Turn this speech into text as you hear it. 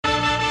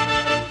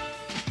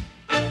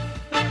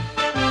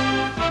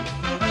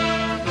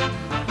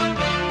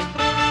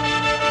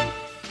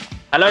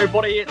Hello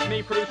everybody, it's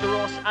me, Producer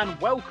Ross, and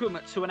welcome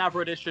to another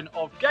edition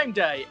of Game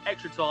Day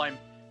Extra Time,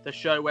 the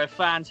show where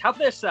fans have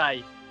their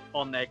say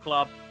on their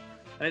club.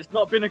 And it's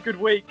not been a good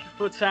week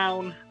for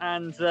Town,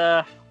 and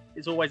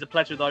it's always a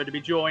pleasure though to be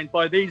joined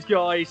by these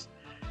guys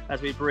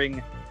as we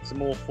bring some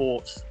more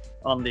thoughts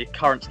on the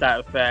current state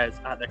of affairs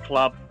at the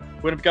club.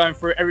 We're going to be going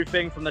through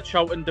everything from the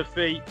Charlton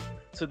defeat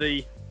to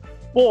the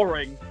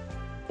boring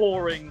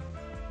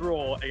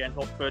draw against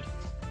Oxford.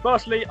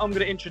 Firstly, I'm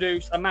going to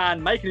introduce a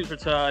man making his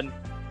return,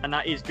 and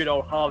that is good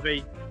old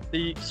Harvey,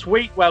 the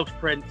sweet Welsh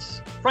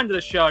Prince, friend of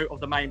the show of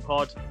the main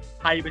pod.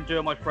 How you been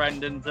doing, my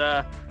friend? And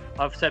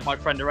I've said my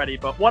friend already,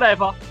 but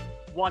whatever.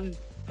 I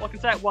can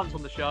say it once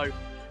on the show.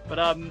 But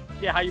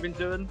how you been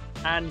doing?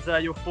 And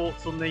your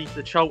thoughts on the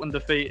Charlton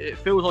defeat? It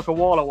feels like a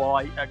while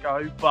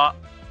ago, but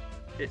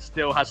it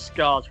still has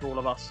scars for all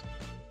of us.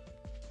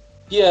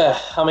 Yeah,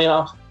 I mean,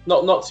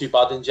 not too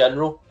bad in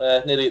general.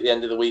 Nearly at the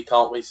end of the week,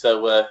 aren't we?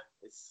 So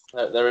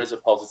there is a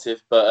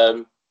positive,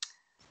 but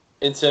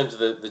in terms of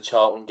the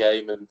Charlton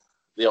game and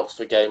the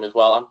Oxford game as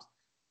well,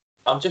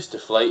 I'm just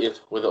deflated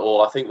with it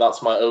all. I think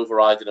that's my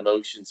overriding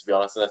emotion, to be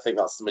honest, and I think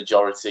that's the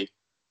majority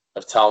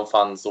of Town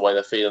fans, the way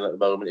they're feeling at the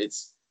moment.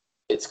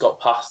 It's got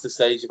past the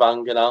stage of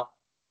anger now.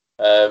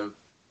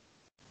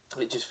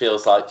 It just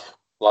feels like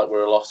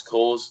we're a lost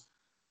cause.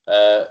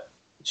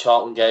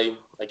 Charlton game,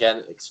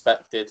 again,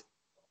 expected.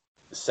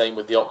 The same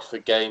with the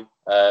Oxford game.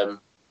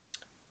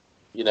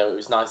 It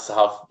was nice to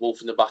have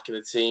Wolfenden back in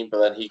the team, but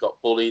then he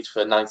got bullied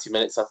for 90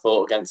 minutes, I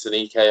thought, against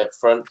Anike up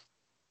front.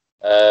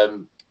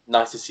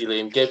 Nice to see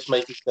Liam Gibbs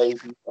make his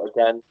debut.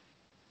 Again,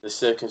 the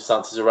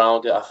circumstances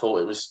around it, I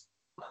thought it was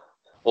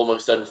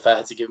almost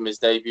unfair to give him his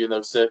debut in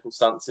those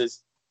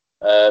circumstances.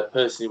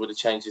 Personally, would have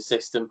changed the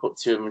system, put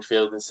two in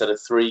midfield instead of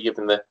three,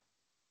 given the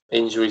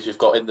injuries we've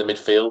got in the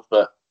midfield.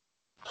 But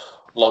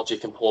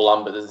Logic and Paul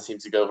Lambert doesn't seem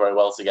to go very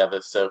well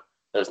together, so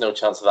there was no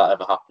chance of that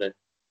ever happening.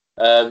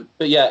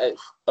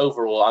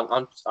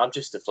 Overall, I'm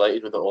just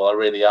deflated with it all. I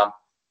really am.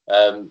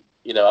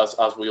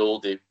 As we all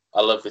do,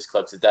 I love this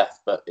club to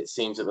death, but it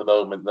seems at the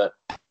moment that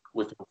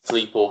we've been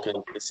sleepwalking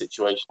into this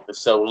situation for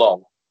so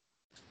long.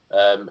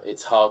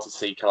 It's hard to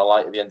see kind of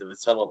light at the end of the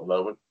tunnel at the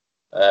moment.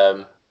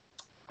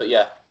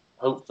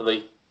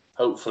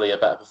 Hopefully a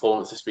better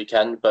performance this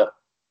weekend. But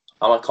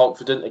am I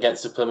confident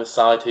against the Plymouth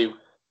side, who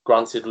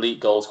granted leak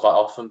goals quite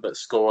often, but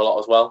score a lot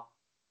as well?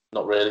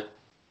 Not really.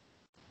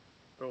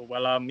 Cool.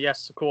 Well,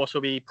 yes, of course, we'll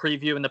be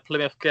previewing the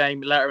Plymouth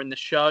game later in the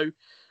show.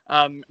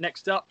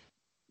 Next up,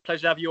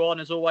 pleasure to have you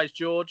on, as always,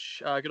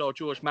 George. Good old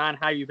George, man.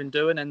 How you been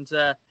doing? And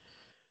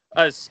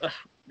as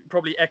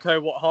probably echo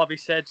what Harvey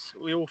said,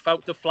 we all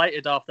felt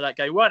deflated after that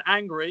game. We weren't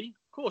angry.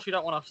 Of course, you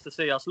don't want us to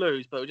see us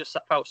lose, but we just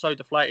felt so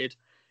deflated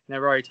in a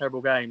very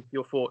terrible game.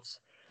 Your thoughts?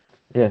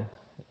 Yeah.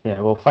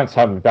 Well, thanks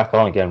for having me back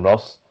on again,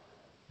 Ross.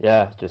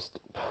 Yeah, just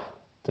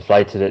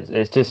deflated.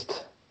 It's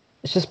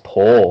just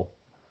poor.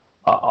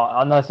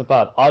 I know it's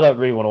bad. I don't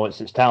really want to watch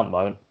this Town at the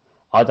moment.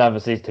 I don't have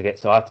a season ticket,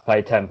 so I have to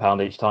pay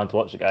 £10 each time to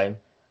watch a game.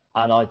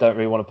 And I don't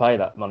really want to pay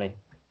that money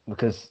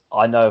because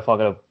I know if I'm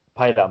going to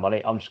pay that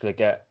money, I'm just going to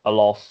get a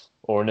loss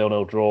or a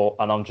 0-0 draw,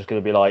 and I'm just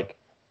going to be like,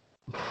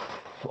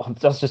 I'm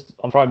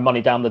throwing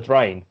money down the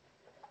drain.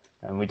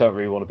 And we don't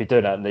really want to be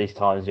doing that in these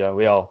times.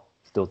 We are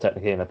still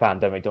technically in a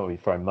pandemic, don't we,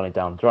 throwing money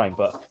down the drain.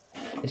 But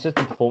it's just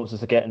the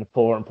performances are getting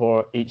poorer and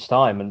poorer each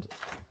time, and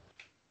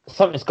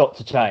something's got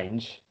to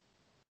change.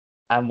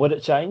 And would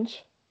it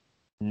change?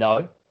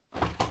 No.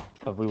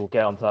 We will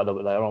get onto that a little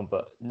bit later on,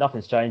 but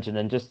nothing's changing.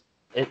 And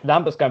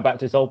Lambert's going back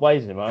to his old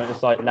ways in a moment.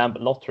 It's like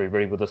Lambert lottery,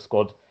 really, with the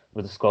squad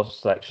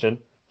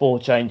selection. 4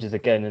 changes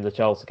again in the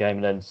Chelsea game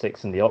and then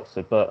 6 in the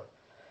Oxford. But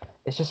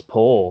it's just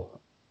poor.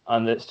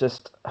 And it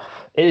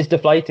is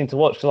deflating to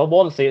watch because I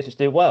want to see it just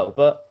do well.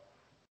 But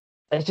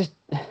it's just,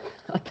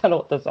 I don't know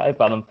what to say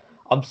about them.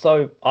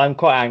 I'm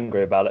quite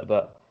angry about it,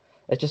 but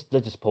they're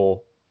just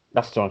poor.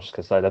 That's what I'm just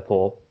going to say. They're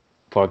poor.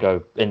 Before I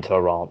go into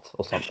a rant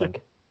or something.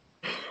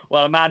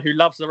 Well, a man who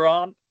loves the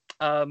rant.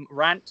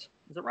 Rant?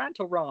 Is it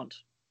rant or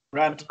rant?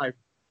 Rant. No.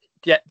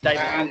 Yeah,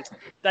 David.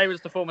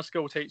 David's the former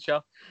school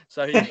teacher,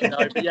 so he should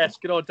know. But yes,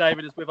 good old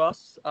David is with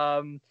us.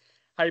 How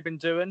you been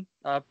doing?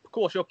 Of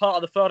course, you're part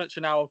of the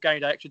furniture now of Game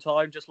Day Extra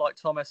Time, just like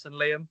Thomas and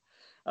Liam.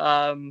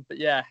 But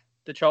yeah,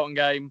 the Charlton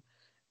game,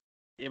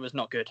 it was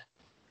not good.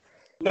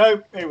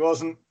 No, it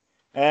wasn't.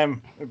 A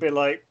bit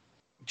like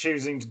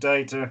choosing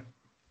today to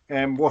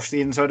wash the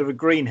inside of a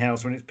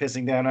greenhouse when it's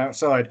pissing down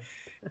outside.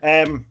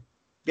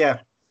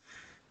 Yeah,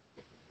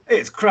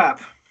 it's crap.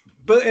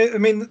 But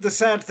the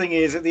sad thing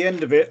is, at the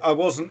end of it, I've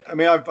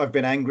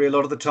been angry a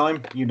lot of the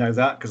time. You know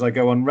that because I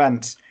go on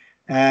rants.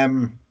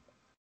 But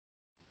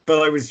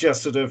I was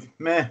just sort of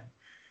meh.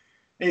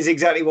 It's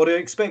exactly what I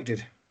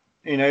expected.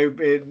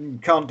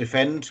 It can't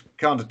defend,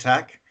 can't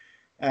attack,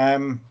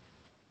 and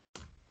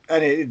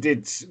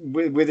it's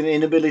with an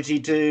inability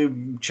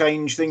to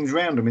change things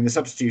around. The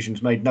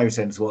substitutions made no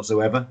sense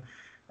whatsoever,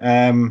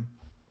 and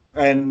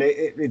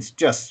it's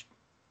just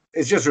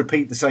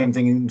repeat the same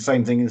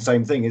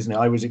thing, isn't it?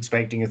 I was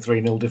expecting a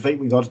 3-0 defeat.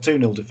 We got a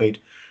 2-0 defeat.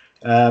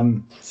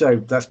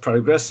 So that's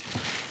progress.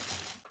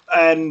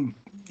 And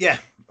yeah,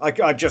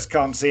 I just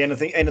can't see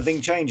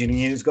anything changing.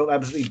 It's got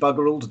absolutely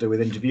bugger all to do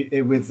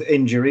with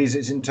injuries.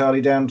 It's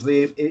entirely down to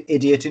the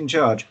idiot in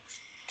charge.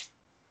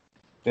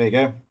 There you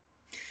go.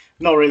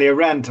 Not really a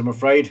rant, I'm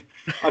afraid.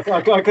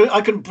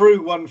 I can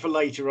brew one for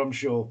later, I'm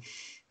sure.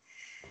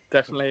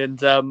 Definitely, and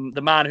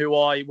the man who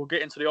we'll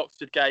get into the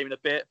Oxford game in a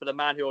bit, but the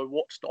man who I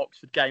watched the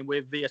Oxford game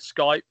with via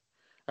Skype,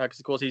 because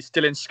of course he's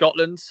still in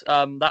Scotland.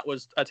 That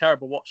was a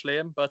terrible watch,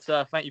 Liam, but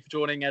thank you for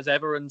joining as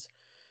ever, and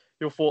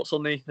your thoughts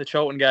on the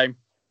Charlton game.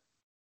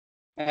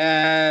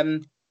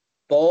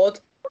 Bored.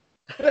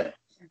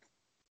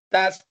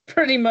 That's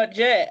pretty much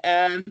it.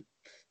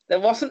 There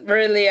wasn't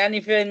really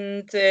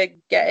anything to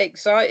get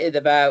excited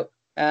about.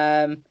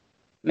 I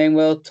mean,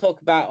 we'll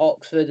talk about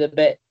Oxford a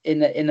bit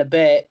in a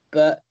bit,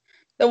 but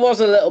there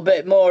was a little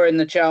bit more in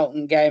the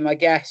Charlton game, I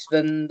guess,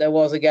 than there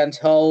was against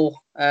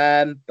Hull.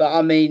 But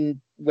I mean,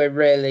 we're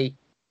really,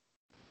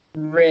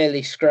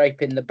 really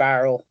scraping the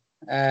barrel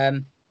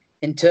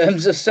in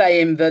terms of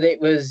saying that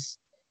it was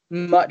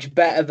much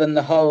better than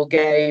the whole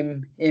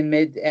game in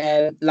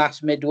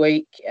last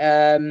midweek.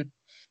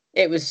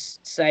 It was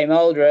same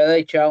old,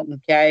 really.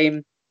 Charlton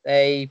came,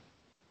 they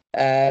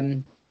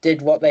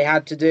did what they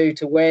had to do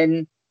to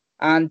win,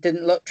 and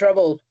didn't look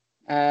troubled.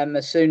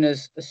 As soon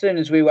as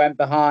we went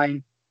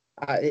behind,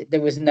 there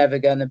was never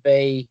going to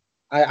be.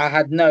 I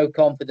had no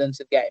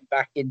confidence of getting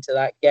back into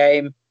that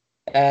game.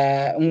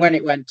 And when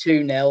it went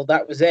 2-0,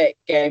 that was it.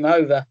 Game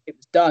over. It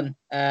was done.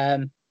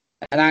 And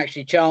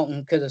actually,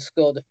 Charlton could have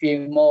scored a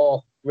few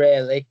more,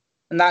 really.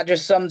 And that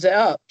just sums it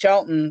up.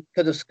 Charlton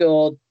could have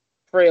scored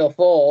 3 or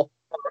 4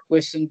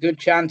 with some good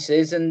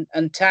chances,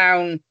 and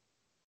Town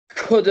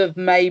could have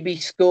maybe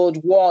scored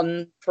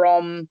 1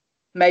 from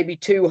maybe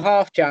 2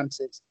 half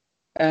chances.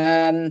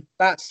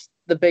 That's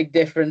the big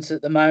difference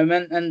at the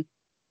moment. And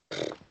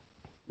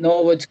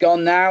Norwood's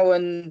gone now,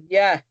 and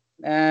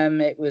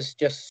it was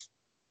just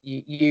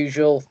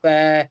usual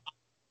fare.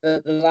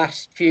 The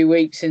last few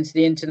weeks since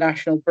the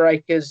international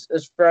break has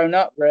thrown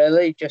up,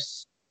 really.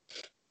 Just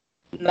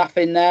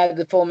nothing there.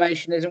 The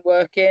formation isn't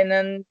working,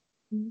 and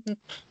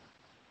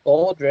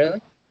bored,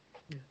 really.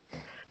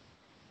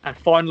 And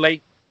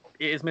finally,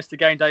 it is Mr.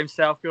 Game Day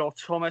himself, good old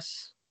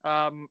Thomas,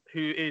 who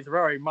is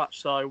very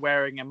much so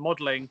wearing and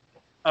modelling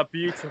a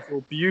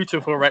beautiful,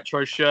 beautiful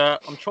retro shirt.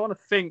 I'm trying to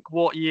think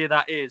what year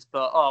that is,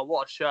 but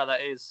what a shirt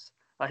that is.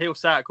 He'll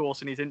say, of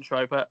course, in his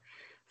intro, but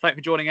thank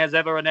you for joining as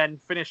ever, and then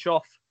finish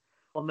off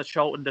on the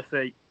Charlton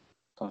defeat.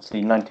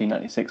 Obviously,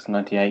 1996 and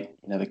 98,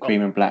 the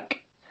cream and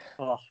black.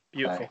 Oh,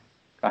 beautiful. So,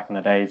 back in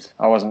the days,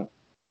 I can't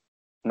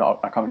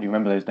really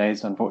remember those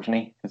days,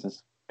 unfortunately, because it's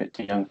a bit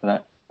too young for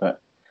that.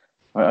 But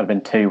I'd have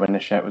been 2 when the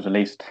shirt was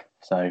released,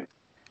 so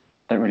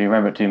don't really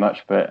remember it too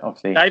much. But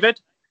obviously, David.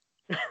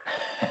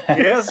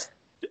 Yes.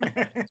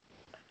 I've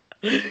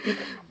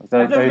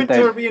never been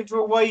terribly into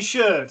away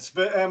shirts,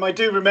 but I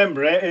do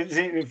remember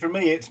it. For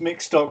me, it's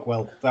Mick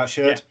Stockwell, that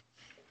shirt.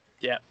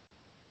 Yeah,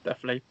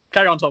 definitely.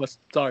 Carry on, Thomas.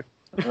 Sorry.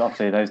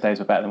 Obviously, those days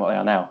were better than what they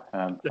are now.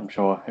 I'm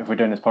sure if we're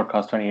doing this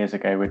podcast 20 years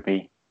ago, we'd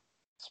be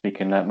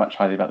speaking much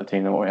highly about the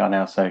team than what we are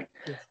now. So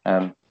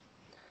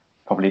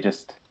probably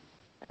just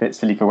a bit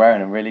silly for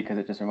wearing them, really, because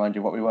it just reminds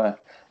you what we were.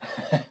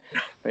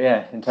 But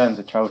yeah, in terms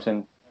of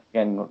Charlton,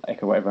 again,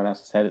 echo what everyone else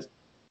has said, it's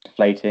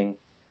deflating,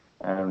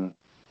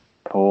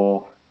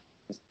 poor,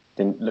 just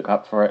didn't look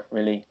up for it,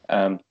 really.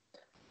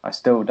 I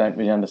still don't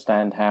really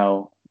understand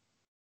how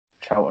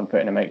Charlton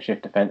put in a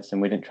makeshift defence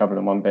and we didn't trouble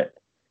them one bit.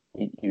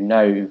 You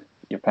know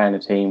you're playing a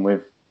team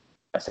with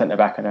a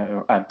centre-back and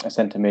a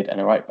centre-mid and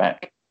a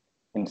right-back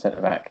in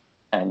centre-back,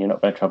 and you're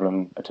not going to trouble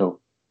them at all.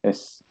 It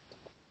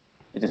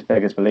just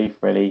beggars belief,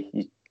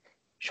 really.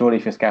 Surely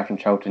if you're scouting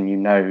Charlton, you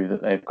know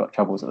that they've got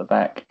troubles at the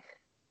back,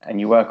 and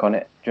you work on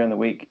it during the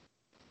week,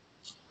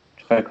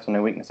 focus on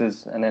their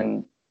weaknesses, and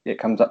then it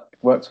comes up,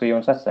 works for you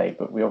on Saturday.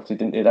 But we obviously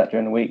didn't do that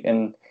during the week,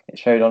 and it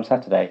showed on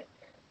Saturday.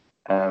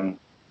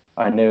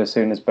 I knew as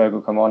soon as Berg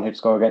would come on, he'd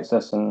score against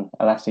us, and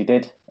alas, he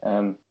did.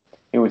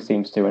 He always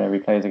seems to whenever he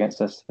plays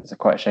against us. It's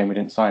quite a shame we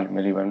didn't sign him,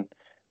 really, when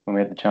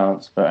we had the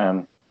chance.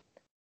 But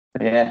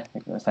yeah,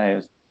 I say it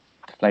was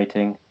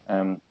deflating.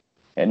 It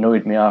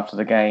annoyed me after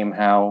the game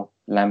how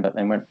Lambert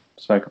then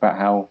spoke about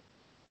how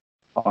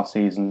our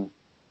season,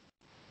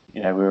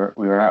 we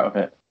were out of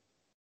it.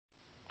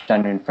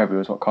 January and February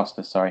was what cost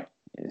us. Sorry,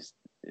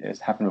 it's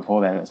happened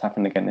before then. It's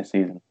happened again this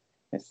season.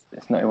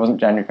 It's not. It wasn't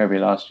January,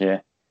 February last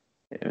year.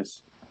 It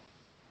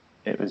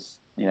was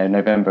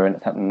November, and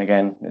it's happening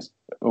again. It's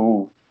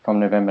all from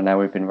November now.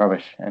 We've been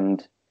rubbish,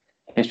 and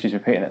history's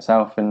repeating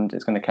itself, and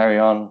it's going to carry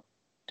on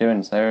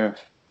doing so if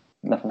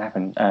nothing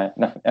happens.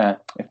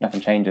 If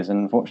nothing changes,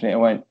 and unfortunately it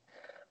won't.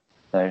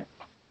 So,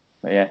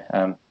 but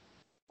yeah,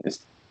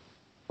 it's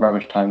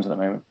rubbish times at the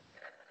moment.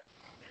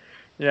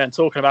 Yeah, and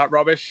talking about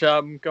rubbish,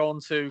 go on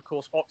to, of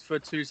course,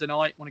 Oxford Tuesday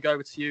night. Want to go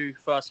over to you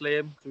first,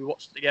 Liam? We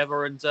watched it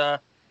together, and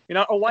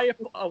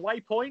away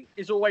point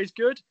is always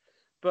good,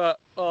 but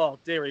oh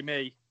dearie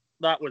me,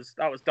 that was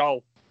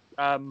dull.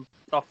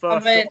 Our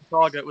first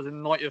target was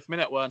in the 90th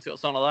minute, weren't it, or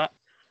something like that?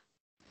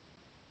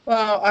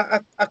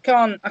 Well, I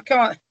can't.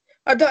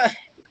 I don't.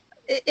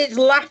 It's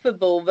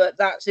laughable that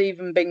that's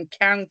even been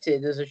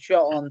counted as a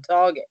shot on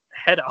target.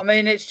 Header. I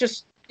mean, it's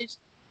just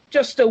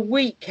a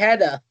weak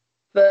header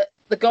that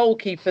the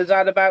goalkeeper's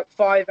had about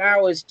 5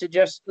 hours to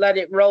just let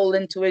it roll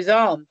into his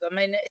arms. I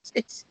mean,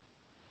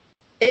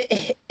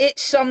 it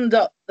summed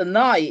up the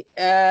night,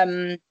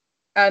 and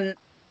I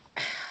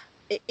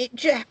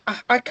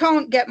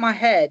can't get my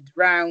head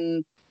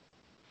round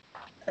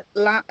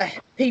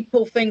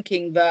people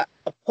thinking that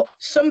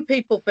some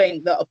people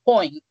think that a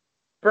point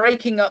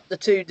breaking up the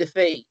two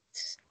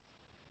defeats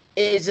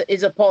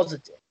is a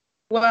positive.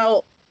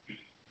 Well,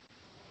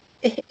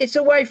 it's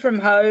away from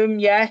home,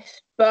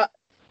 yes, but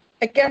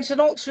against an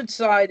Oxford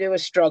side who are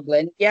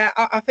struggling, yeah,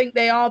 I think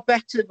they are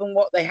better than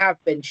what they have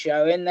been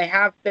showing. They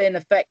have been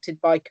affected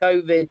by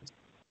COVID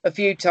a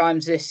few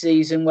times this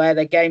season where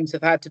their games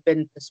have had to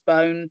been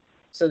postponed,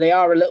 so they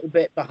are a little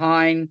bit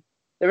behind.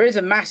 There is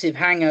a massive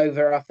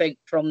hangover, I think,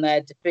 from their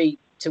defeat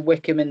to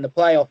Wycombe in the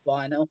playoff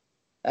final.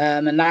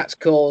 And that's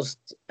caused,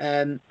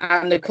 and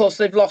of course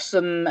they've lost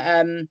some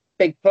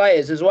big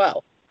players as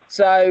well.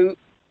 So,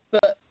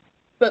 but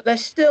they're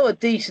still a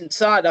decent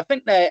side. I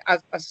think they,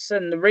 as I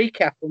said in the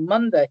recap on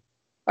Monday,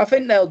 I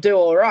think they'll do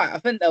all right. I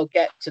think they'll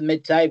get to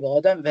mid-table.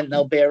 I don't think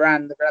they'll be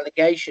around the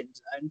relegation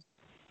zone.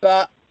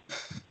 But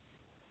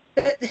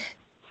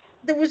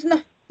there was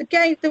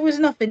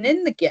nothing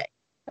in the game.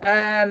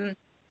 And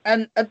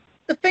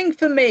the thing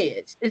for me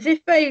is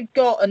if they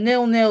got a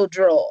 0-0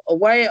 draw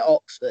away at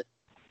Oxford,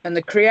 and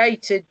they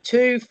created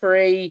 2,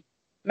 3,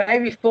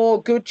 maybe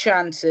 4 good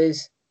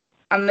chances,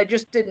 and they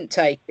just didn't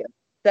take them,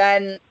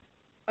 then,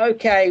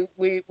 okay,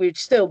 we'd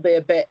still be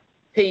a bit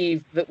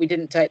peeved that we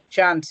didn't take the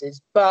chances,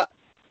 but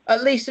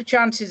at least the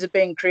chances are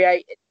being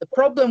created. The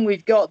problem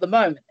we've got at the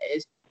moment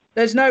is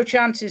there's no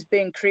chances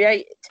being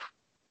created,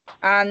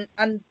 and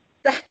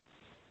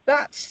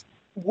that's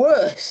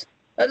worse.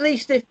 At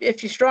least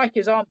if your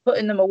strikers aren't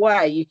putting them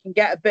away, you can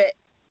get a bit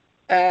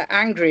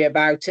angry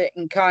about it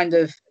and kind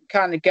of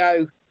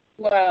go,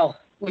 well,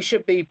 we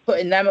should be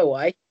putting them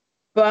away,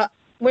 but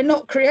we're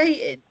not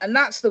creating, and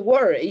that's the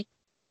worry.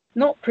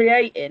 Not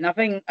creating. I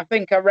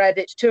think I read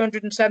it's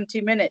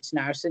 270 minutes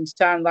now since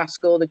Town last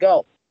scored a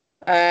goal,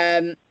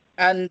 and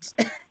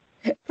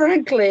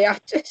frankly,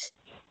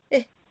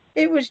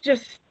 it was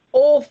just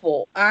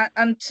awful.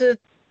 And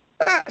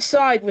that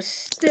side was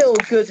still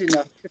good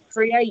enough to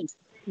create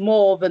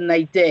more than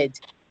they did,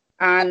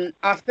 and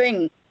I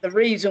think the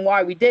reason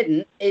why we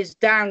didn't is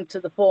down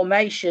to the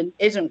formation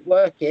isn't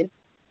working.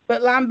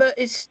 But Lambert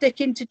is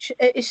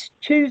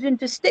choosing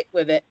to stick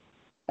with it.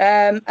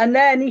 And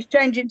then he's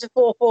changing to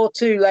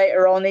 4-4-2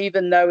 later on,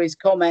 even though his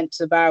comments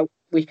about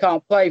we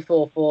can't play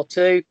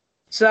 4-4-2.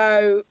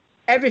 So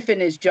everything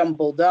is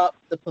jumbled up.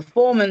 The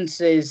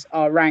performances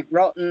are rank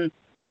rotten.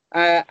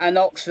 And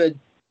Oxford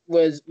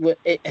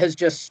has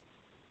just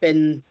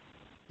been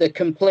the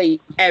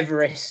complete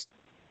Everest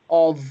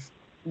of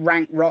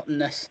rank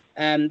rottenness.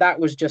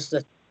 That was just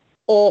an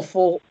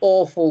awful,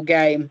 awful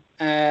game.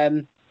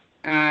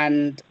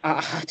 And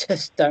I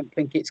just don't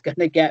think it's going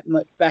to get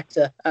much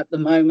better at the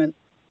moment.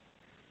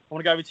 I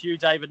want to go over to you,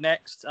 David,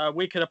 next.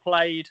 We could have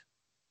played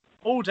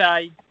all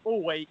day,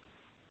 all week,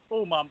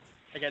 all month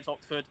against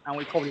Oxford, and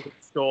we probably would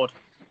have scored.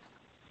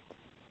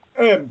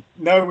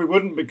 No, we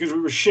wouldn't, because we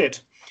were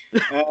shit.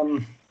 Pick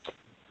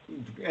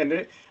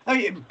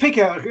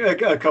out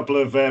a couple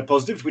of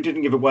positives. We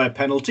didn't give away a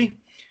penalty.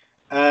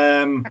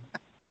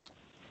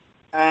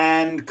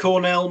 And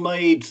Cornell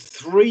made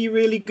 3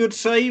 really good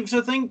saves,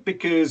 I think,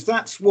 because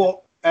that's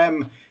what,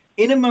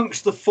 in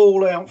amongst the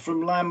fallout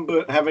from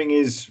Lambert having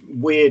his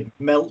weird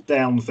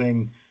meltdown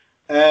thing,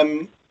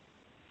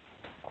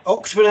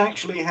 Oxford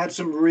actually had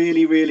some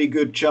really, really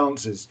good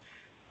chances.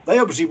 They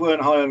obviously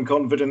weren't high on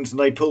confidence, and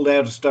they pulled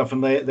out of stuff.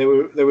 And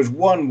there was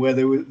one where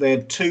they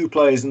had 2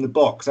 players in the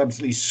box,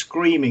 absolutely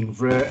screaming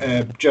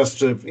for just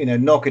to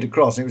knock it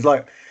across. It was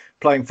like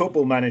playing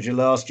Football Manager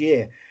last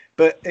year,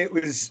 but it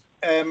was.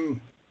 And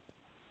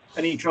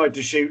he tried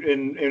to shoot,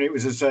 and it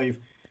was a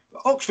save.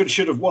 Oxford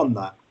should have won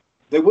that.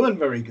 They weren't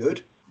very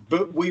good,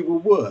 but we were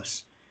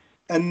worse.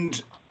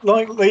 And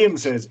like Liam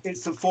says,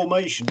 it's the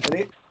formation.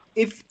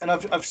 And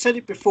I've said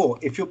it before,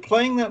 if you're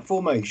playing that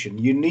formation,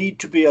 you need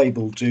to be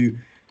able to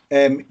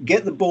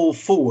get the ball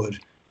forward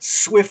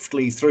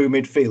swiftly through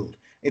midfield.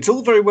 It's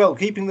all very well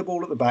keeping the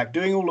ball at the back,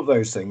 doing all of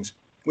those things,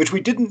 which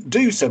we didn't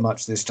do so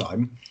much this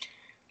time.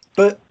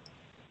 But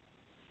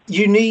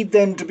you need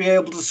then to be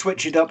able to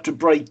switch it up to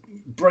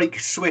break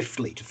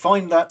swiftly, to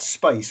find that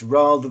space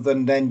rather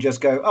than then just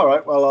go, all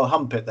right, well, I'll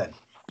hump it then.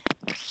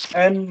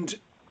 And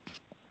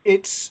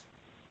it's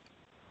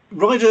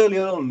right early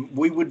on,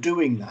 we were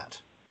doing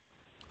that.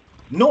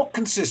 Not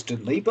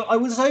consistently, but I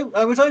was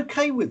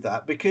okay with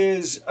that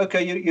because,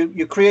 okay,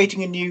 you're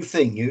creating a new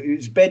thing.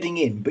 It's bedding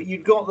in, but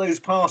you'd got those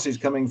passes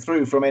coming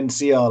through from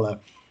Nsiala,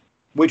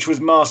 which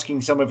was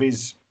masking some of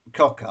his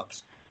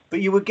cock-ups. But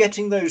you were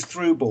getting those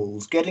through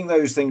balls, getting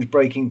those things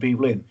breaking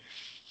people in.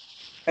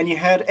 And you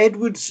had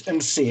Edwards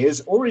and Sears,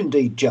 or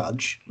indeed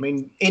Judge, I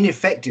mean,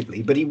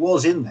 ineffectively, but he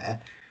was in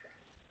there,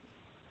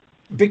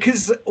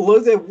 because although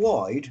they're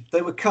wide,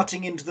 they were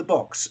cutting into the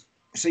box.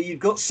 So you've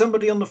got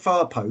somebody on the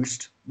far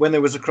post when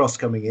there was a cross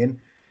coming in.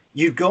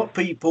 You've got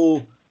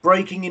people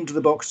breaking into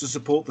the box to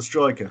support the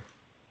striker.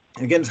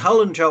 Against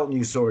Hull and Charlton,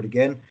 you saw it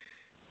again.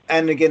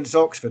 And against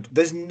Oxford,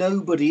 there's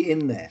nobody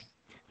in there.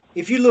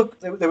 If you look,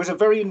 there was a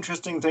very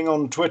interesting thing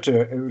on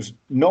Twitter. It was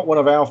not one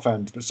of our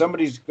fans, but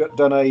somebody's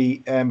done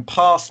a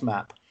pass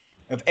map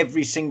of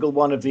every single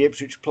one of the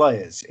Ipswich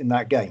players in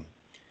that game.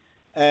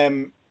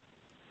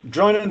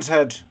 Drynan's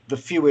had the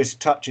fewest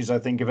touches, I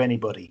think, of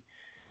anybody.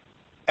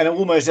 And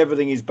almost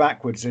everything is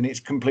backwards and it's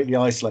completely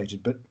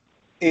isolated. But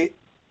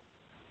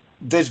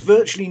there's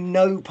virtually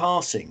no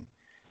passing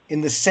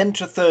in the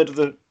centre third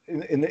of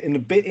in the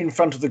bit in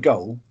front of the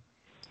goal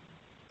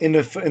in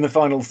the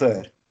final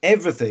third.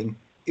 Everything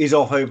is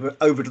off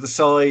over to the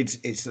sides.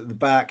 It's at the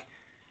back.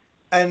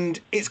 And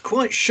it's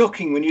quite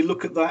shocking when you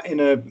look at that in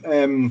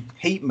a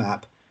heat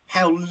map,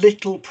 how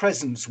little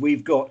presence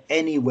we've got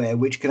anywhere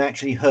which can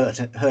actually hurt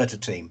a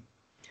team.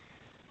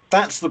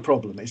 That's the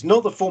problem. It's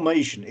not the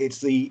formation, it's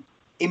the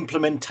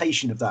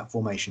implementation of that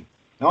formation.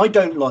 Now, I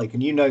don't like,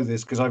 and you know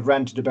this because I've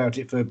ranted about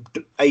it for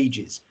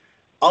ages,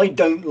 I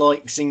don't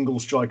like single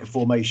striker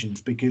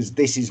formations because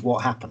this is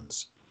what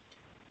happens.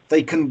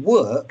 They can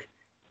work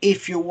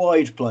if your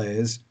wide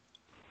players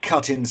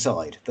cut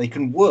inside. They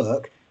can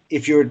work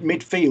if your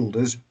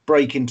midfielders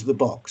break into the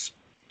box.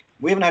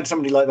 We haven't had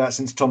somebody like that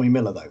since Tommy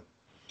Miller, though.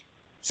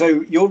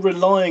 So you're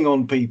relying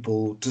on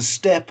people to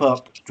step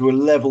up to a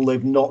level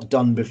they've not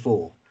done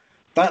before.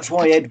 That's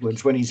why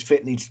Edwards, when he's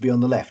fit, needs to be on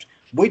the left.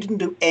 We didn't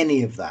do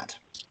any of that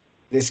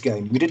this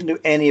game. We didn't do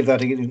any of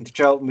that against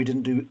Charlton. We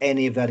didn't do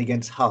any of that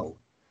against Hull.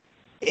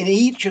 In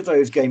each of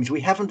those games,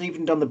 we haven't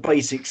even done the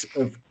basics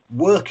of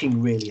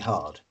working really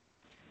hard.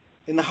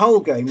 In the Hull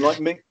game, like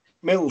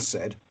Mills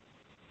said,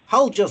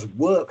 Hull just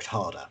worked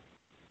harder.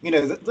 You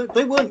know,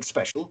 they weren't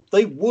special.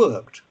 They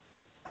worked.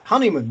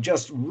 Honeyman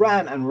just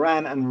ran and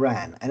ran and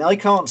ran. And I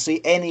can't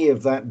see any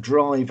of that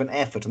drive and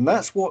effort. And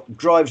that's what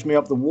drives me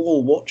up the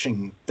wall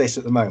watching this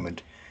at the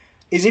moment,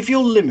 is if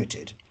you're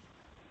limited,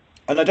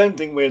 and I don't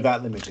think we're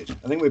that limited.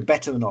 I think we're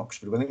better than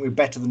Oxford. I think we're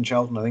better than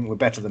Charlton. I think we're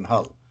better than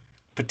Hull,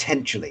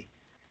 potentially.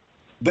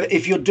 But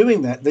if you're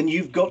doing that, then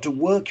you've got to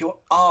work your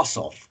arse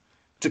off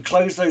to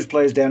close those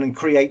players down and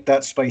create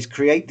that space,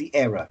 create the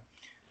error.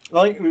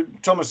 Like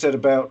Thomas said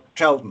about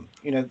Charlton,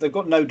 you know, they've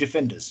got no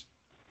defenders.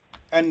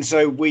 And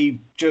so we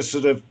just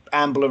sort of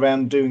amble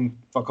around doing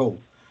fuck all.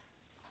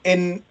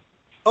 In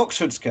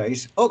Oxford's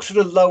case, Oxford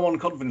are low on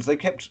confidence. They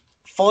kept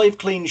 5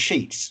 clean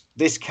sheets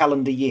this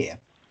calendar year,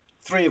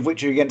 3 of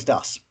which are against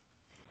us.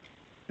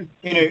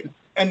 You know,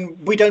 and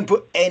we don't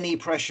put any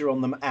pressure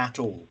on them at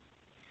all.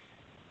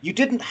 You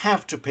didn't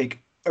have to pick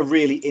a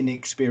really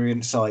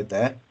inexperienced side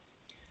there.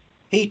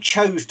 He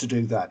chose to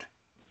do that.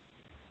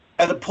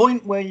 At the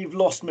point where you've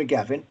lost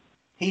McGavin,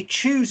 he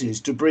chooses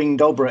to bring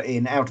Dobra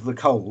in out of the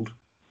cold.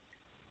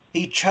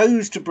 He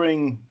chose to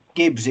bring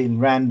Gibbs in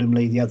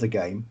randomly the other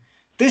game.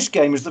 This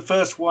game is the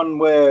first one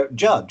where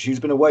Judge, who's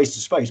been a waste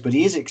of space, but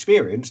he is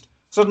experienced,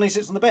 suddenly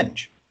sits on the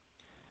bench.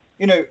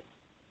 You know,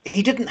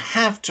 he didn't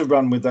have to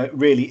run with a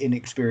really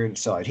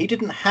inexperienced side. He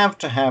didn't have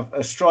to have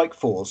a strike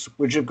force,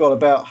 which have got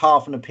about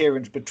half an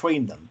appearance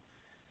between them,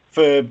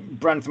 for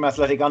Brantham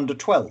Athletic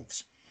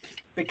under-12s.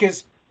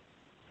 Because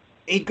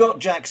he'd got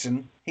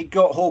Jackson, he'd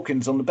got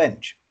Hawkins on the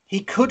bench. He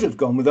could have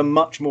gone with a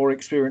much more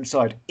experienced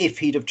side if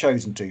he'd have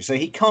chosen to. So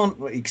he can't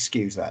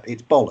excuse that.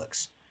 It's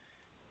bollocks.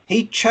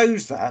 He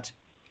chose that,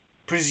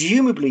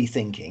 presumably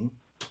thinking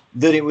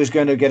that it was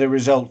going to get a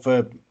result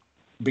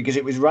because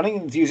it was running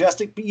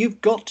enthusiastic. But you've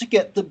got to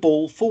get the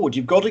ball forward.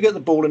 You've got to get the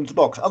ball into the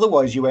box.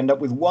 Otherwise, you end up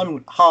with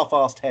one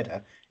half-assed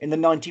header in the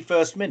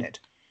 91st minute.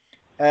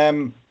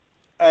 And,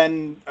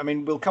 I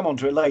mean, we'll come on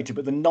to it later,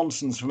 but the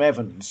nonsense from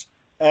Evans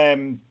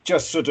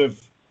just sort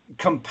of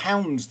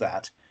compounds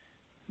that.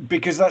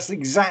 Because that's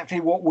exactly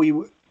what we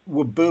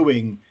were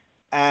booing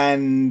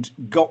and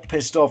got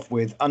pissed off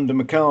with under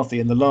McCarthy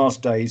in the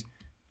last days.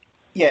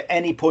 Yeah,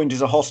 any point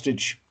is a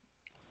hostage.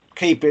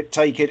 Keep it,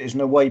 take it is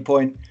an away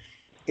point.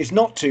 It's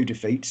not 2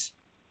 defeats.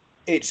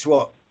 It's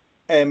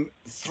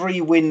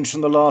 3 wins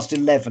from the last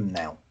 11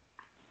 now.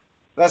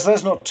 That's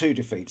not 2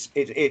 defeats.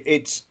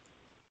 It's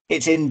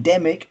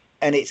endemic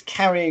and it's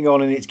carrying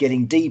on and it's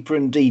getting deeper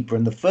and deeper.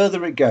 And the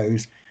further it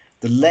goes,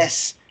 the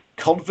less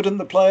confident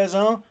the players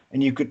are,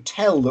 and you could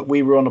tell that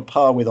we were on a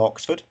par with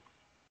Oxford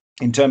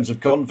in terms of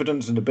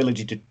confidence and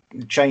ability to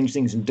change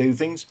things and do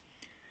things.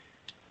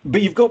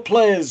 But you've got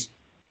players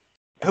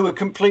who are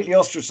completely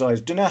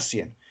ostracised.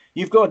 Donatian.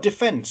 You've got a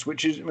defence,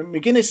 which is...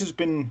 McGuinness has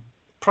been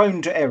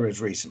prone to errors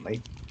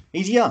recently.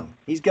 He's young.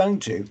 He's going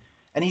to.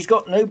 And he's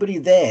got nobody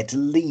there to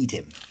lead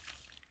him.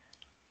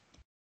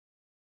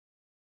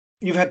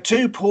 You've had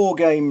 2 poor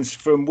games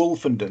from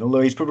Wolfenden,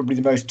 although he's probably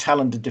the most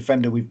talented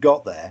defender we've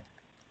got there.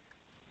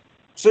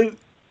 So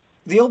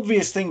the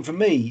obvious thing for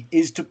me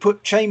is to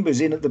put Chambers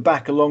in at the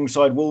back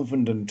alongside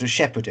Wolfenden to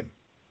shepherd him.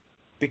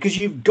 Because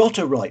you've got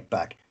a right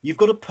back. You've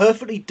got a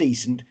perfectly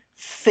decent,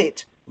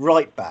 fit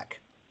right back.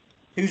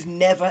 who's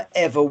never,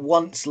 ever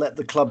once let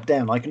the club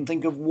down. I can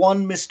think of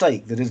one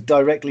mistake that has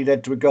directly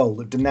led to a goal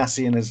that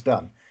Donacien has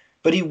done,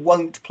 but he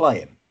won't play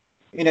him.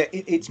 You know,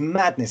 it's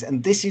madness.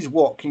 And this is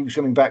what keeps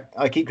coming back.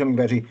 I keep coming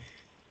back to,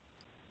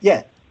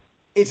 yeah,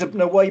 it's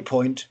an away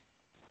point,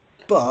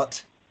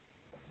 but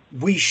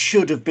we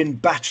should have been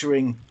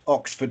battering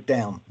Oxford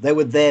down. They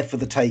were there for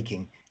the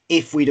taking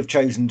if we'd have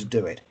chosen to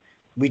do it.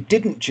 We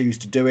didn't choose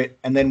to do it,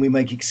 and then we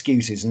make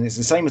excuses. And it's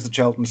the same as the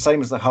Charlton,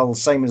 same as the Hull,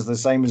 same as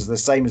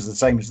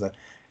the.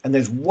 And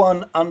there's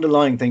one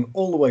underlying thing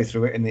all the way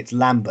through it, and it's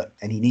Lambert,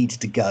 and he needs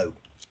to go.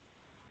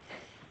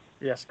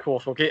 Yes, of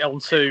course. We'll get on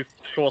to, of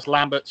course,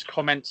 Lambert's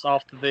comments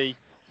after the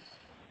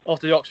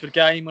Oxford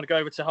game. I'm going to go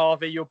over to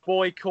Harvey. Your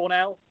boy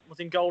Cornell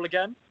was in goal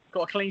again.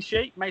 Got a clean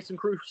sheet, made some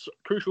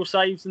crucial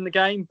saves in the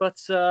game, but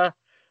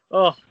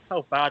oh,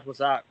 how bad was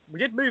that? We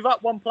did move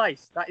up one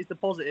place. That is the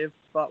positive,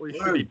 but we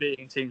should be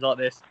beating teams like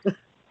this.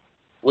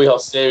 We are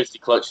seriously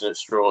clutching at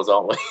straws,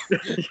 aren't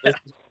we?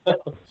 Yeah.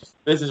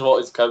 This is what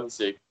it's come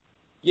to.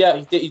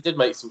 Yeah, he did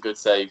make some good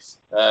saves,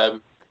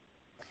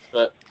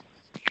 but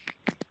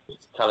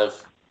it's kind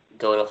of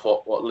going off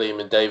what Liam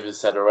and David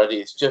said already.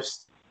 It's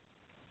just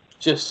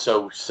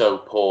so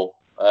poor,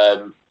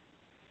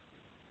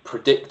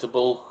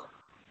 predictable.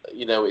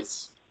 You know,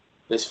 it's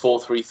this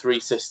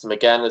 4-3-3 system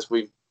again, as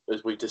we've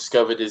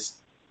discovered, is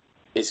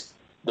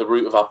the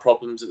root of our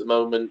problems at the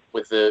moment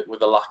with the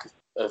lack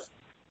of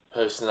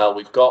personnel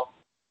we've got.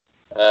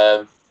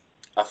 I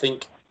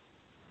think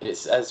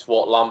it's as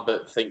what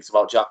Lambert thinks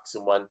about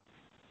Jackson when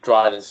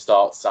Dryden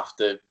starts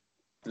after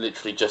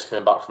literally just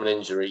coming back from an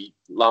injury.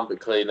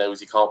 Lambert clearly knows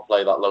he can't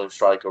play that lone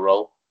striker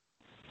role.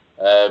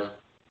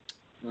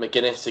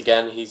 McGuinness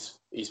again, he's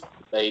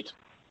made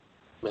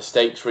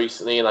mistakes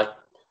recently, and I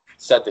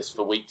said this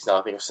for weeks now.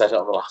 I think I've said it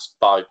on the last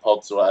 5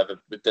 pods or whatever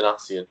with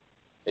Donacien.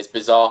 It's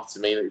bizarre to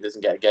me that he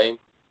doesn't get a game.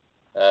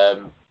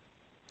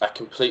 I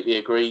completely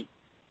agree.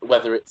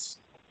 Whether it's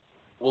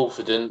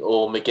Wolfenden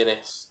or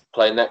McGuinness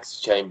playing next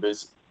to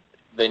Chambers,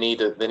 they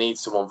need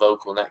someone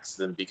vocal next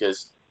to them,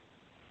 because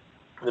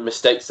the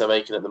mistakes they're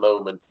making at the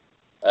moment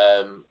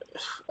are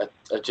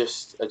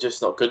just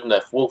not good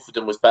enough.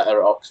 Wolfenden was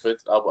better at Oxford.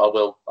 I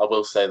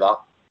will say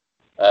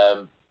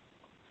that.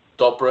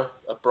 Dobra,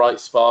 a bright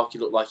spark. He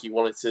looked like he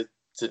wanted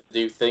to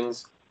do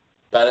things.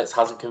 Bennett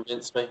hasn't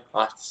convinced me,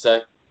 I have to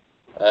say.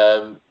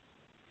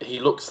 He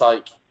looks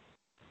like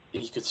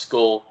he could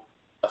score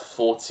a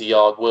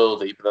 40-yard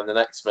worldie, but then the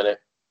next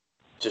minute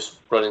just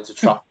run into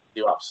traffic,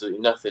 do absolutely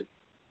nothing.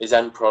 His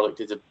end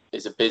product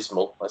is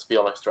abysmal, let's be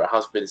honest, or it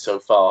has been so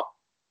far.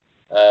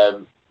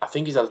 I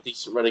think he's had a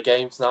decent run of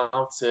games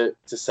now to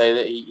say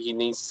that he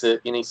needs to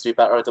be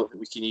better. I don't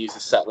think we can use the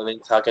settling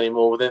in tag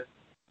anymore with him.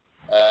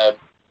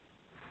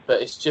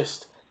 But it's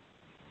just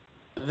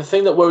the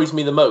thing that worries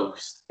me the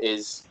most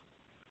is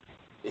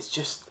it's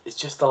just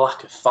the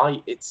lack of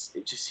fight. It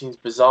just seems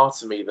bizarre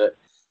to me that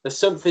there's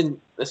something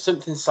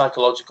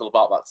psychological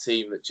about that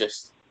team that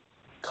just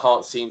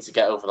can't seem to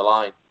get over the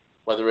line.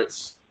 Whether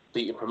it's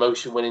beating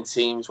promotion winning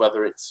teams,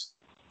 whether it's,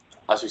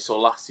 as we saw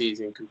last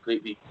season,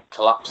 completely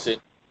collapsing.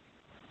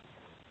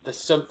 There's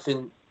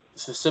something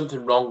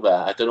wrong there.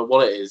 I don't know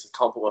what it is. I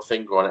can't put my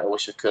finger on it. I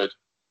wish I could.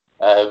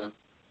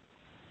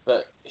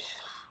 But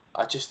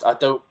I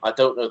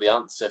don't know the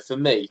answer. For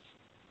me,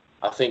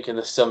 I think in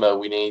the summer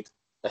we need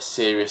a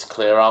serious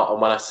clear out.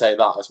 And when I say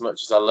that, as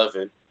much as I love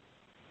him,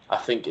 I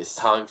think it's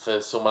time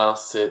for someone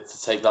else to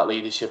take that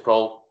leadership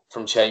role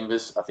from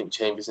Chambers. I think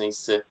Chambers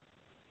needs to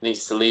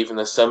leave in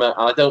the summer.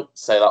 And I don't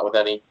say that with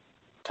any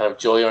kind of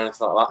joy or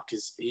anything like that,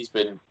 because he's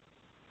been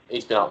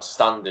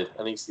outstanding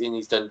and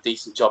he's done a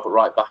decent job at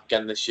right back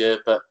again this year.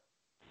 But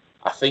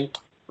I think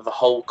the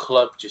whole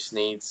club just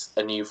needs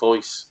a new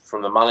voice,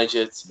 from the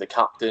manager to the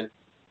captain,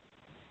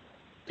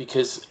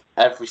 because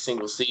every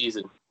single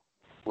season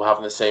we're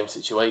having the same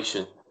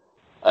situation,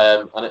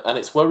 and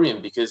it's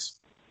worrying because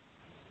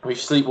we've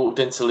sleepwalked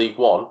into League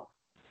One.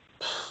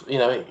 You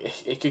know,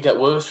 it could get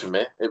worse from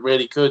it. It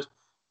really could.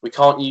 We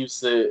can't use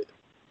the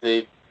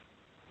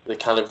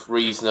kind of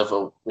reason of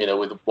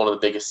with one of the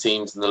biggest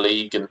teams in the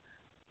league, and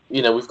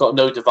we've got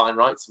no divine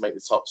right to make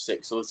the top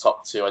 6 or the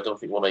top 2. I don't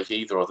think we'll make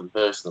either of them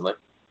personally,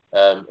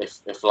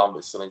 if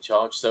Lambert's still in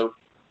charge. So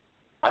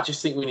I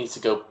just think we need to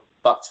go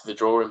back to the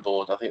drawing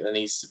board. I think there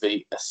needs to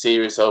be a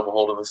serious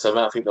overhaul in the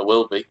summer. I think there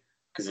will be,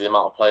 because of the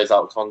amount of players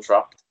out of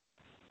contract.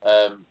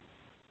 And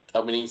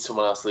we need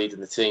someone else leading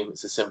the team.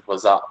 It's as simple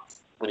as that.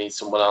 We need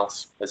someone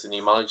else as a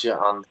new manager.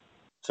 And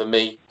for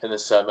me, in the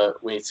summer,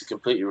 we need to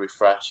completely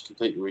refresh,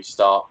 completely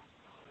restart,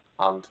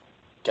 and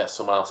get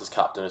someone else as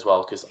captain as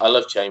well. Because I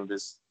love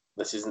Chambers.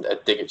 This isn't a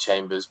dig at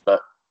Chambers,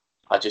 but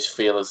I just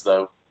feel as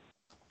though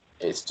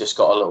it's just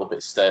got a little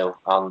bit stale,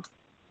 and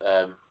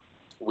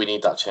we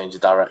need that change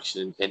of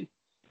direction in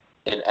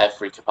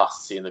every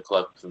capacity in the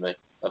club for me.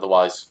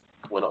 Otherwise,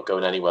 we're not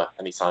going anywhere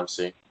anytime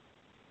soon.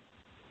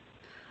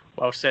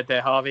 Well said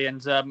there, Harvey.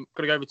 And going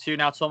to go over to you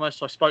now,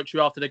 Thomas. I spoke to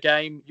you after the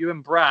game. You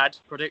and Brad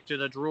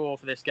predicted a draw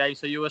for this game,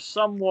 so you were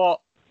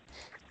somewhat,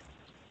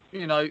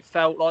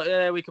 felt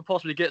like we could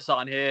possibly get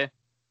something here.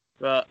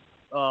 But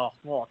Oh,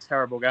 what a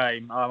terrible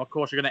game. Of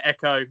course, you're going to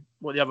echo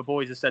what the other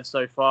boys have said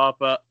so far,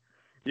 but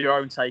your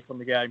own take on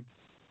the game.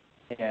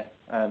 Yeah,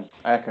 I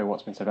echo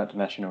what's been said about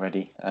Donation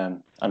already.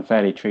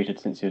 Unfairly treated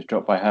since he was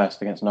dropped by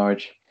Hurst against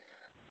Norwich.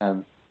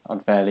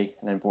 Unfairly,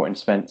 and then brought in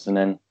Spence, and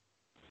then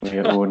we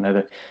all know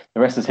the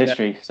rest is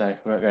history, so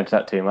we won't go into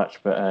that too much.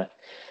 But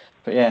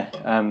yeah,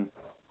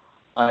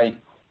 I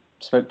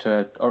spoke to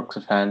an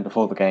Oxford fan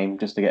before the game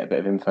just to get a bit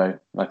of info,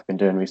 like I've been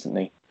doing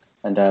recently,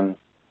 and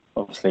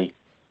obviously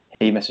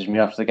he messaged me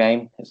after the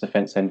game. It's the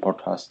Fence End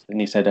podcast, and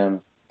he said,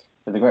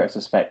 with the greatest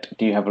respect,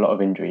 do you have a lot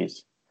of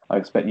injuries? I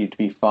expect you to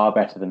be far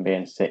better than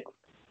being sick.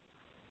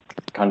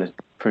 Kind of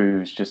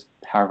proves just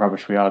how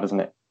rubbish we are, doesn't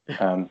it?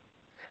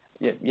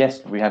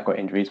 Yes, we have got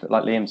injuries, but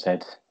like Liam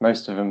said,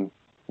 most of them,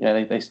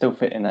 they still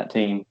fit in that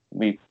team.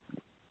 We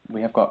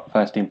have got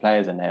first team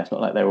players in there. It's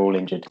not like they're all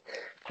injured.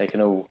 They can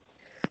all.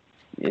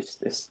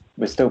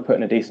 We're still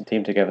putting a decent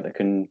team together that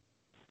can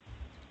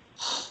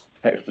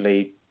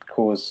effectively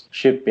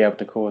should be able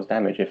to cause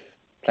damage if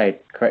played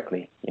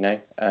correctly.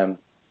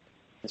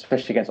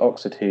 Especially against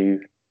Oxford,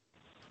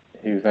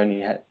 who've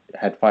only had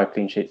 5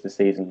 clean sheets this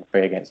season,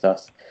 3 against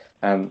us,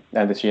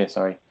 this year.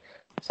 Sorry,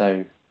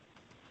 so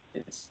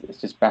it's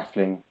just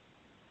baffling,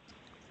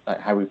 like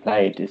how we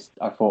played.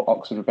 I thought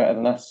Oxford were better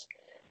than us.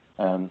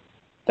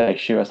 They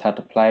show us how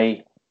to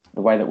play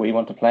the way that we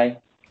want to play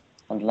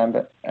under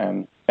Lambert,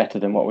 better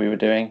than what we were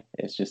doing.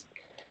 It's just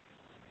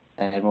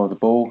they had more of the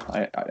ball.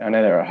 I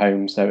know they're at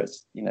home, so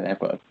it's they've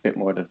got a bit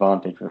more of an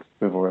advantage with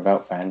or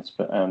without fans,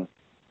 but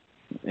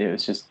it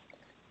was just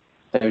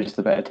they were just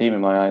a better team in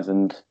my eyes.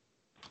 And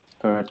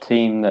for a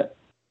team that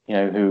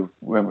who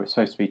we're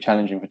supposed to be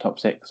challenging for top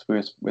 6,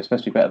 we're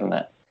supposed to be better than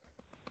that.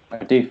 I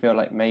do feel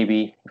like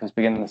maybe if it was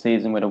beginning of the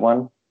season we'd have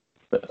won,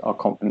 but our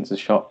confidence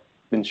has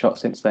been shot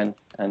since then,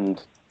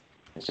 and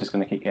it's just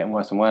going to keep getting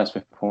worse and worse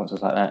with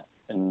performances like that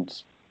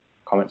and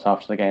comments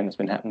after the game that's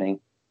been happening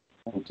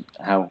and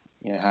how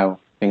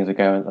things are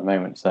going at the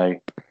moment. So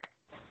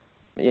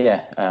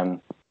yeah,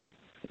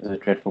 it was a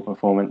dreadful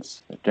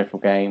performance, a dreadful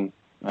game,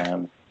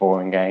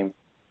 boring game.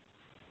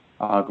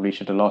 Arguably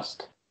should have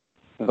lost.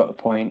 We've got the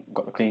point,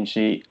 got the clean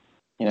sheet.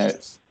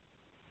 That's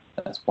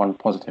one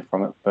positive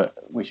from it,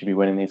 but we should be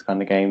winning these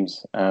kind of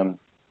games. And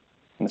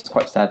it's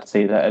quite sad to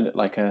see that it looked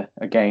like a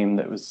game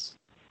that was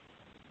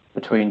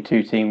between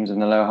 2 teams in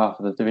the lower half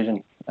of the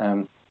division.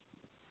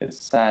 It's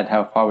sad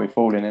how far we've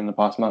fallen in the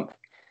past month.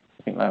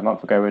 I think like a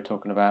month ago we were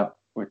talking about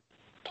we're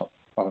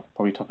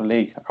probably top of the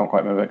league. I can't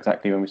quite remember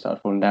exactly when we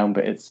started falling down,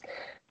 but it's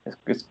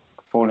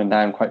fallen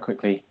down quite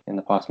quickly in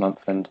the past month.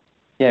 And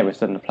yeah, we're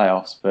still in the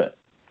playoffs, but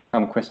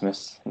come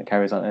Christmas and it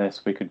carries on like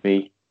this, we could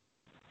be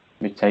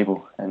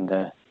mid-table,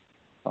 and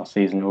our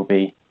season will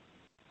be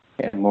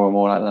getting more and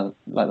more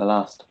like the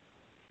last.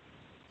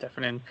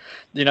 Definitely.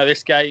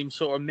 This game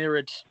sort of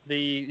mirrored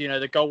the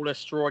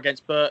goalless draw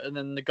against Burton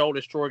and the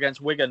goalless draw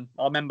against Wigan.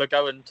 I remember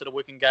going to the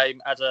Wigan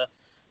game as a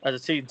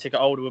season ticket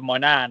holder with my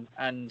nan,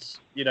 and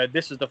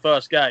this is the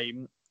first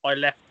game I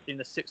left in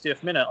the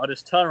 60th minute. I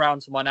just turn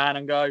around to my nan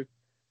and go,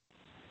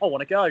 I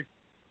want to go.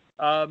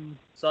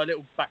 So a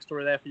little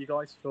backstory there for you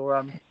guys.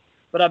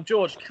 But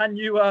George, can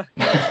you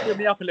cheer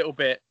me up a little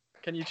bit?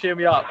 Can you cheer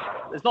me up?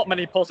 There's not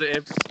many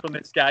positives from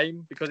this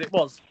game because it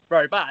was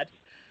very bad.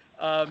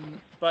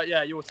 But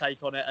yeah, your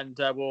take on it, and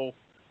we'll,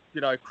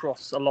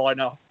 cross a line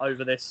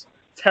over this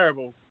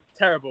terrible,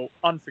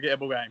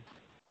 unforgettable game.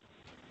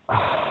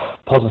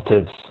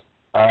 Positives.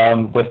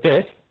 We're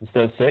 5th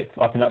instead of 6th.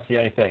 I think that's the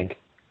only thing.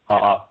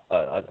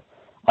 I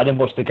didn't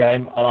watch the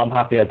game, and I'm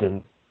happy I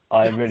didn't.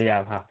 I really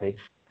am happy.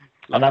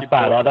 And that's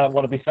bad. I don't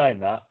want to be saying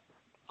that.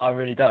 I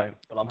really don't.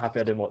 But I'm happy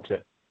I didn't watch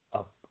it.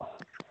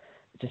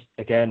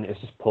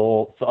 It's just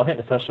poor. So I think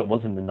the first shot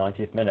was in the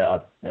 90th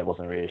minute. It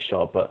wasn't really a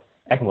shot, but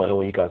echoing what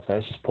all you guys say,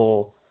 it's just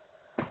poor.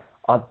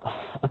 I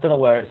don't know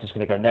where it's just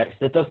going to go next.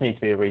 There does need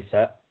to be a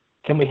reset.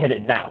 Can we hit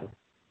it now?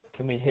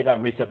 Can we hit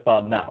that reset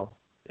button now?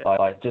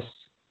 Yeah.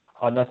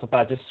 I know it's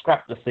bad. Just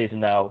scrap the season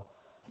now.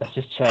 Let's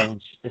just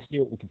change. Let's see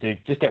what we can do.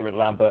 Just get rid of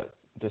Lambert,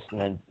 and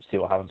then see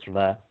what happens from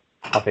there.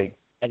 I think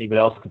anybody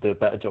else could do a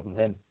better job than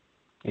him.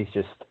 He's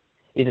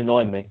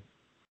annoying me.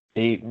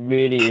 He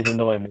really is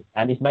annoying me,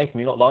 and he's making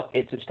me not like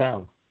Ipswich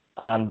Town,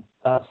 and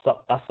that's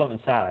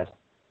something sad.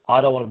 I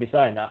don't want to be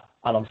saying that,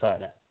 and I'm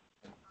saying it.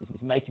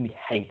 He's making me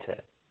hate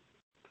it,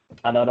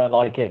 and I don't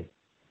like him.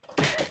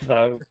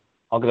 So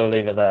I'm going to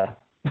leave it there,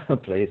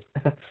 please.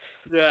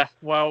 Yeah,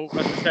 well,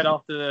 as I said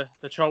after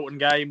the Charlton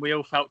game, we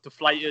all felt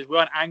deflated. We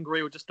weren't angry,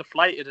 we were just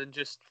deflated and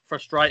just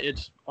frustrated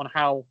on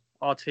how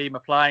our team are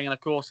playing. And of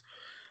course,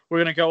 we're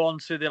going to go on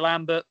to the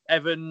Lambert,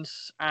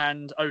 Evans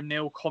and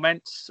O'Neill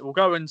comments. We'll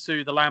go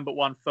into the Lambert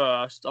one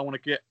first. I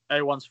want to get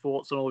everyone's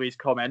thoughts on all these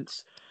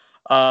comments.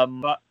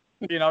 But,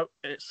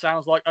 it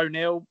sounds like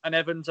O'Neill and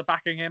Evans are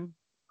backing him,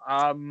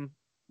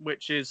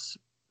 which is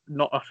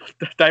not...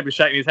 David's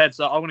shaking his head,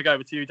 so I want to go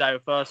over to you,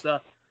 David, first.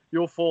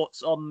 Your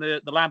thoughts on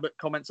the Lambert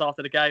comments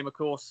after the game, of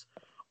course,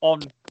 on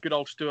good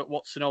old Stuart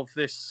Watson of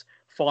this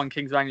fine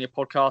Kings of Anglia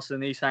podcast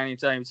and the East Anglia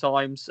Daily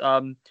Times.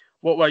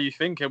 What were you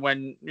thinking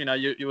when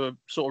you were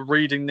sort of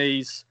reading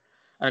these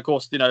And of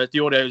course, the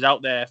audio is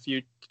out there for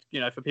you,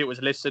 for people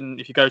to listen.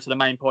 If you go to the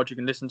main pod, you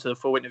can listen to the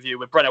full interview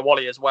with Brenna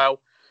Wally as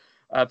well,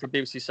 from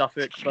BBC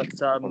Suffolk. But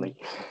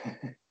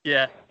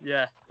yeah.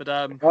 But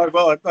I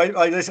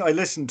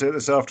listened to it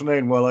this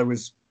afternoon while I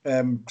was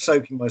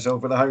soaking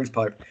myself with a hose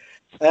pipe,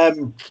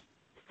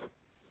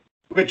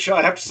 which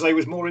I have to say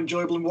was more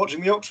enjoyable than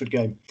watching the Oxford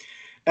game.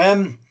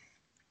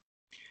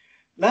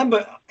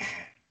 Lambert,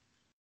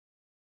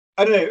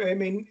 I don't know. I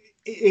mean,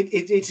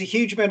 it's a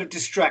huge amount of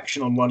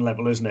distraction on one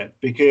level, isn't it?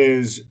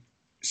 Because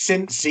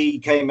since he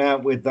came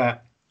out with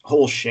that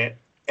horse shit,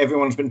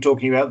 everyone's been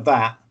talking about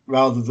that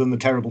rather than the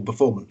terrible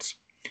performance.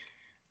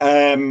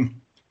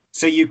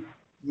 So you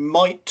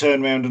might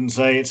turn around and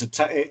say it's a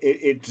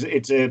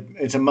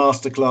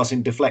masterclass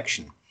in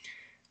deflection.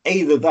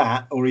 Either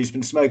that, or he's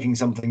been smoking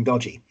something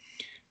dodgy,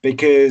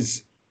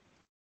 because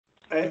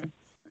the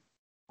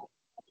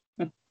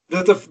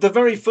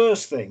very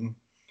first thing,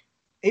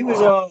 he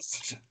was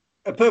asked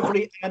a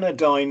perfectly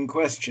anodyne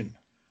question.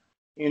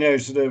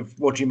 Sort of,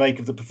 what do you make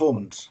of the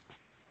performance?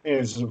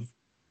 Sort of,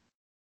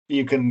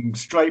 you can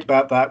straight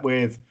back that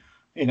with,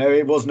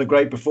 it wasn't a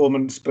great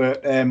performance,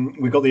 but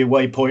we got the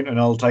away point, and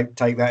I'll take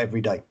that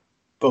every day.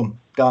 Boom,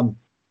 done,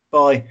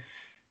 bye.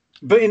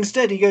 But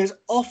instead, he goes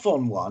off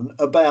on one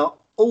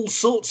about all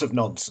sorts of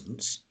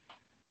nonsense.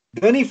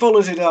 Then he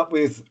follows it up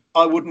with,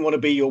 "I wouldn't want to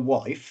be your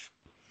wife."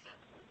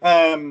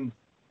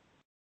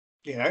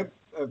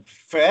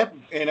 Fair.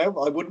 I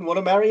wouldn't want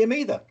to marry him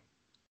either.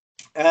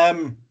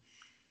 Then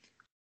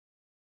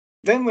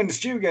when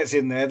Stu gets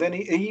in there, then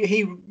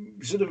he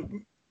sort of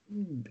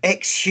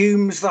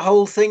exhumes the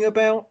whole thing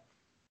about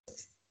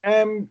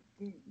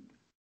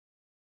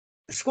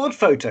squad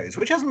photos,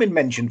 which hasn't been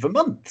mentioned for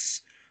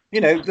months.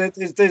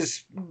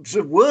 There's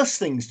sort of worse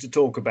things to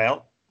talk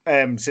about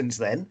since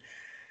then.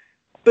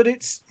 But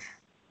it's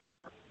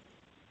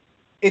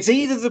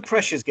either the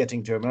pressure's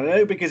getting to him. I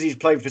know, because he's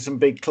played for some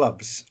big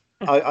clubs.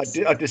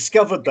 I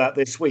discovered that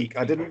this week.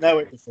 I didn't know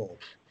it before.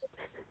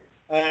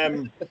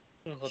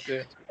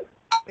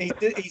 He's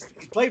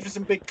played for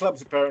some big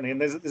clubs apparently,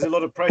 and there's a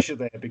lot of pressure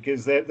there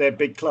because they're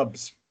big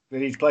clubs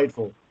that he's played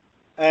for,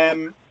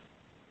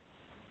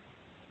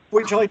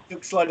 which I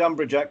took slight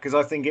umbrage at, because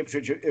I think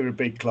Ipswich are a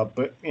big club,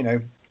 but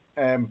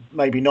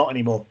maybe not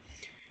anymore.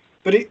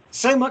 But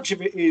so much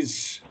of it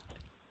is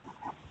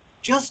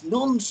just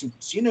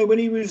nonsense. When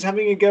he was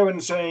having a go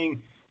and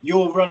saying,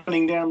 "You're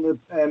running down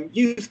the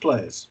youth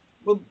players."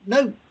 Well,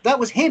 no, that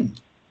was him.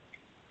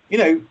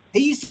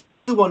 He's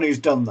the one who's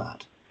done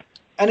that.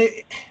 And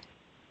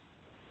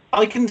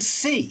I can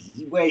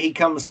see where he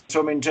comes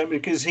from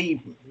because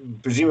he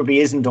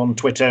presumably isn't on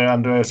Twitter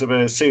under a sort of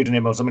a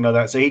pseudonym or something like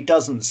that. So he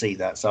doesn't see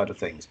that side of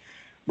things,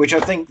 which I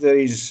think that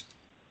is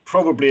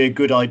probably a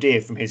good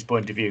idea from his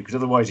point of view, because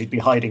otherwise he'd be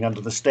hiding under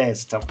the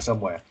stairs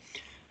somewhere.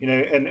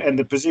 And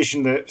the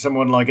position that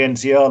someone like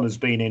NCR has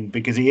been in,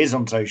 because he is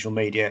on social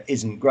media,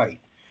 isn't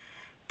great.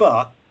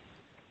 But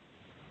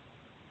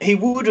he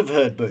would have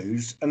heard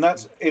boos, and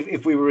that's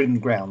if we were in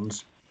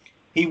grounds,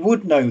 he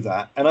would know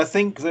that. And I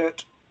think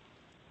that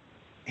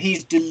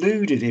he's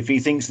deluded if he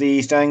thinks the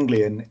East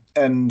Anglian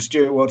and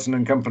Stuart Watson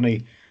and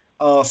company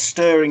are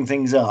stirring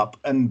things up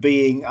and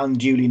being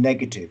unduly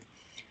negative.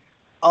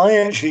 I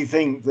actually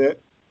think that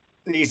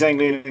the East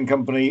Anglian and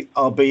company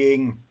are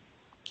being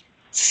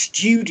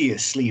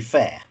studiously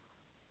fair.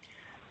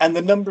 And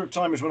the number of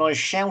times when I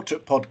shout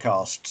at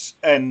podcasts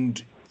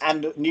and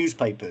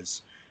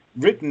newspapers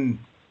written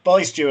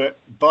by Stuart,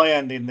 by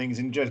Andy and things,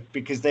 and just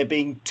because they're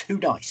being too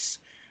nice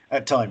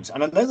at times.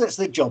 And I know that's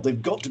their job.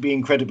 They've got to be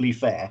incredibly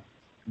fair.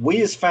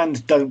 We as fans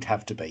don't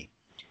have to be.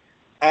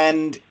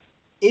 And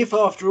if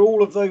after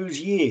all of those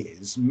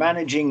years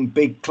managing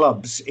big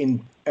clubs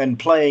and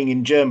playing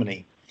in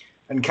Germany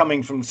and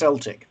coming from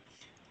Celtic,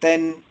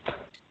 then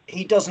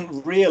he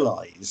doesn't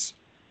realise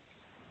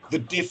the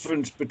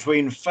difference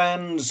between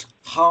fans'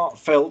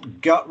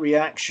 heartfelt gut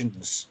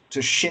reactions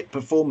to shit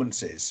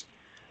performances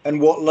and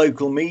what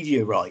local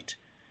media write,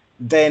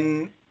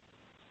 then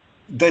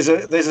there's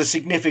a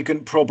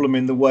significant problem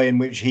in the way in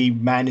which he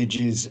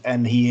manages,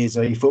 and he is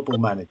a football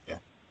manager.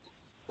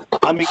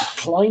 I'm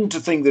inclined to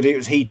think that it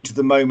was heat to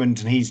the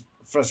moment, and he's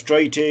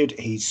frustrated,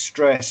 he's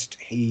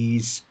stressed,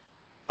 he's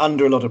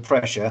under a lot of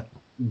pressure,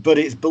 but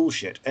it's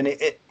bullshit. And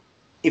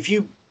if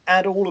you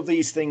add all of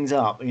these things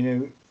up,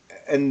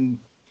 and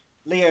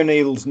Lee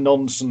O'Neill's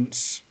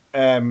nonsense,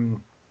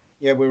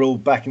 we're all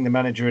backing the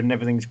manager and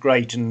everything's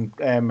great, and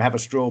have a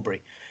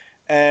strawberry,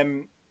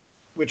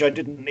 which I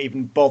didn't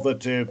even bother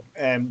to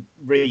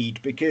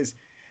read, because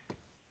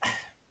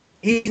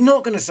he's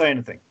not going to say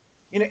anything.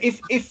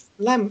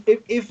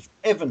 If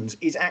Evans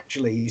is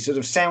actually sort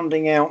of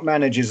sounding out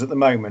managers at the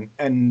moment,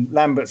 and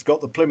Lambert's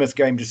got the Plymouth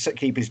game to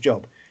keep his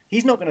job,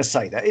 he's not going to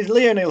say that.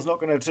 Lee O'Neill's not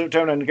going to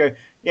turn around and go,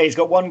 "Yeah, he's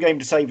got one game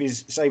to save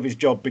his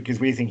job because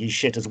we think he's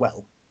shit as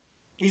well."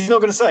 He's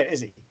not going to say it,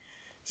 is he?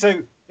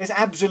 So there's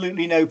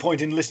absolutely no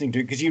point in listening to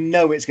it, because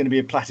it's going to be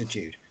a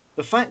platitude.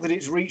 The fact that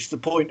it's reached the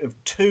point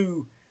of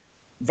 2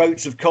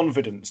 votes of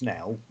confidence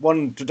now,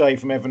 one today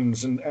from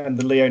Evans and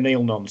the Lee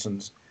O'Neill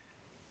nonsense,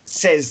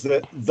 says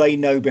that they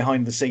know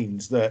behind the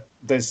scenes that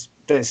there's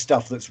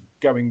stuff that's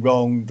going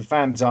wrong. The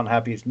fans aren't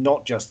happy. It's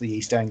not just the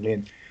East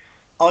Anglian.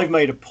 I've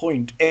made a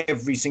point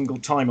every single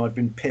time I've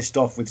been pissed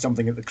off with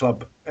something at the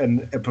club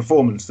and a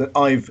performance that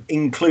I've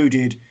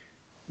included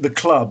the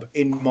club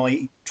in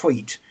my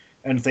tweet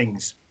and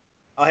things.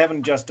 I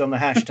haven't just done the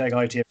hashtag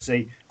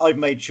ITFC. I've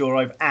made sure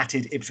I've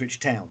atted Ipswich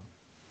Town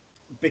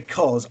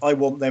because I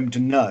want them to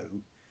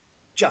know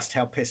just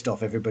how pissed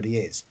off everybody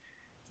is.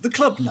 The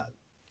club know.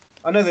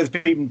 I know there's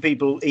been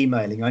people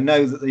emailing. I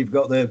know that they've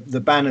got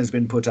the banner's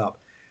been put up,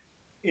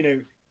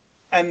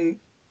 and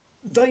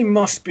they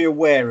must be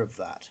aware of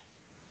that.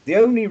 The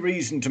only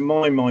reason, to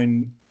my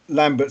mind,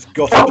 Lambert's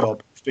got a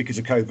job is because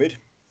of COVID.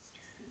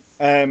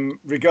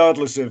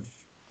 Regardless of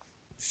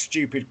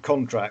stupid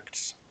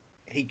contracts,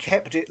 he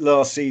kept it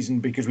last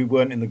season because we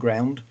weren't in the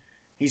ground.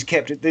 He's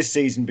kept it this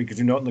season because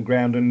we're not in the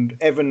ground. And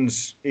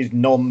Evans'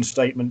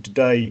 non-statement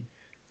today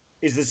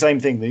is the same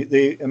thing.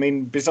 I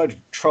mean, besides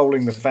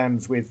trolling the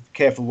fans with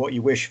 "careful what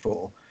you wish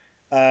for,"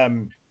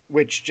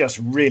 which just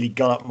really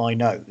got up my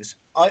nose.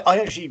 I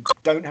actually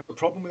don't have a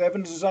problem with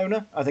Evans as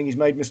owner. I think he's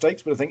made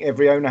mistakes, but I think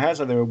every owner has.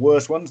 There are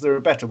worse ones, there are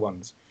better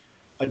ones.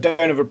 I don't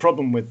have a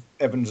problem with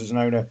Evans as an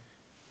owner.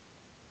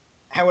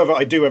 However,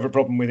 I do have a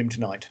problem with him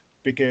tonight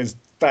because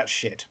that's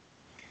shit.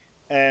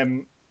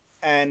 And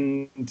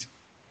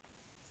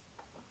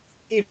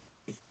if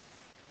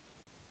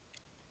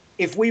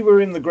we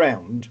were in the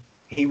ground,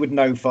 he would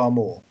know far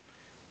more.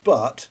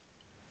 But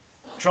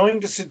trying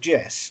to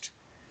suggest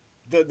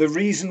that the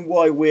reason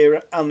why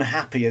we're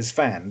unhappy as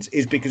fans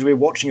is because we're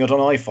watching it on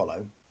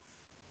iFollow,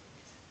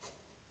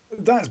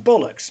 that's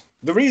bollocks.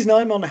 The reason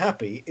I'm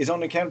unhappy is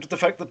on account of the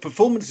fact that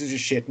performances are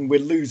shit and we're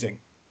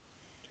losing.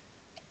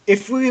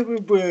 If we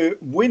were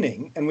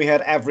winning and we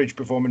had average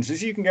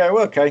performances, you can go,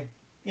 okay,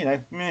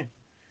 meh.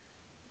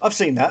 I've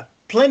seen that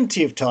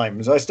plenty of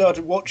times. I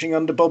started watching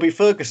under Bobby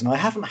Ferguson. I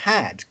haven't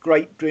had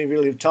great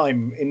deal of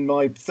time in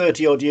my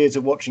 30-odd years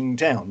of watching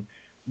Town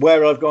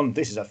where I've gone,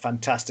 this is a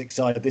fantastic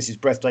side, this is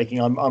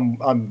breathtaking,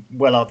 I'm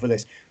well up for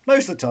this.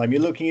 Most of the time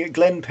you're looking at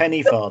Glenn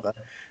Pennyfather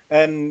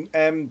and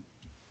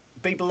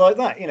people like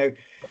that,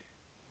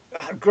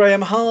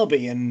 Graham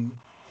Harvey and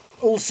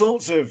all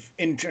sorts of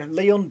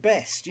Leon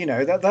Best,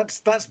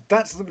 that's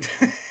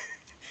the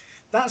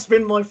that's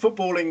been my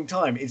footballing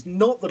time. It's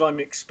not that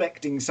I'm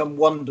expecting some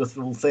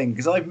wonderful thing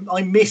because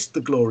I missed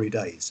the glory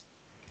days,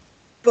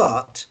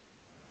 but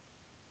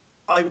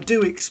I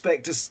do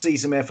expect to see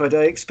some effort.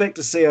 I expect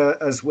to see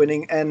us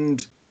winning,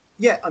 and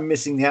yeah, I'm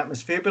missing the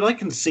atmosphere, but I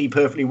can see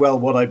perfectly well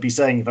what I'd be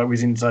saying if I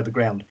was inside the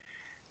ground.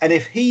 And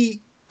if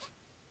he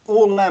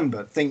or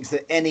Lambert thinks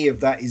that any of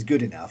that is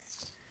good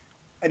enough,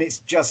 and it's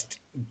just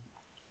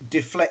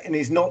and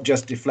it's not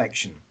just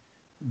deflection,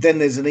 then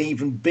there's an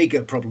even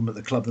bigger problem at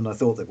the club than I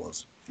thought there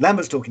was.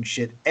 Lambert's talking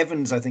shit.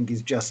 Evans, I think,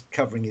 is just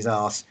covering his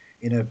arse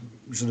in a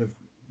sort of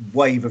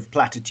wave of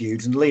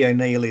platitudes, and Lee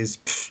O'Neill is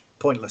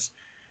pointless.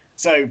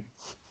 So,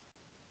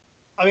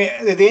 I mean,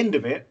 at the end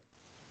of it,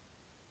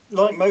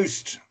 like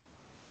most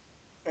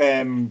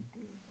votes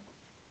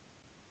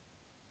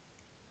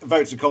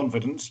of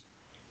confidence,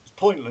 it's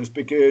pointless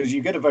because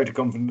you get a vote of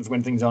confidence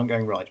when things aren't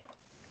going right.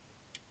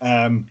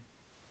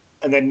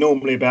 And then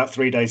normally about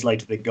 3 days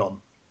later, they're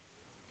gone.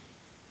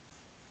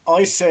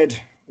 I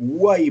said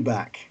way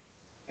back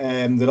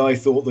that I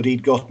thought that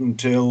he'd got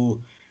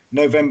until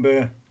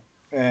November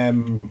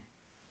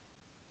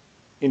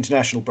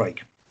international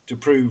break to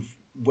prove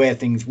where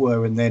things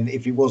were, and then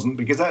if he wasn't,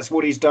 because that's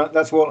what he's done,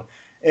 that's what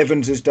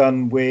Evans has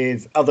done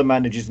with other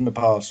managers in the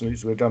past.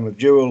 It's what we've done with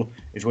Jewell,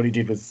 it's what he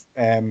did with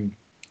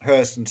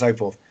Hurst and so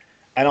forth.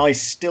 And I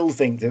still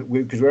think that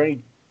because we're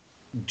only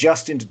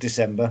just into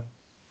December,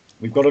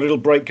 we've got a little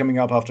break coming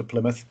up after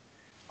Plymouth.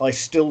 I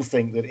still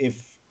think that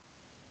if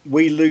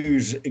we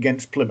lose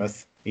against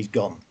Plymouth, he's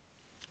gone.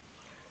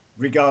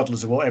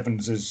 Regardless of what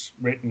Evans has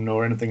written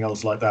or anything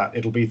else like that,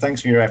 it'll be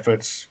thanks for your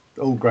efforts,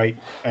 all great.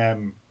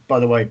 By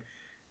the way,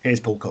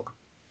 here's Paul Cook.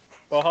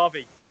 Well,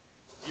 Harvey,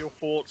 your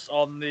thoughts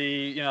on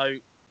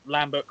the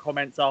Lambert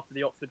comments after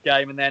the Oxford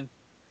game, and then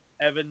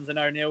Evans and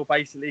O'Neill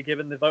basically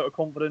giving the vote of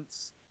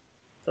confidence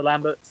to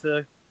Lambert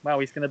to, well,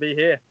 he's going to be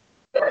here.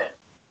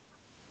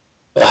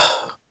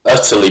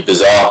 Utterly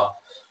bizarre.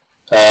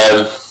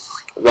 The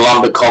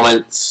Lambert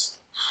comments.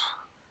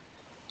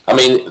 I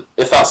mean,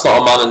 if that's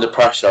not a man under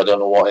pressure, I don't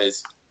know what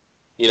is.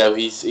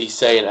 He's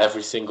saying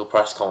every single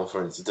press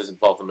conference, it doesn't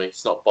bother me.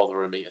 It's not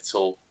bothering me at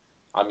all.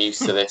 I'm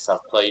used to this.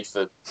 I've played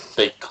for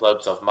big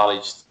clubs. I've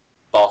managed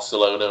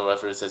Barcelona,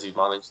 whoever it says he's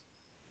managed,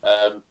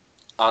 and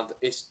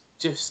it's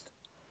just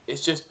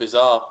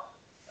bizarre.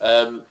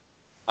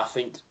 I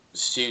think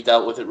Stu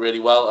dealt with it really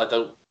well. I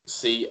don't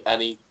see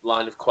any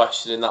line of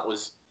questioning that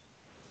was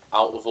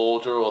out of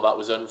order or that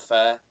was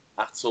unfair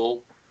at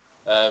all.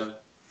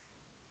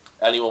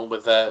 Anyone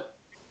with their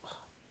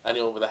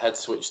head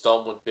switched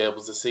on would be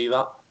able to see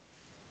that.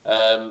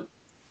 The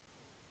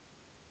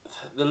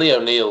Lee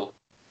O'Neill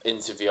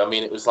interview, I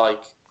mean, it was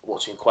like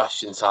watching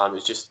Question Time.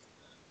 He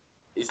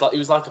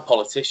was like a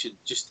politician.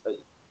 Just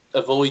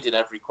avoiding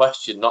every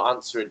question, not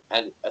answering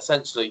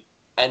essentially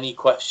any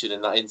question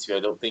in that interview. I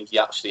don't think he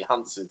actually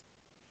answered.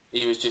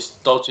 He was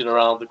just dodging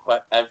around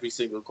every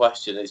single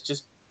question. It's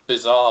just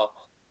bizarre.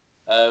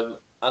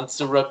 And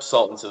to rub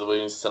salt into the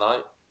wounds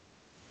tonight,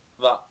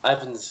 that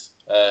Evans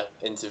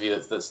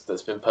interview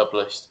that's been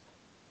published,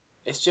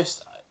 it's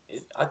just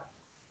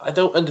I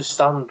don't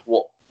understand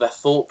what their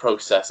thought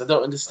process. I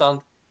don't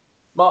understand.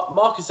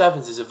 Marcus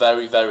Evans is a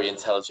very, very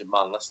intelligent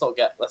man. Let's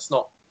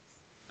not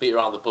beat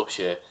around the bush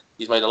here.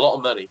 He's made a lot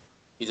of money.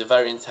 He's a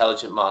very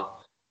intelligent man.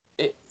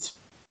 It's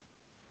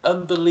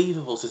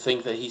unbelievable to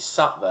think that he's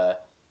sat there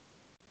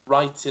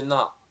writing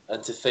that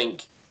and to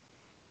think,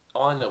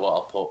 oh, I know what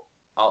I'll put.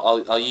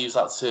 I'll use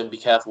that term, be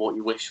careful what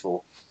you wish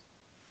for.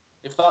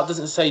 If that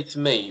doesn't say to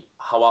me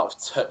how out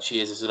of touch he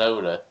is as an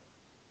owner,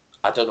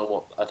 I don't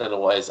know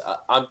what is.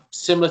 I'm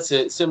similar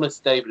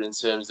to David in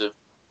terms of,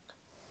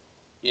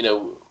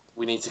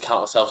 we need to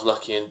count ourselves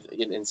lucky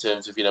in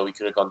terms of, we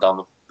could have gone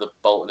down the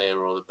Bolton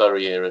era or the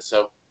Bury era.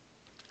 So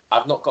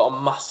I've not got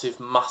a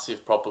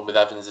massive problem with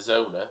Evans as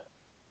owner,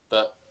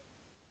 but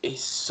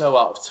he's so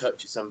out of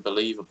touch, it's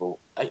unbelievable.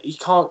 He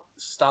can't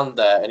stand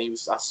there, and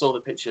I saw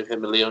the picture of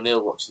him and Lee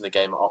O'Neill watching the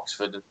game at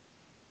Oxford, and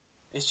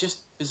it's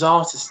just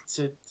bizarre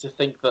to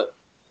think that,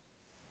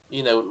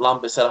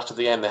 Lambert said after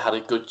the game they had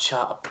a good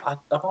chat.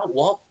 About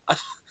what?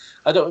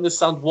 I don't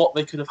understand what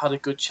they could have had a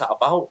good chat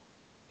about.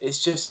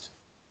 It's just,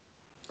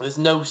 there's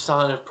no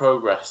sign of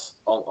progress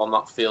on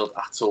that field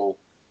at all.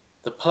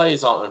 The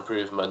players aren't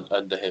improving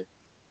under him.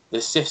 The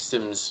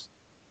system's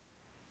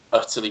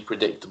utterly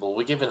predictable.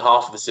 We're giving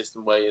half of the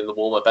system away in the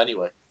warm-up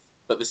anyway,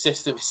 but the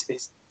system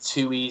is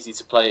too easy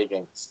to play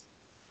against.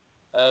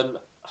 And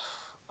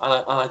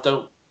I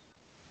don't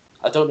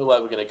know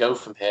where we're going to go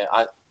from here.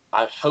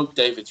 I hope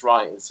David's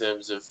right in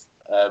terms of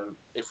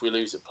if we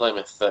lose at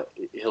Plymouth that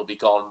he'll be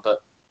gone,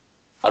 but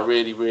I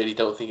really, really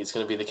don't think it's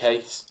going to be the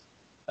case.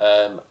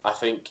 I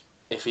think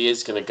if he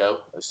is going to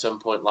go at some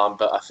point,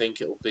 Lambert, I think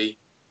it'll be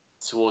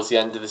towards the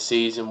end of the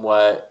season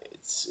where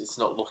it's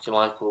not looking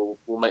like we'll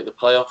make the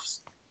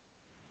playoffs.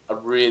 I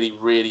really,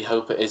 really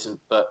hope it isn't,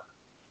 but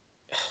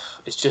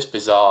it's just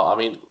bizarre. I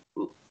mean,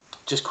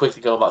 just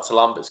quickly going back to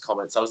Lambert's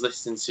comments, I was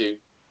listening to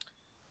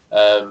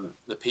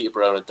the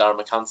Peterborough and Darren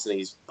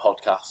McAntony's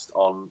podcast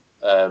on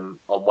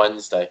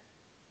Wednesday,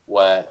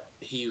 where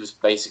he was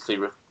basically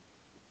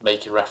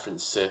making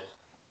reference to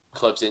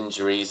clubs'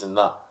 injuries, and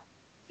that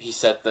he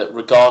said that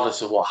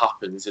regardless of what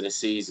happens in a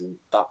season,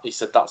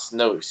 that's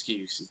no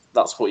excuse.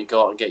 That's what you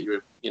go out and get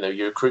your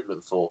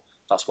recruitment for.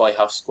 That's why you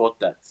have squad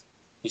depth.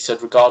 He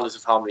said regardless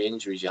of how many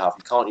injuries you have,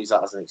 you can't use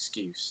that as an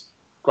excuse.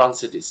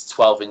 Granted, it's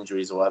 12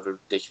 injuries or whatever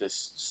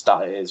ridiculous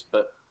stat it is,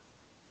 but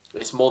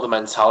it's more the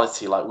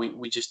mentality. Like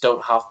we just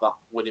don't have that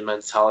winning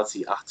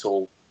mentality at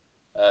all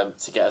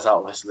to get us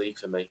out of this league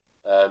for me.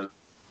 And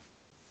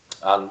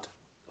as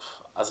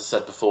I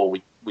said before,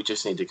 we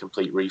just need a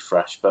complete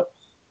refresh. But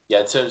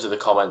yeah, in terms of the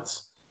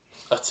comments,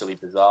 utterly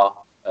bizarre.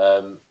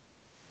 I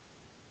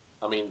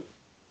mean,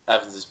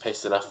 Evans has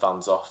pissed enough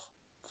fans off.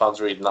 Fans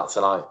reading that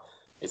tonight,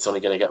 it's only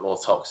going to get more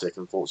toxic,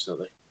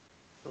 unfortunately.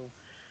 Cool.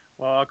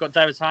 Well, I've got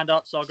David's hand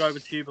up, so I'll go over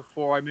to you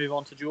before I move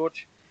on to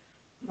George.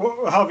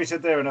 What Harvey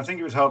said there, and I think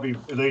it was Harvey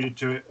alluded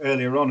to it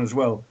earlier on as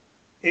well.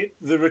 The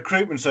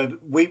recruitment side,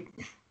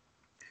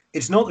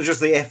 it's not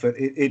just the effort;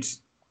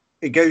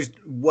 it goes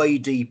way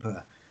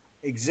deeper.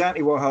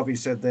 Exactly what Harvey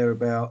said there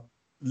about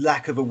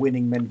lack of a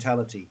winning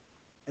mentality,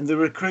 and the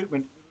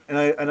recruitment. And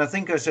I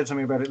think I said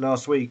something about it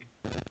last week.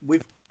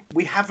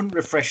 We haven't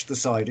refreshed the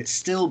side; it's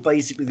still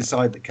basically the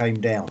side that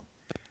came down.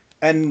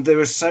 And there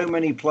are so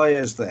many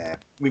players there.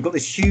 We've got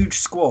this huge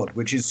squad,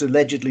 which is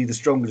allegedly the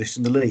strongest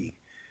in the league,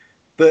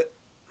 but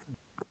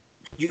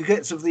you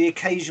get sort of the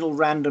occasional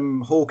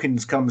random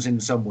Hawkins comes in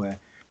somewhere,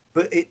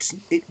 but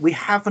we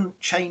haven't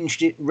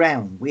changed it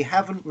round. We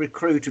haven't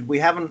recruited.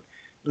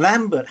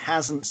 Lambert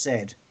hasn't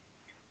said,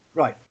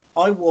 right,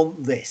 I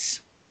want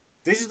this.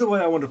 This is the way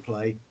I want to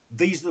play.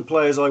 These are the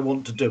players I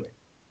want to do it.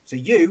 So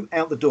you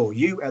out the door,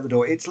 you out the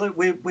door. It's like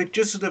we're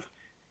just sort of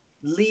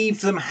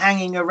leave them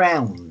hanging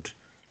around.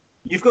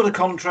 You've got a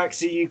contract,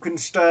 so you can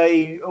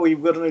stay, or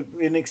you've got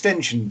an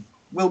extension.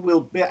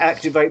 We'll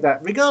activate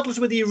that, regardless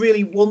of whether you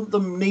really want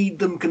them, need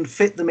them, can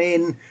fit them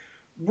in.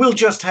 We'll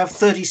just have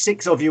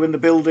 36 of you in the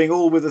building,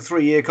 all with a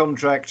 3-year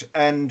contract.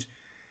 And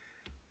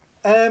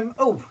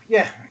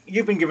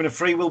you've been given a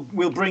free.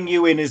 We'll bring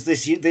you in as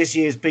this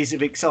year's piece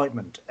of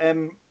excitement.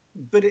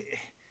 But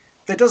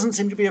there doesn't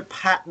seem to be a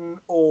pattern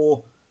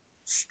or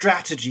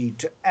strategy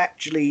to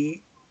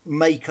actually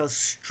make us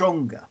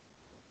stronger.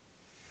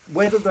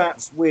 Whether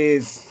that's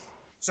with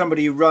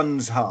somebody who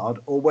runs hard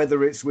or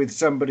whether it's with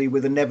somebody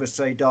with a never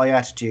say die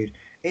attitude,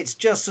 it's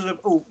just sort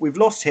of, we've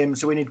lost him,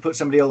 so we need to put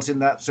somebody else in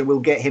that, so we'll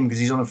get him because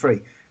he's on a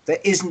free. There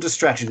isn't a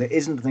strategy, there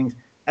isn't things,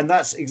 and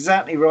that's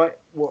exactly right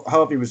what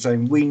Harvey was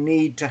saying. We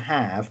need to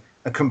have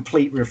a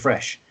complete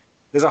refresh.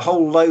 There's a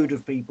whole load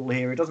of people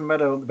here. It doesn't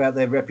matter about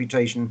their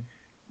reputation,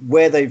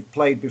 where they've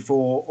played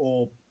before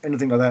or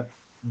anything like that.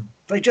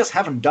 They just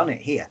haven't done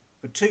it here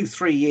for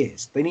 2-3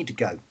 years. They need to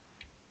go.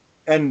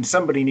 and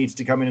somebody needs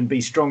to come in and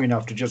be strong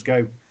enough to just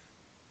go,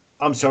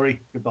 I'm sorry,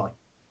 goodbye.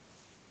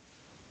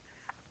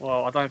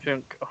 Well, I don't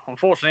think,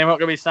 unfortunately, I'm not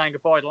going to be saying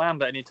goodbye to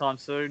Lambert anytime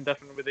soon,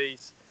 definitely with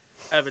these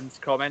Evans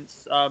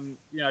comments.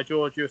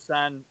 George, you were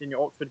saying in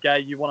your Oxford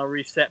game you want a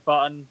reset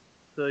button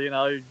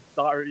to,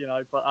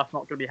 but that's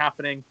not going to be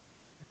happening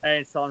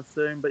anytime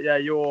soon. But yeah,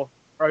 your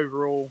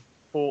overall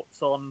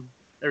thoughts on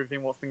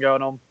everything what's been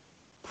going on?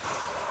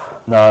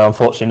 No,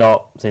 unfortunately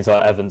not. Seems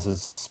like Evans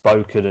has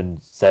spoken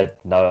and said,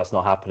 no, that's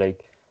not happening.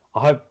 I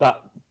hope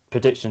that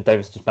prediction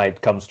David's just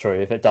made comes true.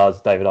 If it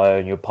does, David, I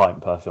own you a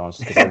pint, perfectly honest,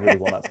 because I really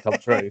want that to come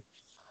true.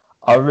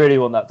 I really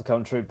want that to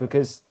come true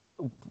because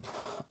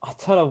I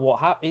don't know what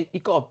happened. He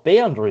got a bee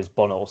under his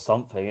bonnet or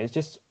something. It's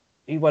just,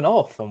 he went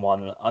off on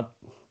one. I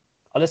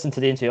listened to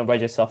the interview on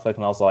Radio Suffolk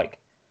and I was like,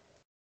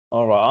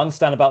 all right, I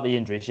understand about the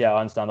injuries. Yeah,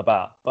 I understand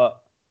about,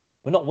 but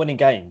we're not winning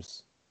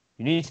games.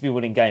 You need to be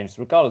winning games,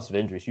 regardless of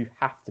injuries. You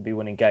have to be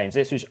winning games.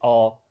 Ipswich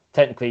are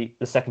technically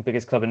the second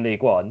biggest club in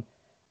League One,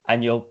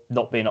 and you're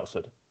not being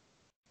Oxford,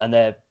 and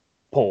they're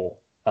poor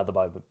at the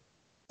moment.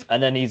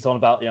 And then he's on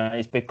about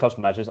his big club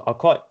matches. I'm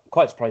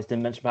quite surprised he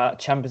didn't mention about a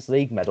Champions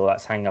League medal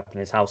that's hanging up in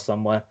his house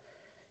somewhere.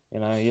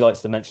 He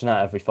likes to mention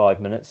that every 5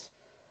 minutes.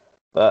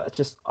 But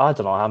just I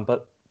don't know,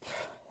 but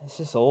it's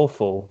just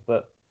awful.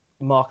 But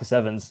Marcus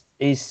Evans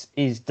he's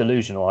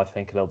delusional, I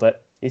think, a little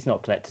bit. He's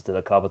not connected to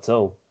the club at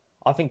all.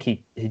 I think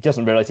he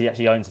doesn't realise he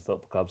actually owns a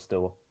football club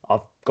still.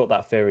 I've got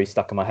that theory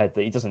stuck in my head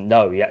that he doesn't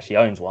know he actually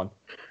owns one.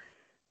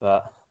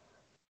 But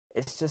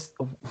it's just,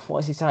 what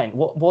is he saying?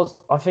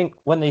 I think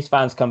when these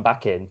fans come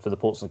back in for the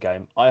Portsmouth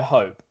game, I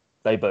hope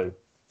they boo.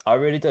 I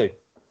really do.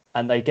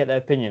 And they get their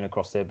opinion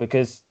across here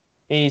because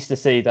he needs to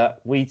see that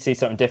we see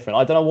something different.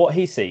 I don't know what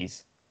he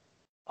sees.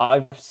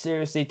 I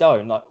seriously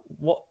don't. The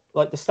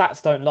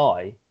stats don't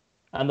lie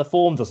and the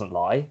form doesn't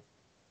lie.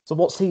 So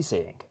what's he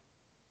seeing?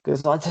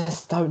 Because I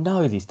just don't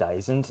know these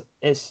days, and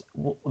it's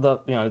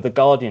the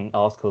Guardian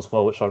article as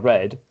well, which I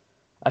read.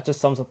 That just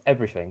sums up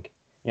everything.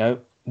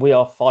 We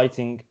are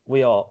fighting.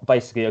 We are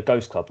basically a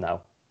ghost club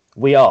now.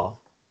 We are.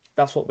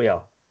 That's what we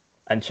are.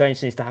 And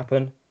change needs to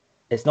happen.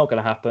 It's not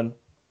going to happen.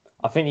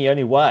 I think the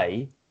only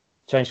way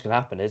change can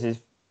happen is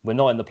if we're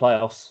not in the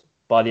playoffs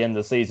by the end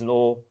of the season,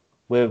 or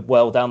we're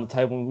well down the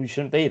table and we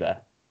shouldn't be there.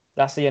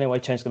 That's the only way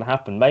change is going to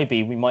happen.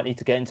 Maybe we might need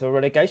to get into a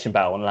relegation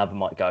battle and Lambert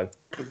might go.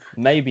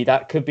 Maybe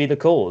that could be the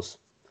cause.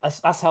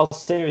 That's how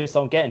serious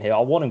I'm getting here. I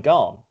want him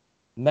gone.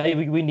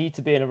 Maybe we need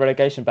to be in a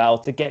relegation battle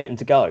to get him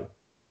to go.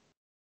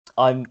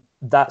 I'm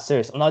that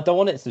serious. And I don't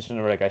want it to be in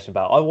a relegation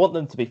battle. I want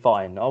them to be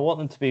fine. I want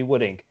them to be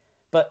winning.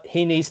 But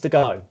he needs to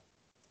go.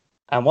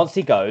 And once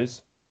he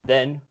goes,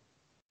 then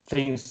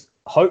things,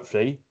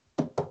 hopefully,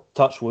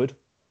 touch wood,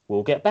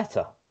 will get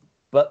better.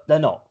 But they're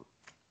not.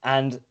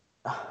 And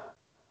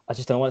I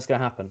just don't know when it's going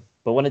to happen.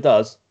 But when it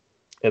does,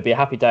 it'll be a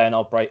happy day and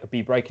I'll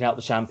be breaking out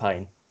the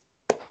champagne.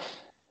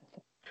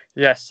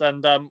 Yes,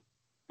 and I'm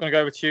going to go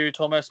over to you,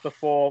 Thomas,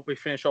 before we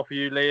finish off with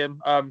you, Liam.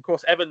 Of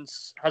course,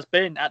 Evans has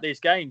been at these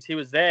games. He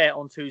was there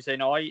on Tuesday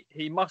night.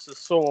 He must have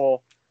saw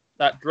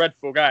that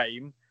dreadful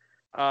game.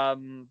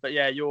 But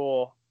yeah,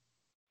 your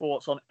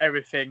thoughts on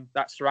everything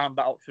that surrounded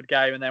that Oxford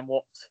game and then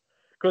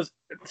because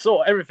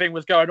sort of everything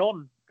was going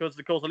on. Because,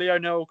 of course, the Leo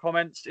Noel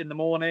comments in the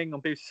morning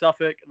on BBC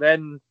Suffolk,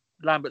 then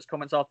Lambert's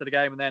comments after the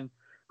game, and then,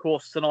 of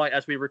course, tonight,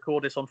 as we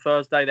record this on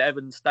Thursday, the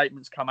Evans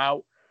statements come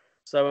out.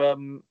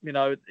 So,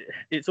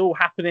 it's all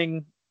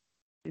happening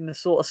in the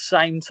sort of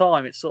same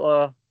time. It's sort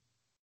of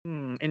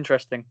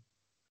interesting.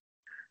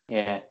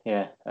 Yeah.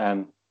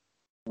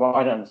 What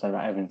I don't understand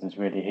about Evans is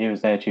really he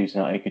was there Tuesday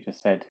night. He could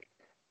just said,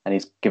 and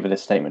he's given a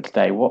statement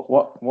today.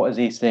 What is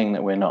he seeing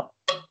that we're not?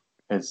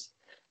 Because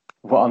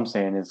what I'm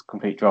seeing is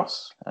complete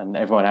dross, and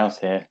everyone else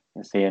here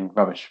is seeing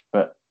rubbish.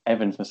 But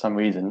Evans, for some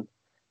reason,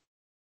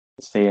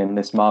 seeing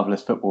this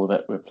marvellous football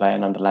that we're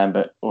playing under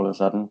Lambert all of a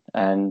sudden,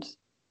 and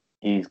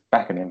he's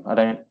backing him.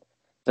 It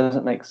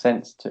doesn't make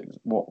sense to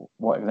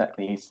what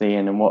exactly he's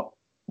seeing and what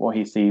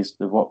he sees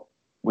with what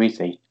we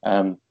see.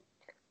 I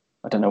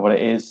don't know what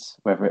it is,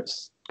 whether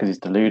it's because he's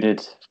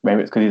deluded,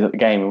 maybe it's because he's at the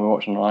game and we're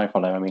watching on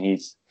iFollow. I mean,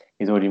 he's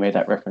already made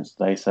that reference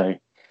today, so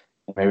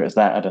maybe it's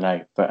that, I don't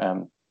know.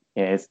 But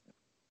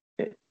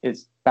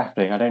it's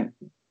baffling.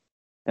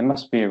 There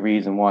must be a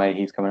reason why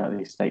he's coming out with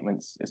these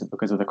statements. Is it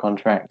because of the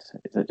contract?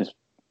 Is it just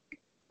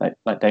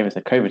like David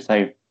said, COVID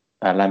saved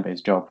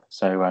Lambert's job?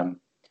 So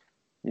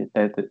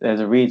there's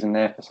a reason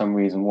there for some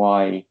reason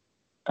why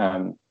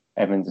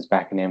Evans is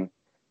backing him.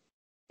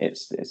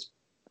 It's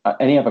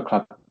any other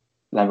club,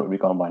 Lambert would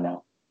be gone by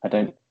now.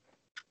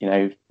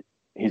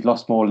 He's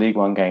lost more League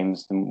One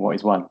games than what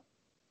he's won.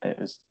 That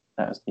was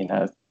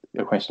a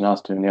question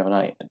asked to him the other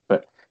night,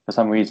 but for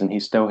some reason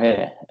he's still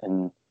here.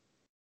 And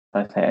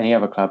I'd say any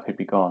other club who'd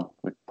be gone.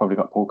 We'd probably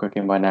got Paul Cook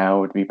in by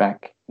now. Would be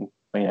back.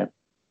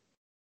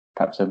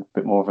 Perhaps a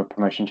bit more of a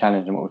promotion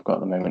challenge than what we've got at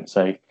the moment.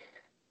 So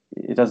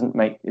it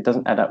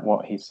doesn't add up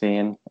what he's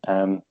seeing.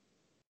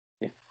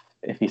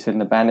 If he's in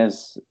the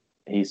banners,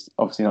 he's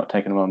obviously not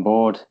taking them on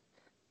board.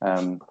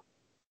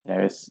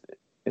 It's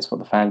what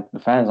the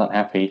fans aren't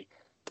happy.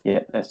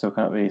 yet they're still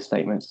coming up with these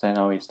statements saying,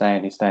 "Oh, he's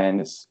staying, he's staying."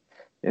 It's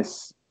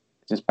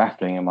just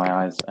baffling in my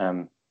eyes.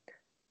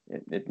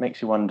 It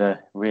makes you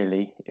wonder,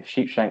 really, if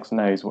Sheepshanks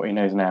knows what he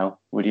knows now,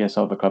 would he have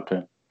sold the club to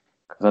him?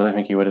 Because I don't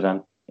think he would have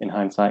done in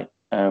hindsight.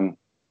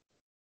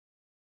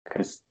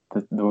 Because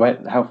the way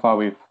how far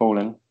we've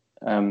fallen,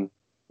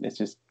 it's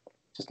just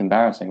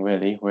embarrassing,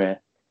 really. We're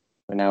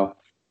now,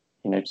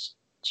 just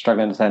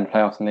struggling to stay in the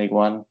playoffs in League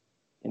One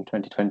in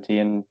 2020,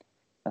 and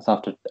that's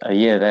after a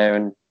year there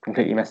and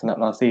completely messing up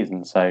last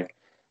season. So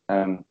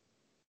I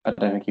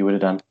don't think he would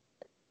have done.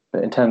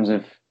 But in terms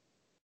of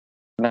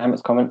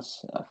Lambert's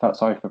comments, I felt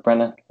sorry for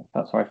Brenner. I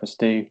felt sorry for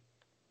Stu.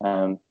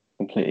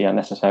 Completely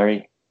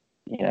unnecessary.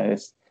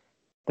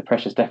 The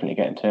pressure's definitely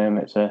getting to him.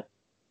 It's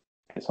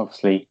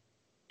obviously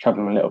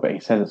troubling him a little bit. He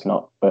says it's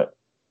not, but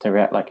to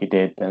react like he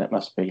did, then it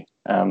must be.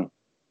 Don't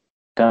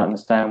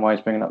understand why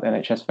he's bringing up the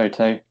NHS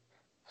photo.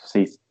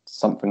 See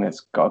something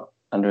that's got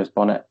under his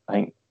bonnet, I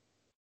think.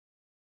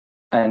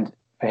 And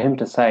for him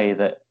to say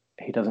that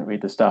he doesn't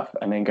read the stuff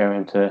and then go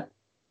into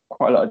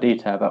quite a lot of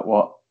detail about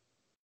what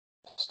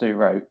Stu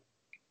wrote,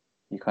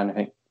 you kind of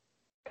think,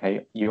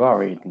 okay, you are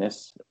reading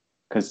this.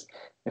 Because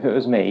if it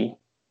was me,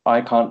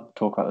 I can't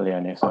talk about the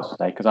Leo source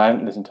today because I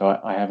haven't listened to it,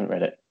 I haven't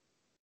read it.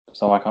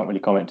 So I can't really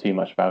comment too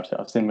much about it.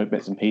 I've seen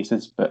bits and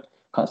pieces, but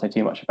can't say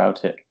too much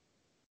about it.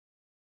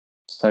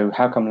 So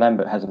how come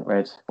Lambert hasn't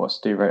read what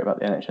Stu wrote about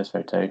the NHS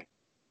photo,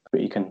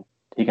 but he can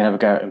have a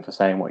go at him for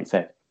saying what he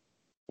said?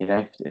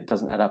 It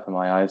doesn't add up in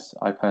my eyes.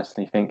 I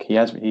personally think he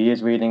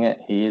is reading it.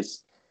 He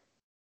is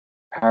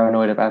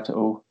paranoid about it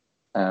all,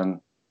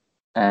 and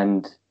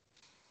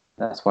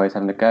that's why he's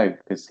having to go,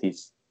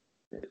 because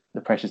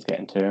the pressure's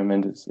getting to him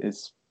and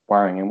it's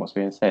worrying him what's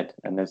being said.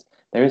 And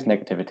there is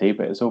negativity,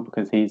 but it's all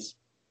because he's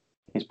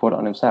brought it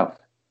on himself.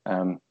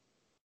 And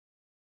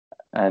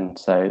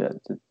so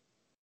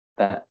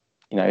that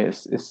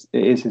it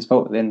is his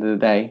fault at the end of the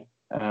day.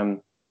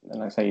 And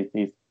like I say,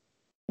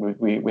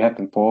 we have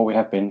been poor. We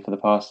have been for the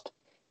past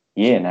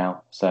year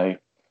now. So we've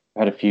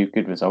had a few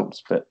good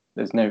results, but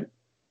it's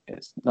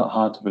not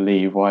hard to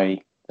believe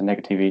why the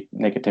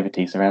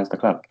negativity surrounds the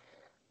club.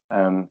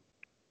 But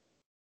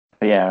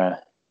yeah,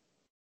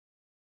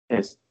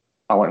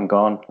 I want him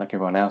gone like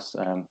everyone else.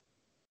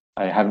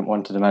 I haven't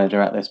wanted a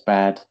manager out this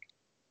bad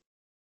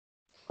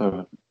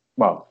for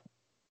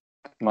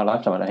my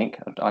lifetime. I think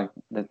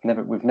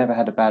we've never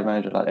had a bad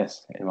manager like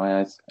this in my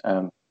eyes.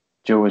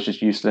 Jill was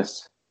just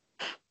useless.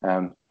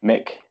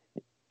 Mick,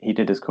 he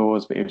did his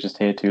cause, but he was just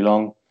here too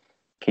long.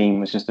 Keane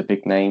was just a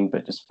big name,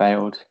 but just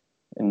failed.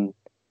 And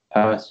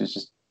Hurst was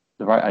just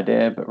the right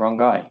idea, but wrong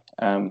guy.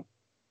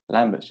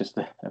 Lambert's just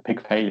a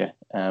big failure.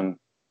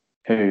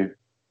 Who,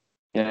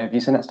 have you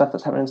seen that stuff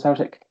that's happening in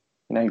Celtic?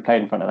 He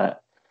played in front of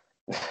that.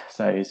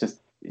 So he's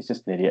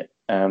just an idiot.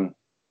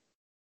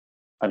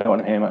 I don't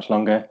want him here much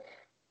longer.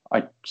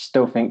 I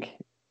still think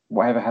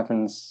whatever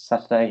happens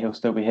Saturday, he'll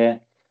still be here.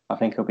 I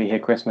think he'll be here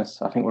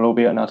Christmas. I think we'll all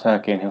be at our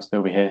turkey and he'll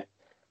still be here.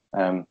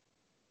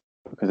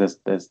 Because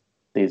there's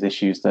these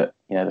issues that,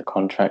 the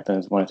contract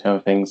and one or two other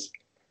things.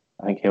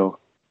 I think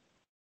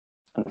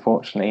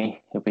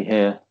unfortunately, he'll be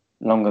here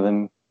longer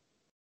than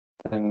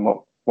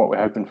what we're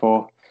hoping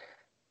for.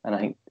 And I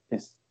think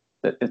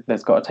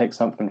there's got to take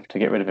something to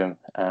get rid of him.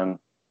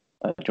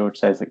 Like George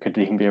says, it could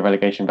even be a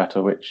relegation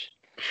battle, which,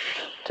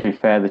 to be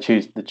fair, the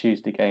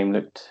Tuesday game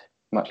looked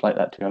much like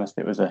that, to be honest.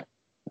 It was not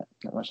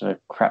much of a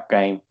crap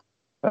game.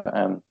 But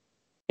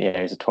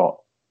he's a twat.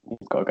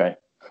 He's got to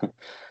go.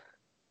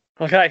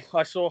 Okay,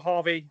 I saw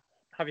Harvey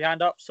have your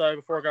hand up. So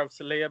before I go over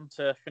to Liam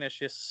to finish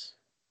this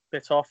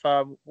bit off,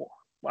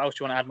 what else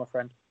do you want to add, my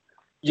friend?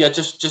 Yeah,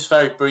 just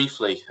very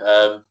briefly.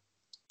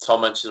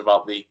 Tom mentioned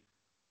about the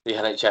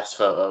NHS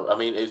photo. I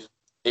mean,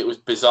 it was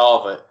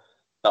bizarre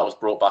that was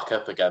brought back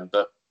up again.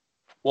 But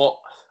what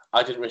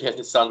I didn't really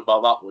understand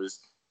about that was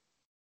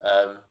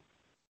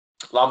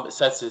Lambert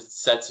said to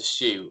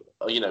Stu,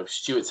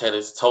 Stuart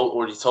Taylor's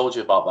already told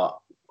you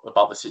about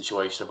the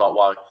situation, about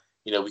why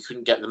we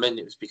couldn't get them in.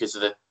 It was because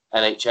of the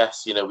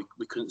NHS.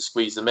 We couldn't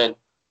squeeze them in.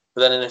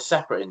 But then in a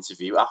separate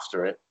interview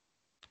after it,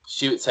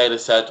 Stuart Taylor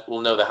said,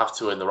 well, no, they have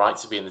to earn the right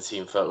to be in the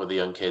team photo with the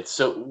young kids.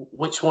 So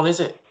which one is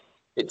it?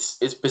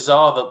 It's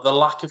bizarre that the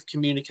lack of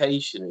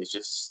communication is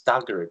just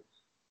staggering.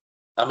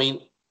 I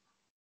mean,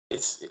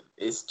 it's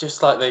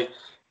just like they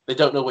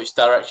don't know which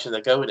direction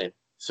they're going in.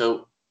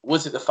 So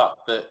was it the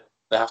fact that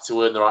they have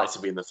to earn the right to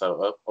be in the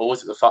photo, or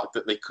was it the fact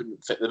that they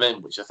couldn't fit them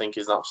in, which I think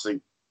is an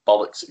absolute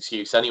bollocks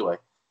excuse anyway?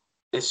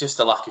 It's just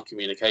a lack of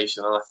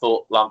communication, and I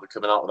thought Lambert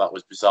coming out with that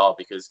was bizarre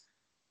because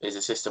his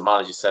assistant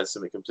manager said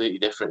something completely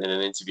different in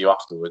an interview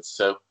afterwards.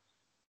 So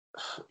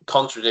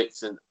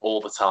contradicting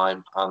all the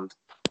time, and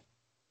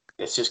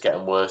it's just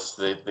getting worse.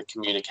 The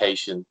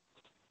communication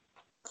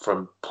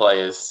from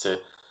players to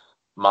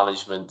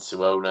management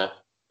to owner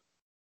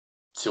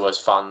to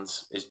us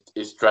fans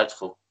is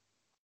dreadful.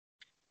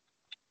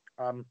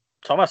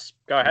 Thomas,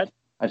 go ahead.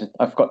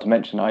 I forgot to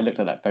mention, I looked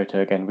at that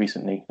photo again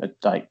recently,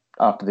 like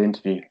after the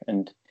interview,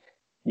 and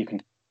you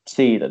can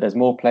see that there's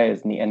more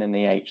players in the N and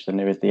the H than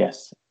there is the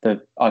S. You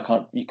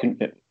couldn't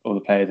fit all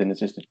the players in. It's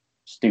just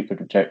stupid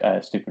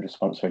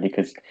response, really,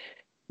 because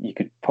you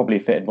could probably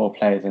fit in more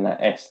players in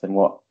that S than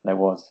what there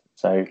was.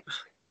 So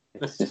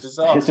it's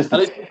bizarre. It's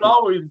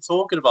bizarre we're even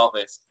talking about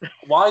this.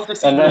 Why is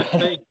this even a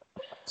thing?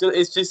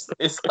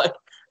 It's like,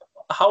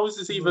 how is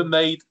this even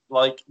made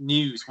like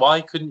news?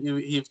 Why couldn't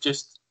you've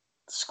just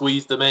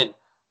squeezed them in?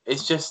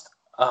 It's just,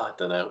 I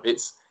don't know.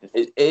 It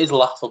is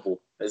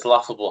laughable. It's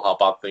laughable how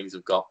bad things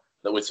have got,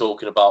 that we're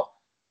talking about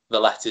the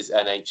letters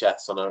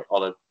NHS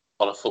on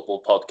a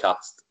football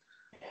podcast.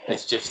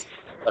 It's just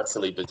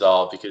utterly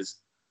bizarre because,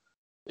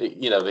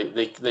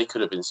 they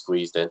could have been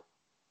squeezed in.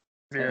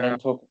 Yeah. And then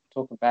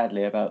talking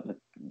badly about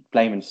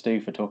blaming Stu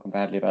for talking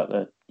badly about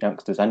the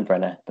youngsters and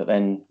Brenner, but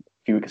then a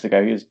few weeks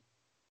ago he was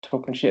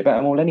talking shit about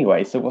them all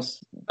anyway. So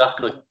what's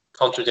exactly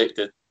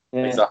contradicted?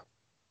 Yeah. Exactly.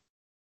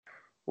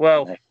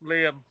 Well,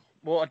 Liam,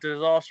 what a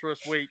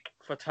disastrous week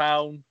for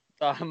Town.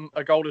 A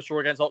goalless draw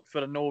against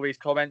Oxford and Norby's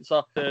comments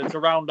to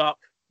round up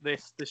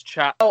this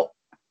chat.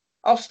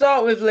 I'll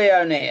start with Lee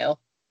O'Neill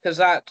because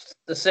that's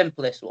the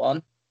simplest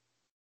one.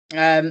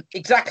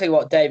 Exactly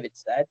what David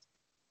said.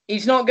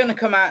 He's not going to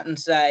come out and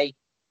say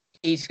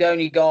he's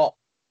only got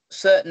a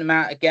certain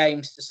amount of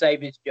games to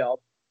save his job.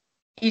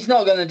 He's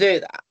not going to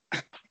do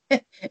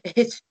that.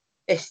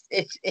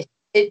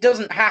 It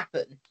doesn't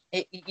happen.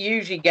 You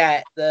usually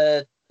get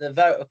the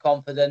vote of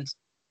confidence,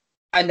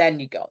 and then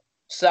you go.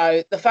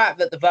 So the fact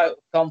that the vote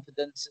of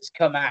confidence has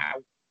come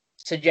out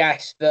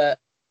suggests that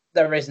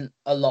there isn't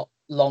a lot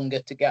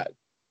longer to go.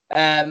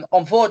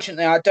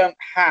 Unfortunately, I don't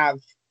have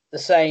the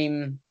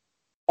same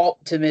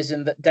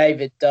optimism that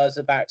David does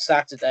about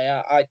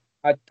Saturday.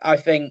 I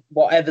think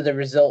whatever the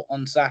result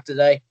on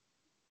Saturday,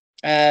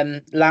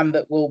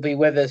 Lambert will be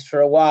with us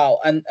for a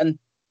while. And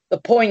the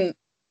point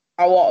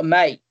I want to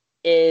make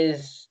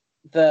is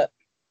that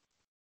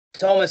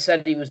Thomas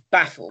said he was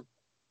baffled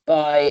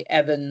by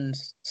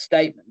Evans'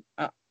 statement.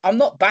 I'm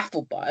not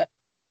baffled by it.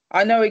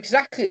 I know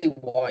exactly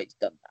why he's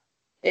done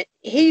that.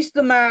 He's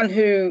the man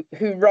who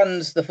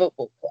runs the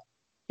football club.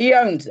 He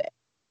owns it.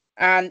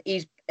 And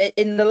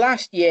in the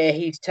last year,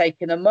 he's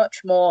taken a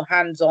much more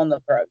hands-on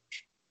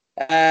approach.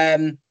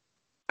 And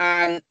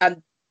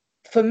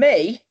for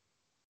me,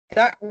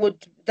 that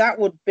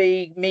would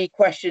be me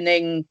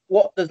questioning,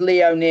 what does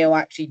Lee O'Neill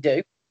actually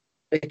do?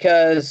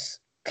 Because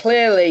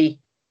clearly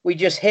we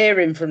just hear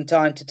him from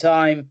time to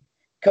time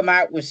come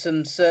out with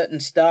some certain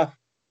stuff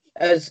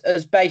as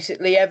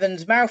basically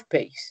Evans'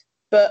 mouthpiece.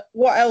 But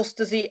what else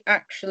does he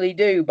actually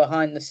do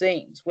behind the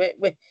scenes?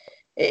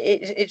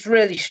 It's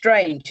really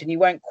strange. And he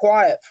went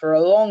quiet for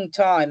a long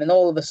time, and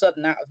all of a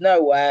sudden, out of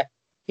nowhere,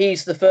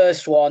 he's the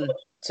first one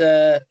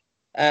to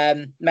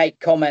make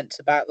comments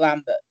about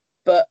Lambert.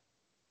 But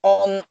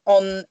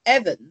on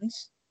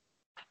Evans,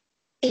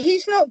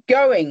 he's not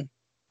going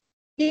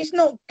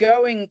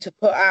to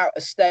put out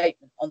a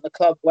statement on the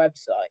club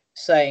website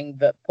saying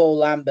that Paul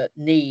Lambert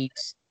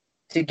needs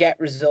to get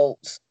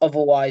results,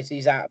 otherwise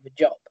he's out of a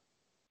job.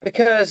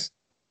 Because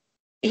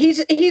he's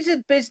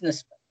a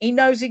businessman. He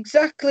knows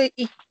exactly.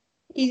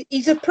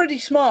 He's a pretty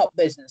smart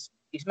businessman.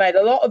 He's made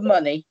a lot of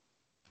money,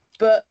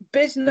 but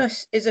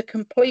business is a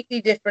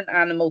completely different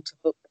animal to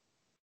football.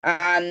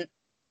 And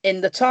in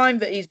the time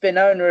that he's been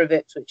owner of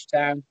Ipswich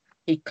Town,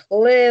 he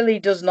clearly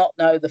does not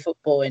know the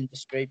football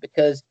industry,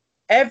 because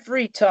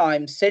every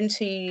time since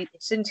he's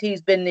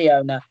been the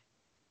owner,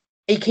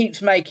 he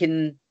keeps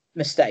making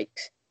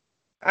mistakes,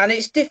 and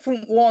it's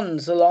different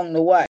ones along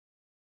the way.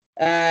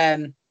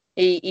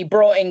 He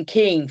brought in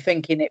Keane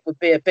thinking it would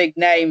be a big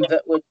name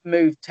that would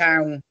move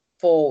Town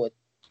forward,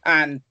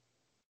 and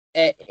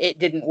it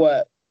didn't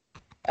work.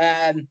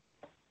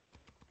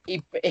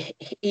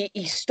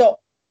 He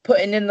stopped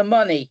putting in the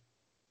money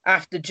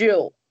after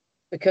Jewell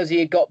because he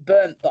had got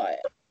burnt by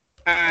it,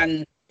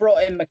 and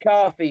brought in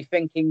McCarthy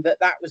thinking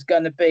that was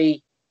going to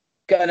be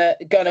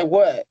gonna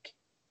work,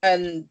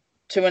 and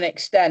to an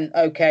extent,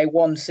 okay,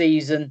 one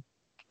season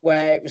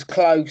where it was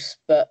close,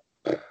 but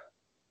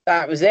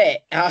that was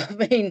it. I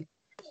mean,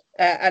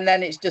 and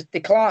then it's just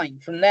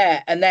declined from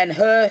there. And then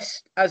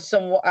Hurst, as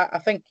somewhat, I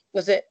think,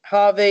 was it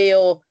Harvey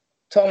or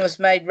Thomas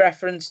made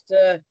reference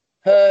to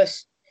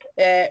Hurst?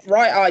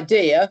 Right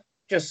idea,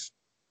 just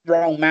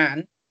wrong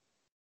man.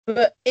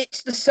 But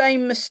it's the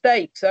same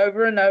mistakes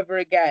over and over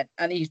again.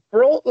 And he's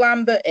brought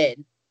Lambert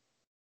in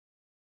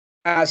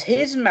as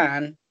his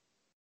man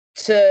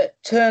to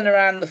turn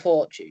around the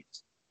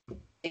fortunes.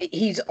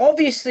 He's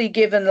obviously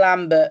given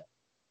Lambert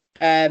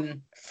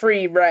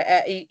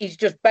he's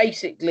just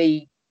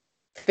basically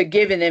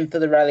forgiven him for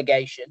the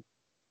relegation.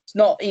 It's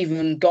not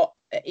even got...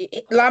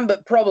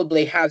 Lambert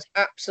probably has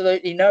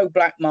absolutely no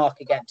black mark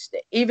against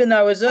it, even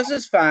though as us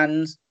as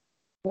fans,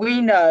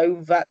 we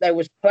know that there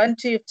was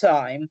plenty of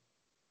time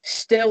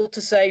still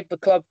to save the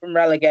club from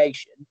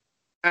relegation,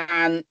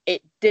 and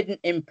it didn't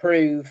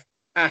improve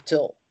at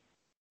all.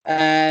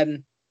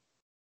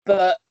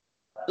 But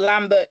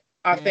Lambert,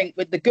 I think,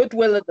 with the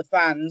goodwill of the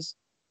fans,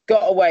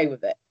 got away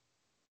with it.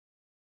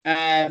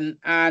 And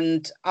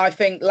I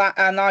think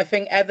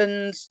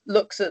Evans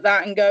looks at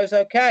that and goes,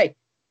 "Okay,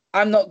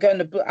 I'm not going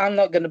to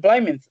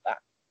blame him for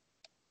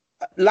that."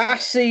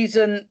 last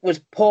season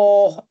was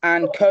poor,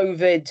 and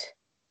COVID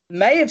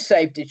may have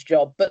saved his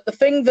job. But the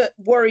thing that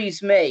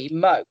worries me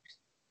most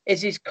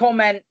is his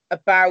comment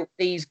about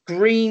these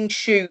green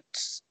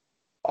shoots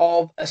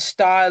of a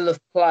style of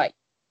play.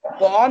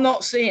 Well, I'm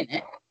not seeing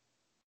it.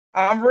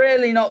 I'm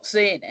really not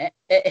seeing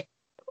it.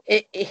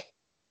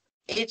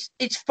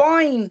 It's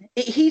fine.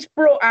 He's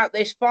brought out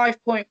this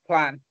 5-point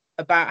plan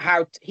about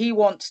how he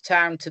wants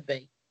Town to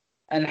be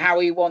and how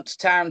he wants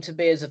Town to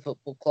be as a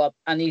football club.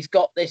 And he's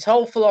got this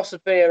whole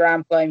philosophy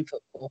around playing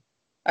football.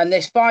 And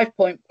this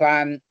 5-point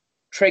plan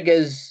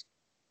triggers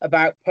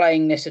about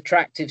playing this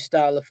attractive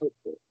style of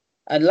football.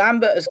 And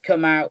Lambert has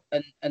come out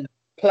and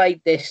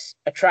played this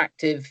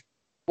attractive,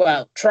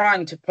 well,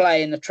 trying to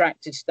play an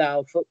attractive style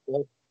of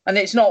football, and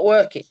it's not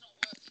working.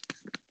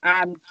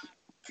 And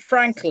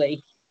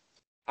frankly,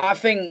 I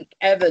think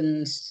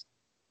Evans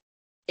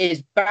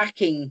is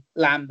backing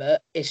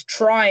Lambert, is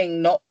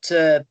trying not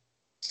to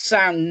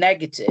sound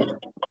negative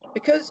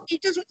because he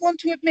doesn't want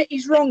to admit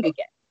he's wrong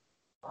again.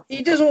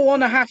 He doesn't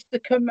want to have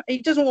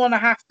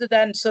to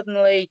then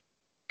suddenly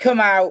come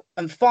out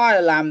and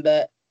fire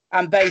Lambert,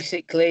 and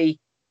basically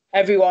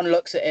everyone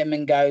looks at him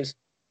and goes,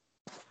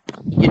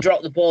 "You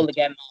dropped the ball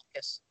again,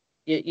 Marcus.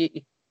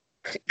 You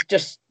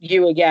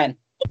again."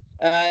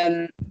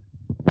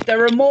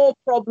 There are more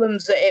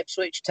problems at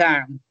Ipswich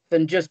Town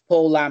than just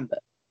Paul Lambert.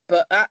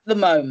 But at the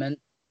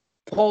moment,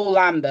 Paul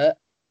Lambert,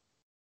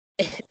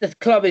 the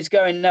club is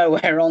going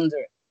nowhere under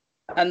it.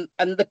 And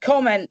the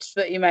comments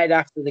that he made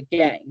after the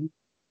game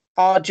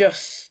are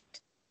just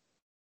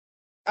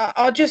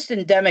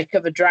endemic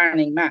of a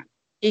drowning man.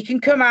 He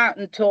can come out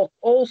and talk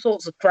all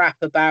sorts of crap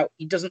about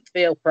he doesn't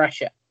feel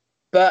pressure.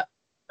 But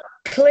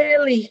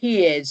clearly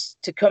he is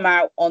to come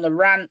out on a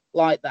rant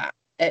like that.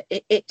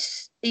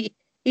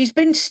 He's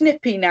been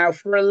snippy now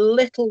for a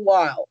little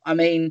while. I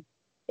mean,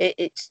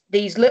 it's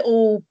these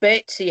little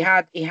bits. He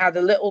had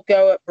a little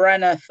go at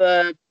Brenner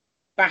for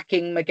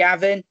backing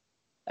McGavin,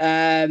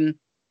 and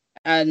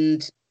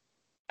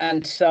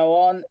so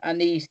on.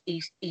 And he's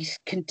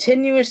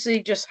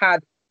continuously just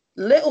had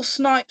little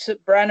snipes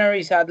at Brenner.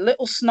 He's had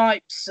little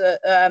snipes at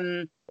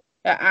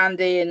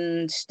Andy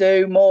and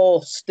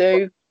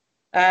Stu.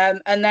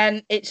 And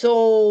then it's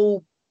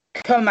all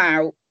come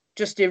out,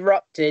 just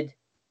erupted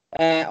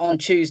on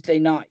Tuesday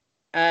night.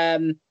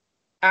 And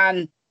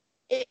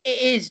it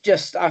is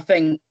just, I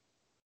think,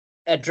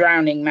 a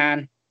drowning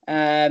man.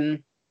 I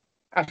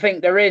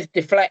think there is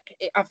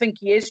I think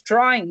he is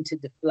trying to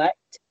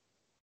deflect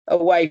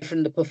away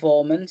from the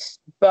performance,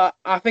 but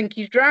I think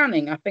he's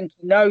drowning. I think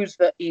he knows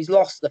that he's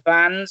lost the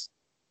fans,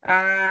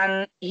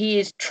 and he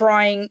is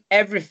trying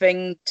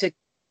everything to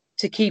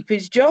keep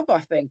his job.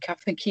 I think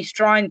he's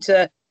trying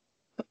to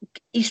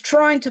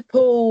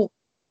pull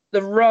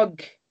the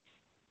rug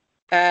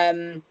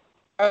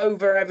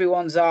over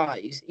everyone's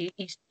eyes.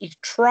 He's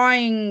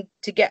trying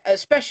to get,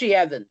 especially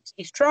Evans.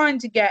 He's trying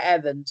to get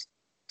Evans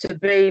to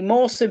be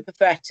more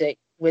sympathetic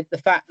with the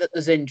fact that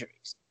there's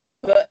injuries.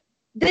 But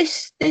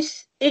this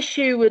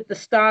issue with the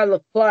style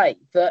of play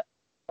that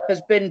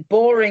has been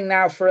boring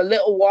now for a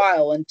little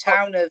while, and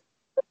Town have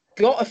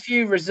got a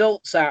few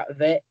results out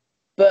of it,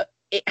 but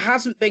it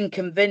hasn't been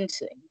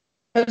convincing,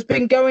 has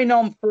been going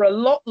on for a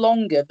lot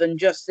longer than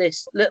just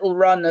this little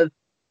run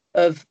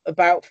of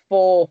about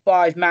 4 or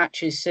 5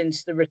 matches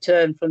since the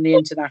return from the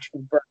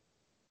international break.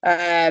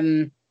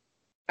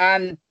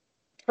 And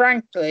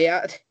frankly,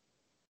 I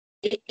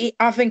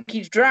think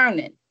he's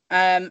drowning.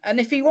 And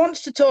if he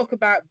wants to talk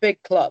about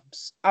big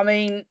clubs, I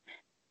mean,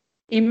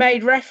 he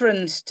made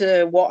reference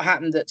to what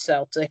happened at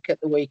Celtic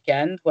at the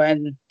weekend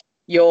when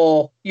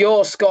your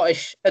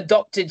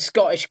adopted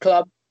Scottish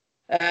club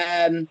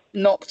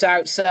knocked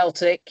out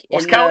Celtic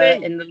in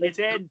the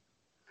league.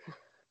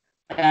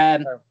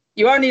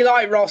 You only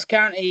like Ross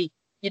County.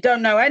 You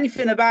don't know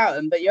anything about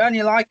them, but you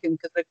only like them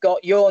because they've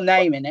got your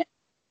name in it.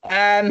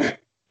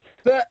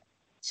 But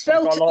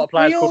Celtic, got a lot of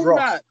players called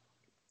Ross.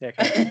 Yeah,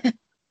 okay.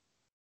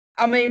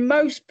 I mean,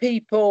 most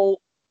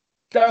people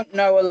don't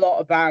know a lot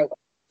about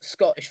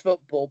Scottish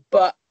football,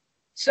 but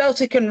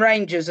Celtic and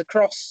Rangers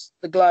across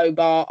the globe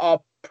are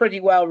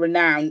pretty well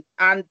renowned,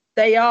 and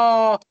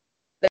their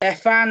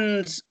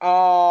fans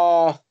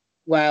are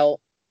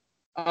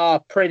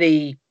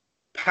pretty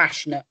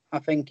passionate, I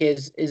think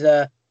is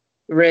a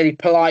really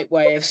polite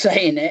way of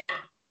saying it.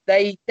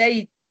 They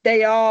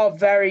are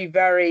very,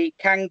 very,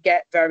 can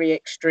get very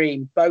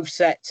extreme, both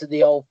sets of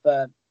the Old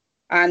Firm.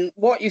 And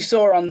what you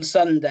saw on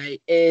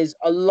Sunday is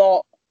a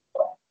lot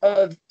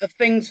of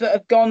things that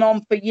have gone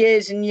on for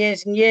years and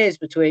years and years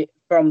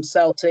from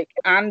Celtic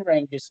and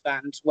Rangers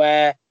fans,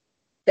 where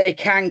they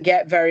can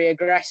get very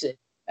aggressive.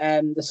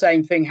 The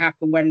same thing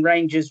happened when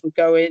Rangers were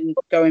going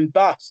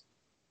bust.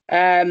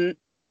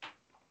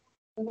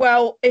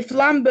 Well, if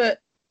Lambert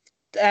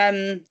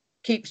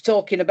keeps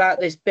talking about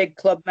this big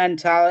club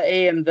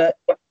mentality and that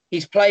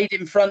he's played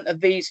in front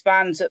of these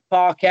fans at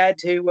Parkhead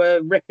who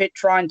were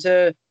trying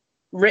to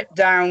rip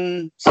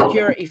down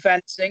security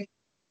fencing,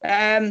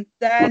 then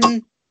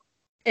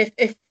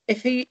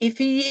if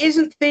he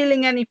isn't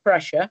feeling any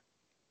pressure,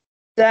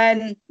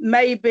 then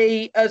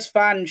maybe as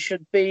fans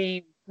should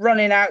be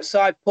running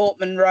outside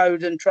Portman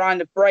Road and trying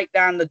to break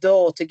down the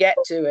door to get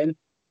to him,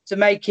 to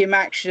make him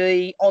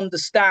actually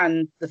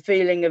understand the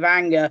feeling of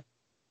anger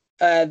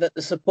that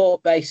the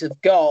support base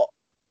have got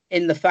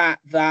in the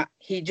fact that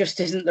he just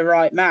isn't the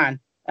right man.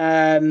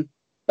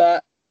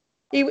 But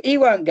he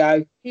won't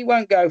go. He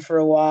won't go for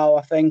a while.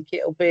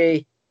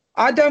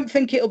 I don't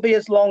think it'll be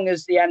as long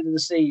as the end of the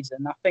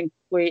season. I think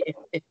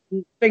if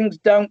things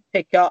don't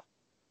pick up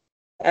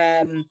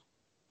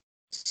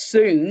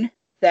soon,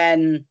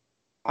 then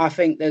I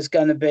think there's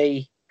going to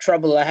be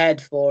trouble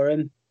ahead for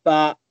him.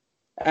 But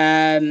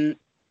my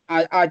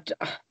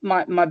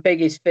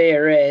biggest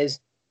fear is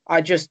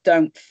I just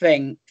don't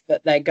think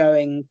that they're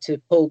going to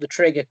pull the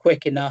trigger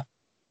quick enough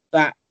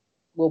that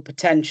will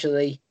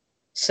potentially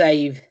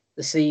save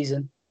the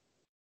season.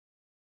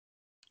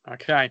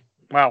 Okay,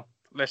 well,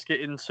 let's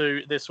get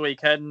into this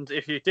weekend.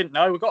 If you didn't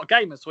know, we've got a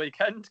game this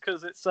weekend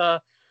because it's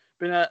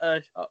been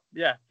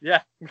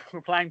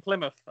we're playing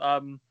Plymouth.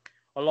 A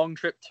long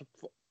trip to.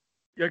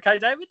 You okay,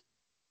 David?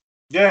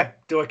 Yeah.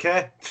 Do I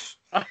care?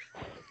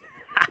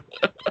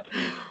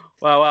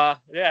 Well,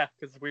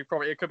 because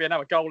it could be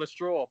another goalless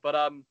draw.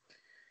 But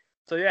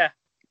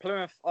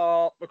Plymouth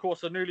are, of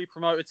course, a newly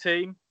promoted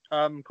team.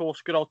 Of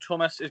course, good old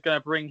Thomas is going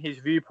to bring his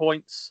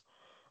viewpoints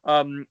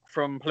from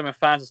Plymouth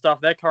fans and stuff.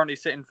 They're currently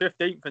sitting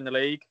 15th in the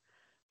league,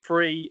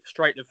 3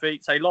 straight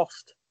defeats. They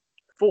lost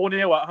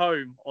 4-0 at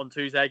home on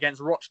Tuesday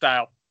against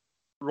Rochdale.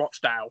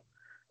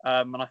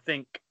 And I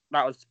think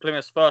that was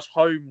Plymouth's first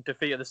home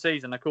defeat of the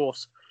season. Of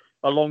course,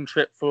 a long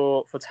trip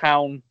for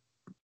Town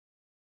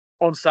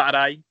on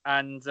Saturday.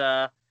 And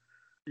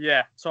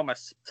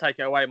Thomas, take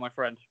it away, my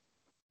friend.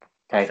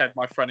 Okay. I said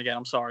my friend again.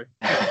 I'm sorry.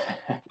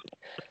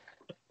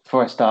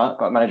 Before I start,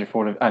 got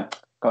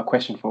a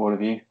question for all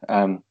of you.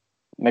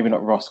 Maybe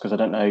not Ross, because I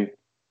don't know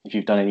if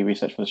you've done any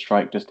research for the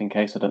strike, just in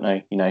case. I don't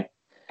know.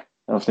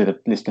 Obviously the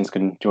listeners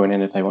can join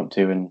in if they want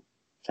to and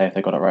say if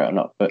they got it right or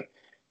not. But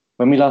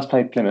when we last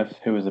played Plymouth,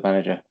 who was the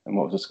manager and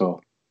what was the score?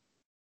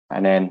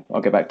 And then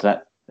I'll get back to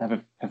that.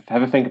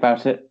 Have a think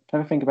about it.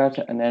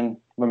 And then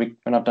when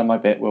I've done my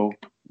bit, we'll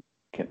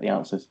get the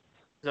answers.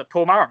 Is it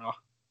Paul Mariner?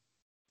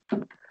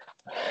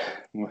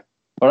 What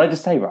did I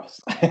just say,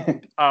 Ross?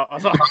 Oh, I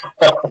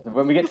thought.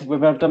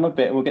 when I've done my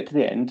bit, we'll get to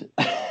the end.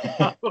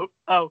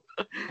 Oh.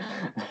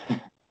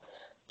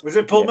 Was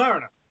it Paul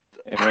Mariner?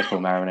 It was Paul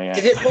Mariner, yeah.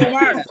 Is it Paul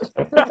Mariner?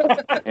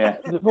 Yeah.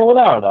 Is it Paul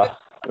Mariner?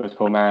 It was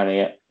Paul Mariner,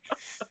 yeah.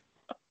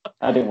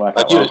 That didn't work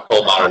I out knew it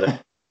well. was Paul Mariner.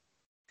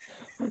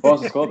 What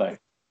was the score, though?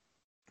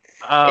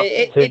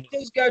 It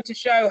does go to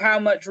show how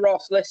much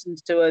Ross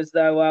listens to us,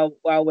 though,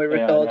 while we're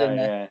recording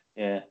this.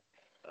 Yeah.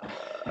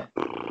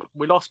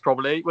 We lost,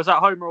 probably. Was that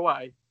home or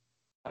away?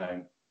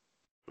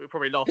 We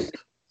probably lost.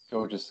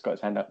 George just got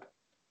his hand up.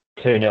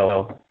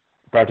 2-0.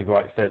 Bradley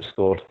Wright Phillips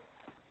scored.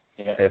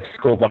 Yeah. They've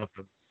scored one of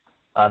them.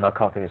 And I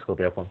can't think he scored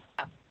the other one.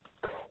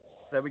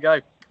 There we go.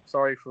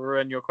 Sorry for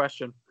ruining your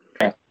question.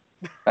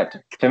 Back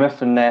to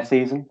Plymouth and their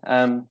season.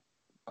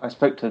 I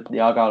spoke to the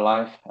Argyle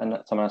Live and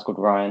someone else called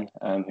Ryan,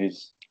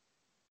 who's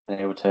been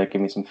able to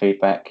give me some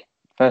feedback.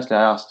 Firstly,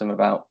 I asked him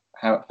about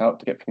how it felt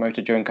to get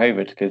promoted during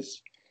COVID,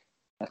 because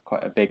that's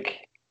quite a big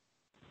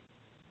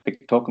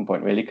talking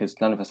point, really, because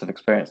none of us have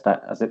experienced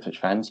that as Ipswich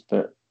fans.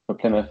 But for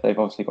Plymouth, they've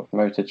obviously got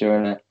promoted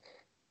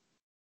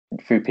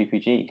through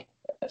PPG,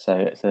 so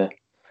it's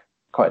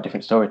quite a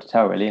different story to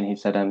tell, really. And he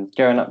said,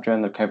 going up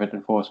during the COVID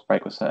enforced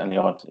break was certainly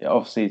odd.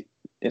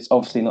 It's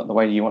obviously not the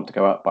way you want to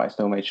go up, but I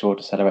still made sure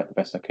to celebrate the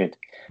best I could.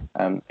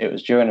 It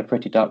was during a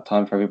pretty dark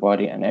time for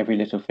everybody, and every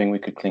little thing we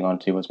could cling on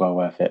to was well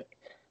worth it.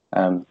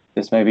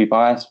 This may be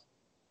biased,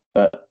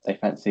 but they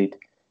fancied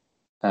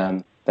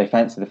the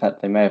fact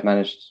that they may have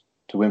managed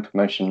to win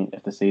promotion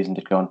if the season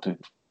did go on to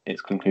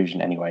its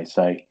conclusion anyway.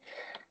 So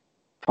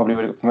probably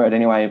would have got promoted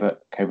anyway,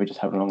 but COVID just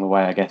helped along the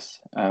way, I guess.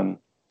 In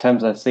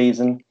terms of their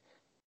season,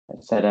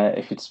 it said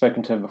if you'd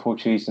spoken to them before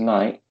Tuesday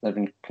night, they'd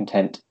been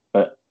content.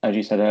 But as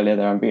you said earlier,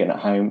 they're unbeaten at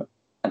home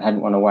and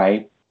hadn't won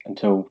away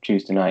until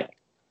Tuesday night.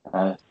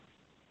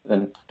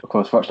 Then, of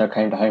course, Rochdale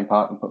came to Home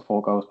Park and put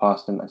 4 goals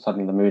past them, and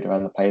suddenly the mood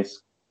around the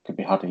place could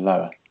be hardly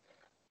lower.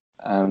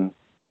 In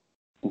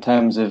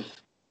terms of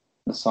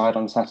the side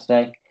on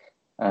Saturday,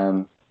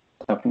 they'll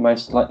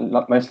most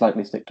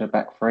likely stick to a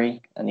back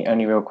 3, and the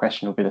only real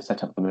question will be the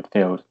setup of the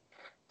midfield.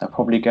 They'll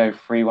probably go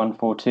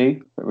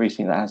 3-1-4-2, but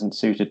recently that hasn't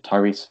suited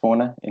Tyrese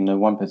Forner in the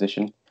 1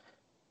 position.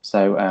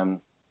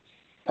 So,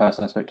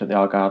 person I spoke to at the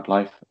Argyle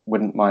Life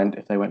wouldn't mind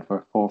if they went for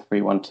a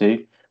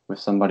 4-3-1-2 with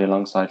somebody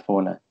alongside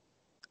Forner.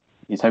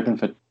 He's hoping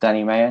for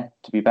Danny Mayer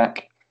to be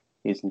back.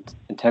 He's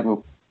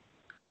integral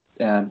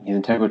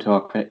to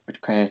our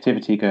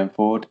creativity going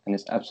forward, and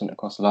his absence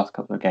across the last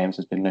couple of games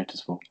has been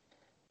noticeable.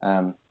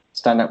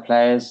 Standout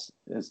players,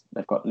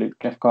 they've got Luke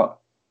Cliffcott.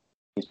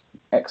 He's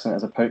excellent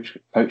as a poacher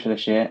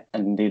this year,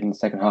 and indeed in the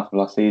second half of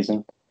last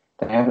season.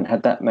 They haven't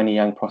had that many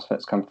young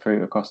prospects come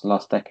through across the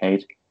last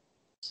decade,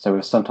 so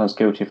we're sometimes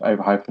guilty of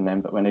overhyping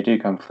them, but when they do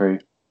come through,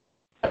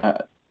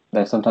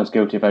 they're sometimes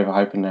guilty of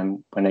overhyping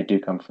them when they do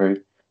come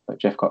through, but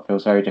Cliffcott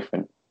feels very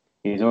different.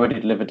 He's already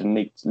delivered in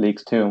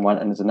Leagues 2 and 1,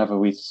 and there's another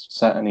we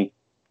certainly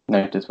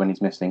notice when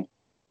he's missing.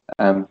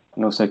 And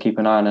also keep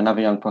an eye on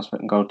another young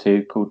prospect in goal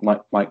too, called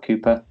Mike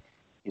Cooper.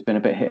 He's been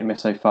a bit hit and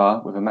miss so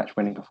far, with a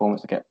match-winning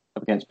performance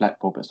against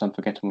Blackpool, but some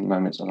forgettable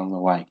moments along the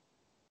way.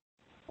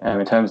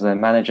 In terms of their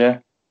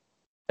manager,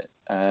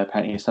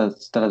 apparently he still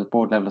has a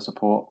board level of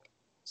support.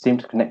 Seemed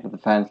to connect with the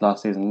fans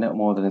last season a little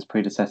more than his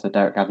predecessor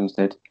Derek Adams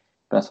did,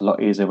 but that's a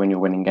lot easier when you're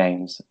winning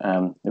games.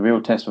 The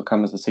real test will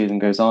come as the season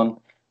goes on,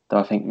 though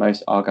I think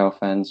most Argyle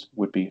fans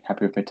would be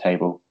happy with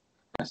mid-table.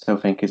 I still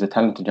think he's a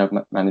talented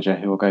young manager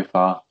who will go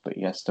far, but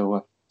yeah,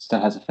 still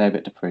has a fair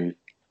bit to prove.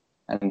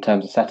 And in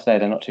terms of Saturday,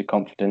 they're not too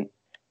confident.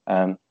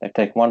 They've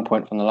taken 1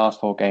 point from the last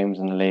 4 games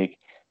in the league,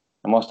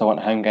 and whilst I want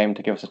a home game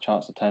to give us a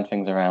chance to turn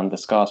things around, the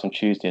scars from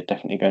Tuesday are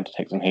definitely going to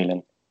take some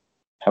healing.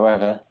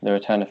 However, the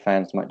return of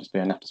fans might just be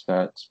enough to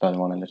spur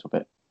them on a little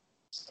bit.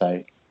 So,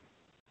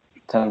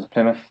 in terms of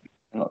Plymouth,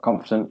 I'm not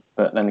confident,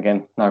 but then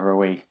again, neither are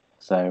we.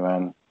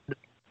 So, it's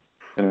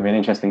going to be an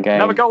interesting game.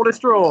 Another goalless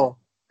draw.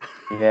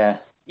 Yeah.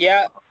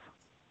 Yeah.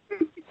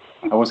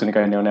 I was going to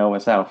go 0-0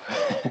 myself.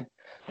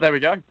 There we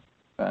go.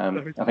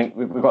 I think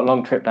we've got a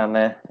long trip down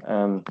there.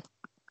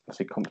 I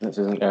see confidence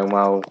isn't going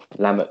well.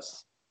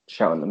 Lambert's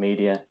shouting at the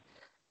media.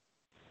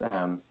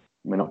 We're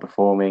not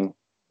performing.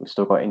 We've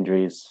still got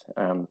injuries.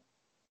 I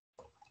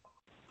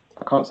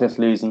can't see us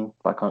losing,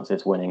 but I can't see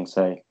us winning.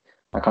 So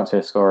I can't see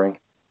us scoring.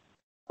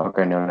 I'll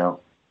go 0-0.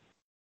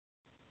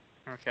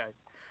 Okay.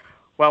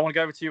 Well, I want to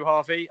go over to you,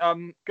 Harvey.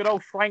 Good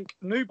old Frank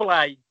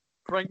Nouble.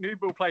 Frank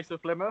Nouble plays for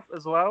Plymouth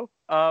as well.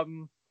 How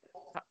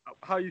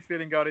are you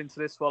feeling going into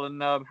this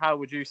one, and how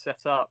would you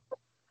set up?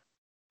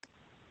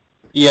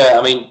 Yeah,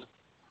 I mean,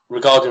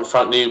 regarding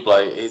Frank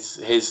Nouble,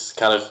 his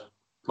kind of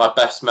my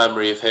best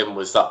memory of him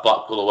was that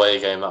Blackpool away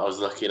game that I was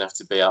lucky enough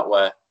to be at,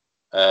 where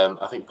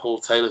I think Paul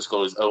Taylor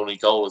scored his only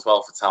goal as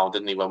well for Town,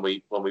 didn't he? When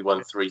we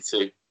won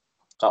 3-2,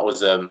 that was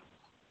that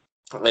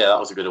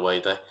was a good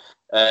away day.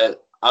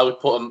 I would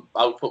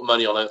put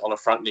money on a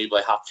Frank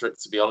Nouble hat trick.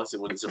 To be honest, it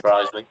wouldn't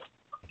surprise me.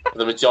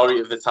 The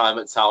majority of the time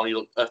at Town, he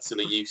looked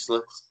utterly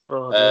useless.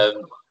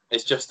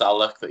 It's just that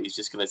luck that he's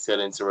just going to turn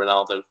into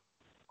Ronaldo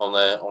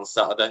on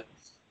Saturday.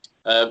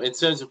 In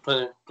terms of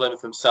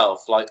Plymouth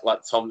himself, like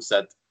Tom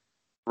said,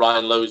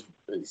 Ryan Lowe's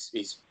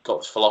he's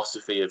got this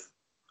philosophy of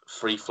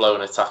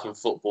free-flowing attacking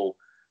football,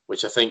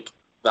 which I think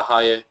the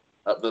higher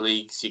up the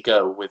leagues you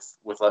go with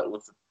a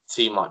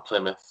team like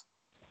Plymouth,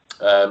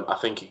 I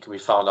think it can be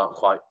found out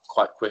quite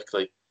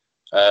quickly.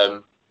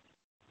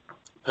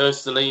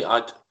 Personally,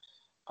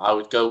 I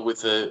would go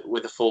with a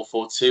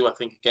 4-4-2. I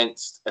think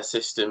against a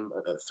system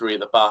at 3 at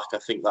the back, I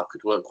think that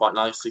could work quite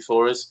nicely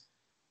for us.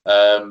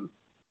 I'm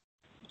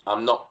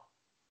not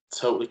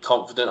totally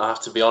confident, I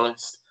have to be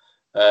honest.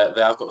 They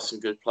have got some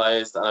good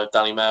players. I know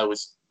Danny Mayer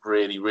was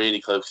really,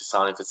 really close to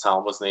signing for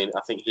Town, wasn't he?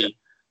 I think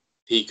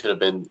he could have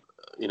been,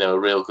 a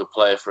real good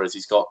player for us.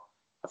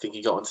 I think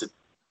he got into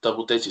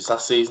double digits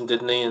last season,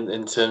 didn't he?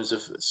 In terms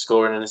of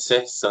scoring and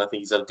assists, and I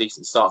think he's had a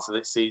decent start to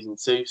this season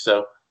too.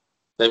 So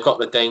they've got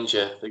the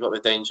danger. They've got the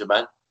danger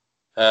men.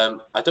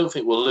 I don't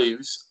think we'll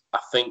lose. I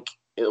think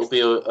it'll be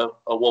a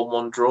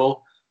 1-1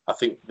 draw. I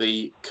think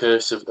the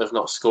curse of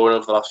not scoring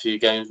over the last few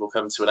games will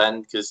come to an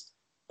end because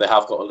they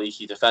have got a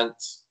leaky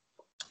defence.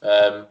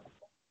 But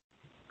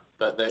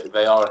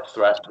they are a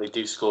threat. They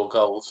do score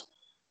goals,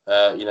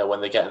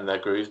 when they get in their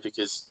groove,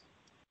 because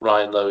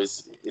Ryan Lowe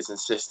is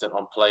insistent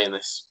on playing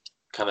this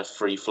kind of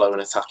free-flowing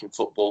attacking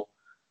football.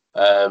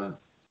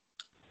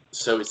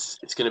 So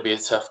it's going to be a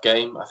tough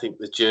game. I think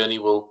the journey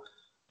won't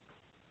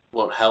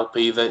help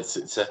either.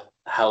 It's a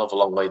hell of a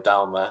long way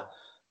down there,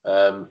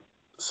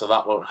 so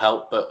that won't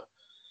help. But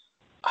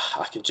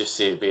I can just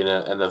see it being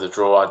another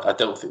draw. I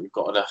don't think we've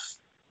got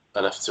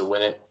enough to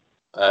win it.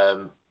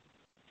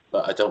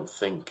 But I don't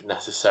think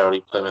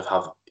necessarily Plymouth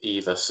have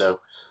either.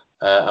 So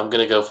I'm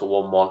going to go for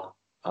 1-1,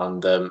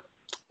 and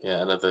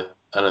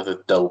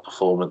another dull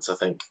performance, I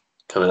think,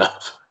 coming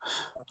up.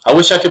 I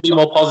wish I could be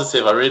more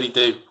positive. I really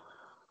do.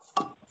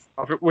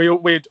 We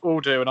all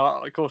do, and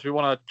of course we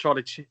want to try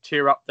to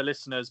cheer up the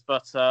listeners,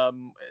 but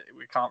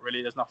we can't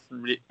really. There's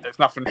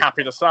nothing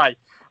happy to say.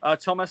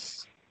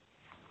 Thomas,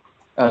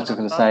 I was just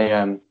going to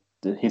say,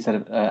 he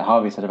said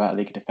Harvey said about a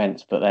league of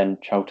defence, but then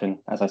Charlton,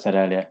 as I said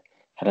earlier,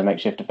 had a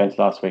makeshift defence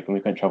last week, and we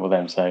couldn't trouble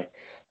them. So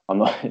I'm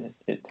not.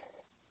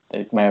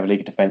 It may have a league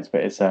of defence, but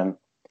it's and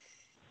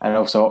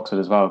also Oxford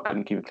as well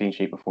couldn't keep a clean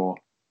sheet before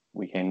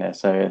we came there,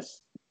 so it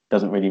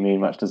doesn't really mean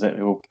much, does it?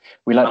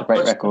 We like to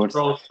break records.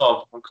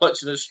 I'm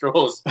clutching at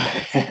straws.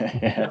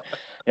 yeah,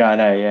 I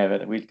know. Yeah,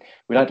 but we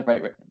like to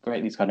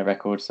break these kind of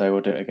records, so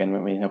we'll do it again.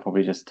 Won't we? He'll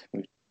probably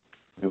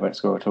we won't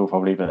score at all,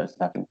 probably, but that's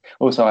happened.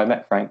 Also, I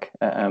met Frank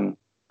at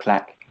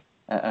Clack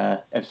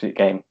at Ipswich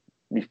game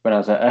when I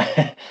was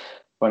at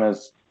when I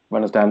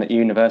was down at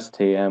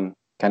university,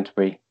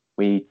 Canterbury.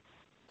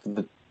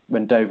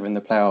 When Dover in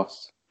the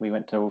playoffs, we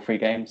went to all 3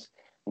 games,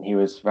 and he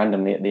was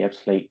randomly at the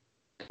Ebbsfleet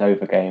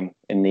Dover game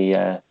in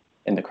the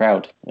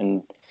crowd,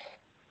 and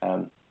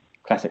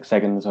classic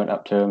Segans went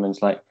up to him and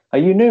was like, "Are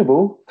you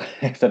Noble?"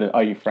 instead of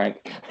 "Are you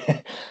Frank?"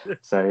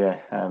 So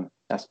yeah,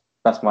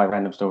 that's my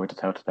random story to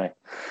tell today.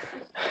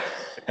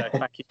 Okay,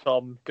 thank you,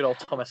 Tom. Good old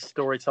Thomas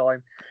story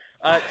time.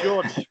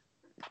 George,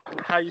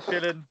 how are you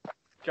feeling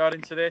going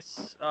into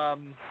this?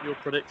 Your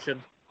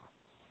prediction?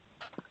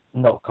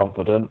 Not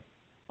confident.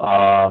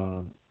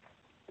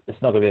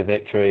 It's not going to be a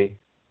victory.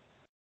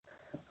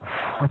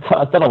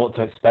 I don't know what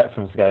to expect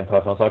from this game,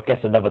 personally. So I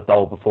guess another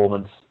dull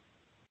performance.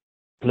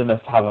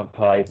 Plymouth haven't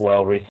played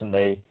well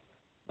recently,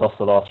 lost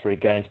the last 3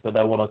 games, but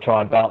they want to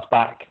try and bounce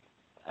back.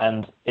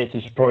 And it's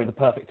just probably the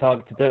perfect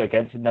target to do it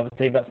against another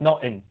team that's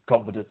not in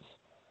confidence.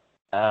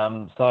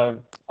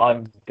 So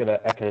I'm going to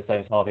echo the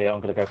same as Harvey.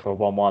 I'm going to go for a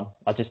 1-1.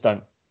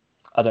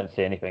 I don't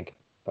see anything,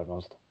 if I'm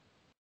honest.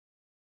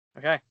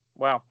 Okay,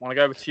 well, I want to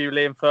go over to you,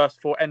 Liam, first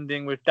before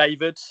ending with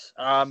David.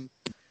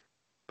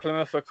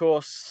 Plymouth, of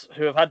course,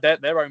 who have had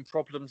their own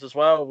problems as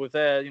well with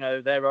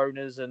their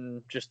owners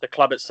and just the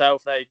club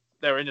itself. They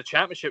were in the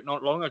Championship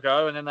not long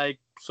ago, and then they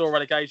saw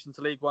relegation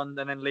to League One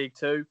and then League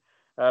Two,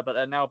 but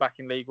they're now back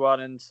in League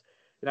One. And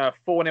a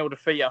 4-0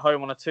 defeat at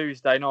home on a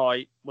Tuesday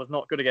night was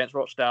not good against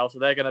Rochdale, so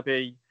they're going to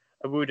be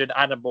a wounded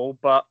animal.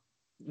 But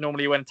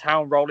normally, when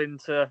Town roll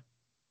into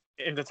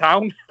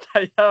town,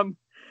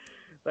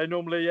 they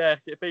normally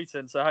get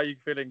beaten. So how are you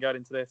feeling going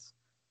into this?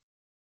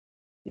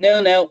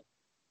 0-0.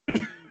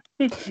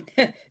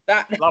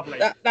 Lovely.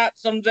 That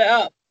sums it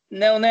up.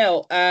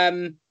 0-0.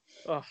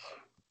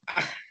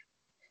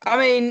 I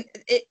mean,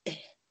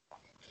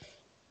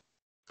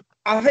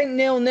 I think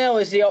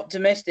 0-0 is the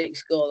optimistic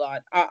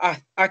scoreline.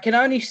 I can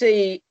only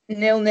see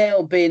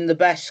 0-0 being the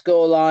best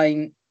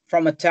scoreline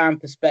from a Town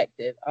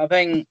perspective. I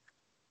think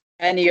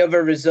any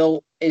other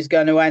result is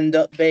going to end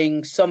up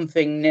being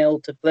something 0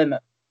 to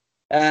Plymouth.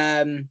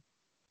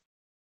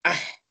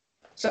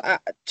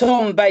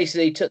 Tom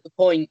basically took the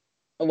point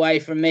away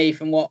from me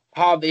from what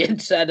Harvey had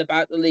said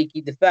about the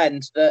leaky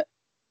defence, that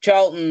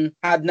Charlton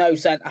had no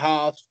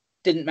centre-halves,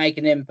 didn't make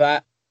an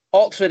impact.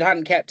 Oxford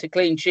hadn't kept a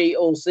clean sheet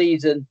all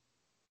season,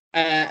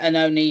 and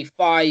only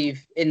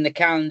 5 in the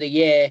calendar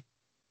year,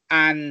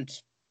 and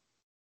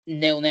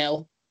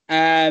 0-0.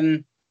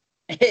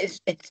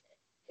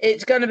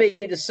 It's going to be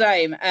the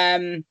same.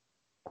 And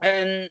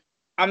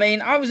I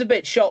mean, I was a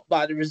bit shocked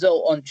by the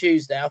result on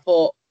Tuesday. I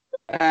thought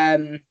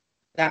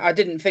that I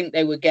didn't think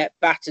they would get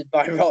battered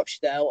by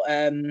Rochdale.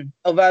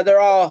 Although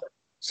there are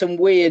some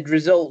weird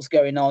results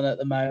going on at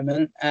the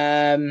moment.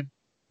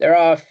 There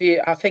are a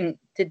few. I think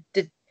did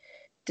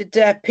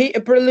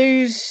Peterborough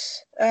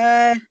lose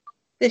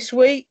this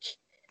week?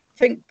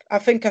 I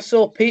think I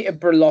saw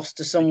Peterborough lost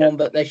to someone,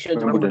 but they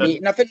should have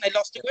beaten. I think they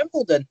lost to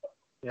Wimbledon,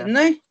 didn't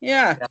they?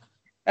 Yeah.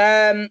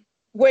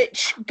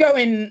 Which,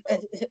 going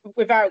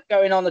without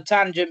going on a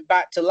tangent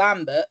back to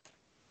Lambert,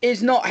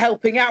 is not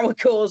helping our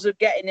cause of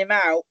getting him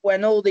out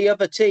when all the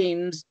other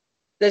teams,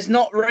 there's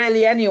not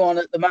really anyone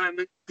at the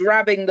moment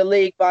grabbing the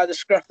league by the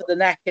scruff of the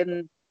neck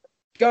and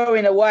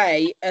going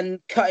away and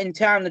cutting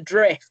Town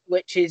adrift,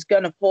 which is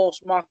going to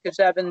force Marcus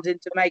Evans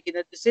into making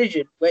a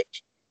decision,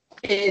 which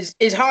is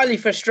highly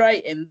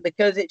frustrating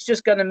because it's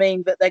just going to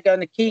mean that they're going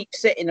to keep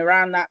sitting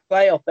around that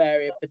playoff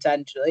area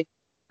potentially,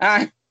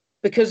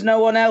 because no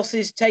one else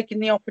is taking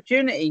the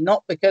opportunity,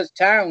 not because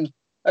Town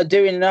are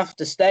doing enough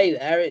to stay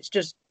there. It's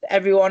just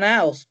everyone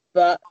else.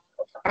 But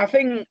I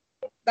think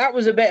that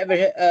was a bit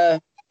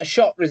of a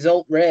shock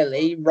result,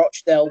 really,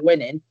 Rochdale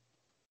winning.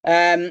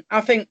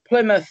 I think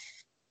Plymouth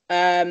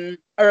are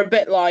a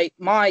bit like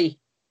my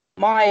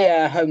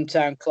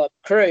hometown club,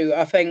 Crewe.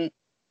 I think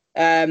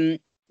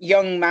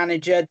young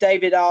manager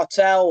David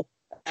Artell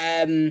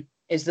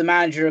is the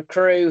manager of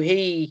Crewe.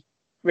 He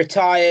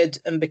retired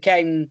and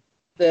became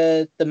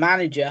the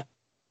manager,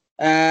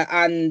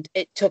 and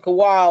it took a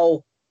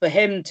while for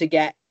him to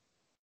get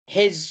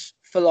his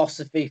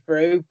philosophy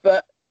through.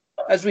 But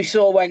as we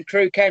saw when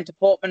Crewe came to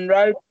Portman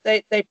Road,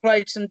 they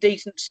played some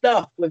decent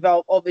stuff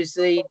without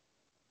obviously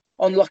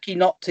unlucky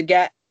not to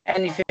get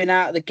anything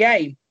out of the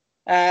game.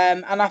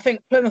 And I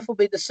think Plymouth will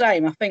be the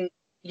same. I think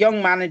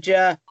young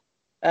manager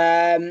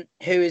who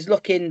is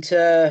looking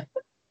to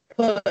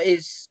put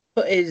his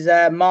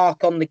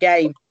mark on the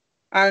game.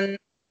 And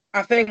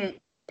I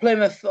think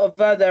Plymouth,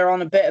 although they're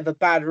on a bit of a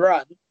bad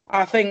run,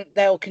 I think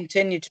they'll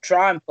continue to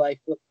try and play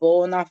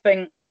football. And I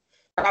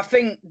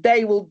think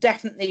they will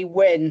definitely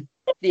win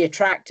the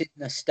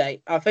attractiveness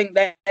stake. I think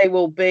they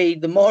will be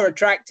the more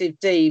attractive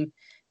team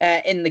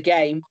in the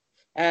game.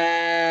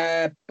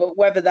 But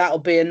whether that'll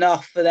be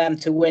enough for them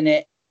to win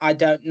it, I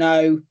don't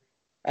know.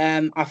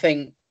 I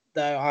think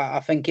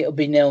it'll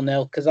be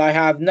 0-0 because I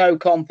have no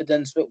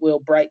confidence that we'll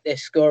break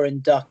this scoring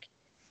duck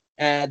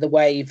the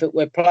way that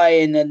we're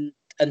playing and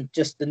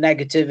just the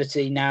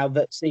negativity now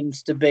that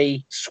seems to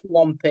be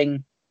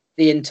swamping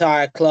the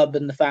entire club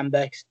and the fan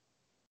base.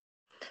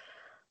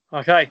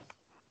 Okay.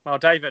 Well,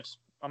 David,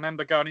 I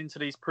remember going into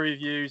these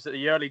previews at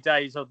the early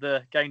days of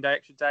the Game Day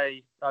Extra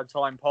Day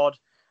Time pod.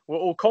 We're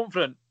all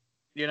confident,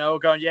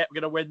 going, yeah,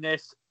 we're going to win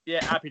this.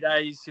 Yeah, happy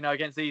days,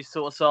 against these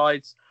sort of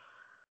sides.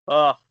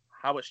 Oh,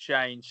 how it's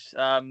changed.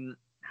 How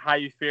how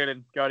you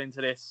feeling going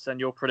into this and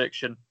your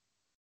prediction?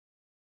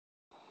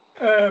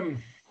 I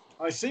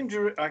seem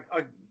to.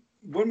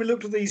 When we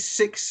looked at these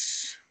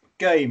 6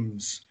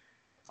 games,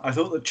 I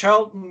thought that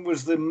Charlton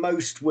was the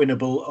most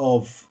winnable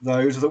of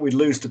those. I thought we'd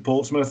lose to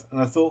Portsmouth,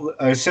 and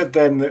I said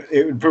then that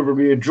it would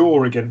probably be a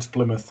draw against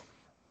Plymouth.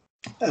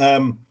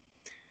 I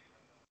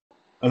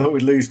thought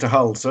we'd lose to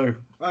Hull, so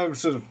I'm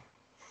sort of,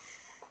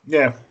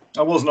 I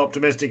wasn't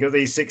optimistic of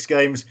these 6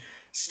 games.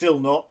 Still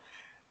not.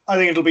 I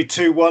think it'll be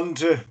 2-1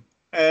 to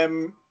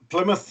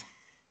Plymouth.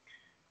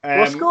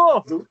 What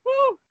score?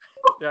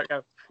 Yeah,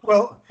 go.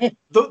 Well,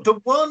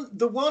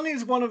 the one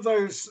is one of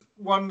those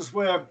ones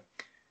where,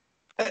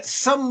 at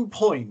some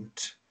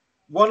point,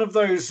 one of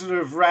those sort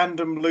of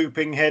random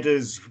looping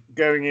headers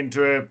going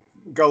into a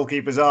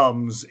goalkeeper's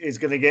arms is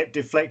going to get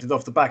deflected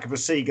off the back of a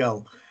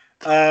seagull.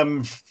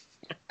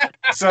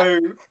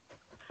 So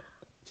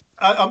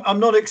I'm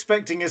not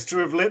expecting us to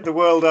have lit the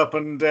world up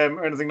and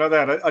or anything like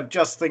that. I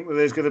just think that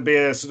there's going to be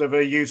a sort of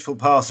a useful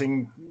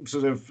passing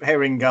sort of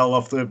herring gull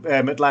off the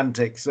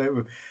Atlantic.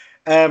 So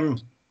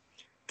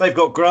they've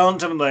got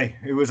Grant, haven't they,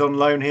 who was on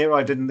loan here.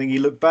 I didn't think he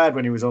looked bad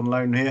when he was on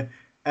loan here.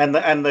 And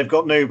they've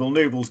got Noble.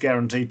 Noble's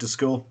guaranteed to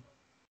score.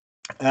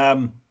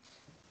 It'll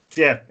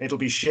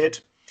be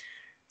shit.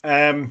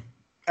 And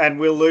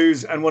we'll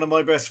lose. And one of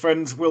my best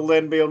friends will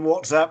then be on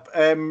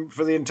WhatsApp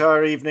for the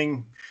entire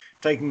evening,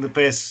 taking the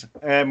piss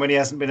when he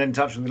hasn't been in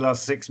touch with the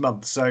last 6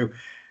 months. So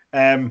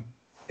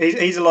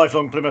he's a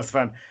lifelong Plymouth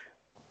fan.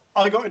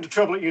 I got into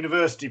trouble at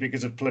university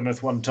because of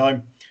Plymouth one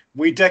time.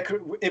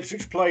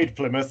 Ipswich played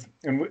Plymouth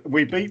and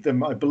we beat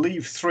them, I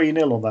believe,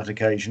 3-0 on that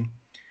occasion.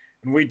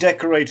 And we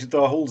decorated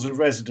the halls of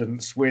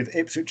residence with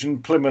Ipswich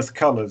and Plymouth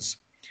colours.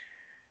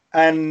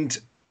 And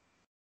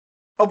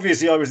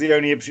obviously I was the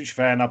only Ipswich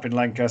fan up in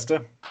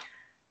Lancaster.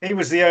 He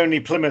was the only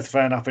Plymouth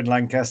fan up in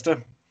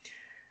Lancaster.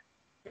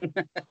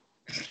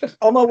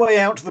 On my way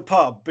out to the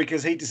pub,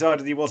 because he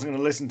decided he wasn't going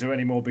to listen to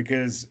anymore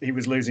because he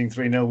was losing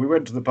 3-0, we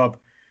went to the pub.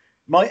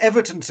 My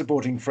Everton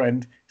supporting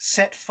friend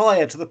set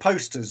fire to the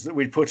posters that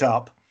we'd put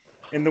up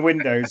in the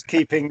windows,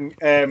 keeping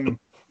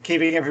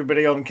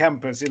everybody on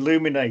campus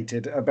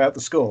illuminated about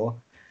the score.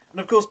 And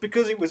of course,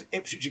 because it was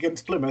Ipswich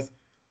against Plymouth,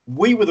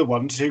 we were the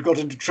ones who got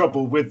into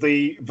trouble with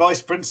the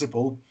vice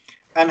principal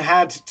and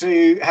had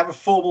to have a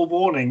formal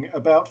warning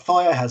about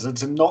fire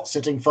hazards and not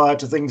setting fire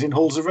to things in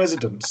halls of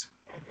residence.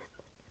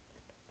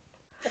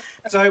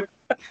 So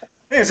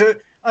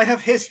I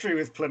have history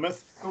with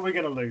Plymouth, but we're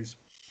going to lose.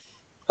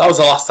 That was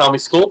the last time we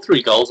scored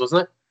 3 goals,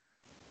 wasn't it?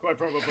 Quite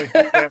probably.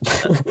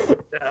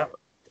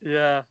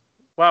 Yeah.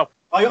 Wow.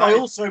 I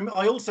also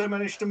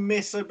managed to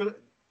miss no,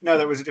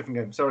 that was a different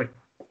game. Sorry.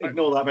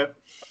 Ignore that bit.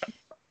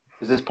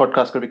 Is this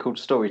podcast going to be called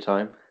Story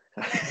Time?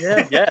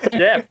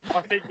 Yeah.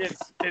 I think it's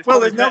well,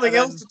 there's nothing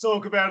else to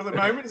talk about at the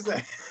moment, is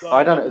there?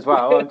 I done it as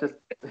well.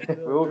 We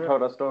all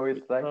told our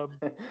stories today.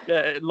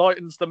 It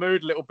lightens the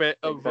mood a little bit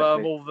of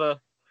Exactly. all the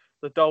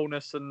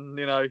dullness and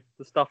the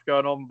stuff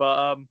going on.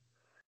 But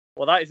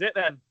well, that is it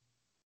then.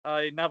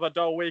 Another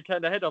dull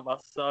weekend ahead of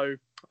us, so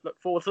look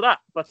forward to that.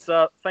 But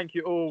thank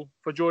you all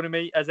for joining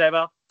me as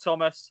ever.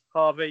 Thomas,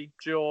 Harvey,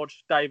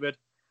 George, David,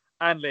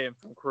 and Liam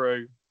from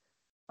Crew.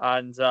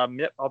 And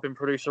I've been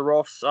producer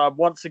Ross.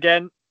 Once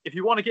again, if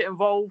you want to get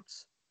involved,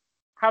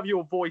 have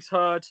your voice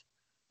heard,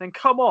 then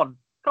come on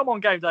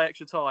Game Day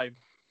Extra Time.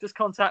 Just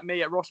contact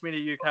me at Ross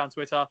Media UK on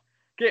Twitter.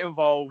 Get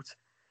involved.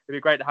 It'd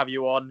be great to have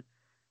you on.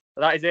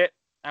 But that is it.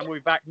 And we'll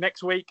be back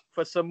next week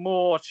for some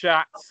more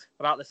chats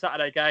about the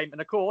Saturday game. And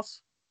of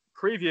course,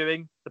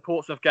 previewing the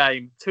Portsmouth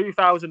game.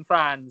 2,000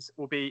 fans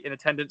will be in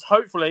attendance.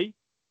 Hopefully,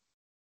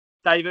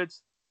 David,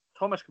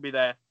 Thomas could be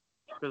there.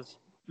 Because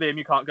Liam,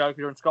 you can't go because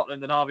you're in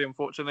Scotland. And Harvey,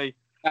 unfortunately,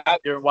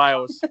 you're in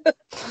Wales.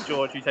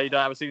 George, you say you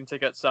don't have a season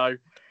ticket. So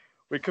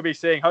we could be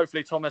seeing,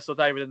 hopefully, Thomas or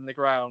David in the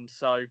ground.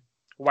 So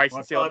wait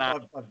and see on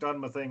that. I've done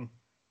my thing.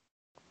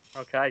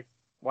 Okay.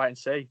 Wait and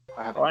see.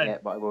 I haven't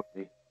yet, but I will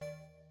do.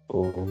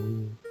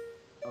 Oh.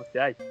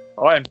 Okay.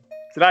 All right. See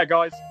you later,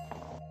 guys.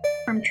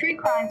 From true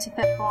crime to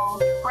football,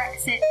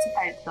 Brexit to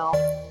folklore.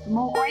 For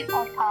more great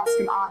podcasts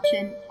from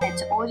Archon, head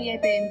to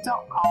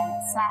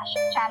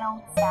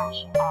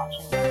audioboom.com/channel/Archon.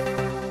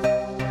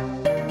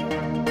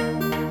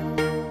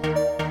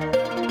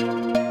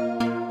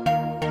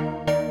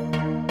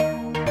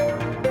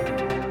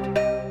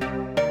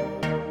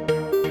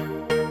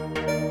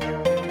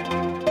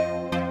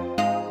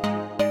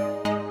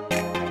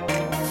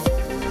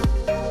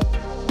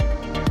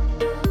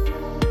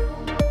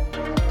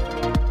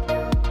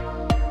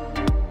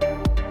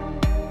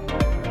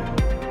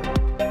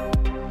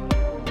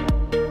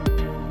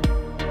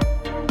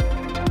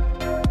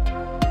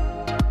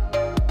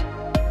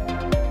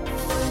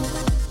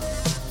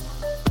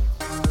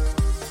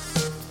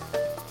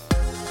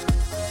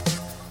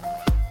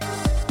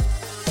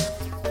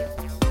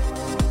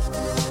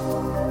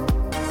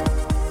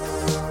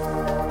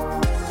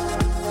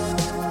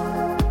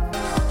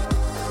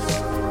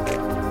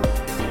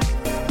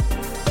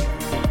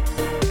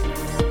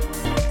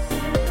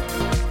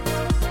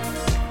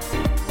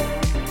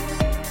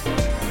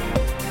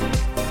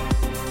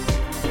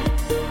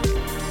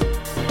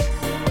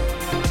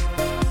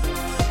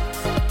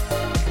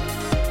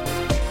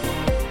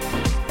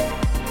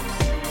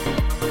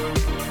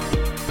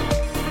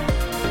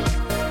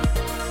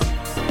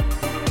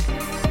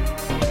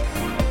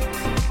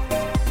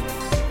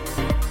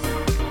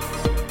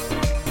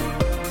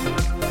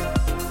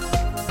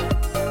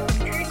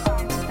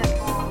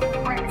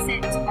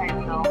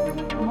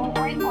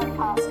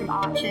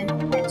 Archon,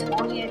 head to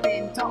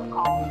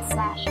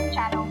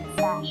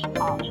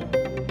audioboom.com/channel/Archon.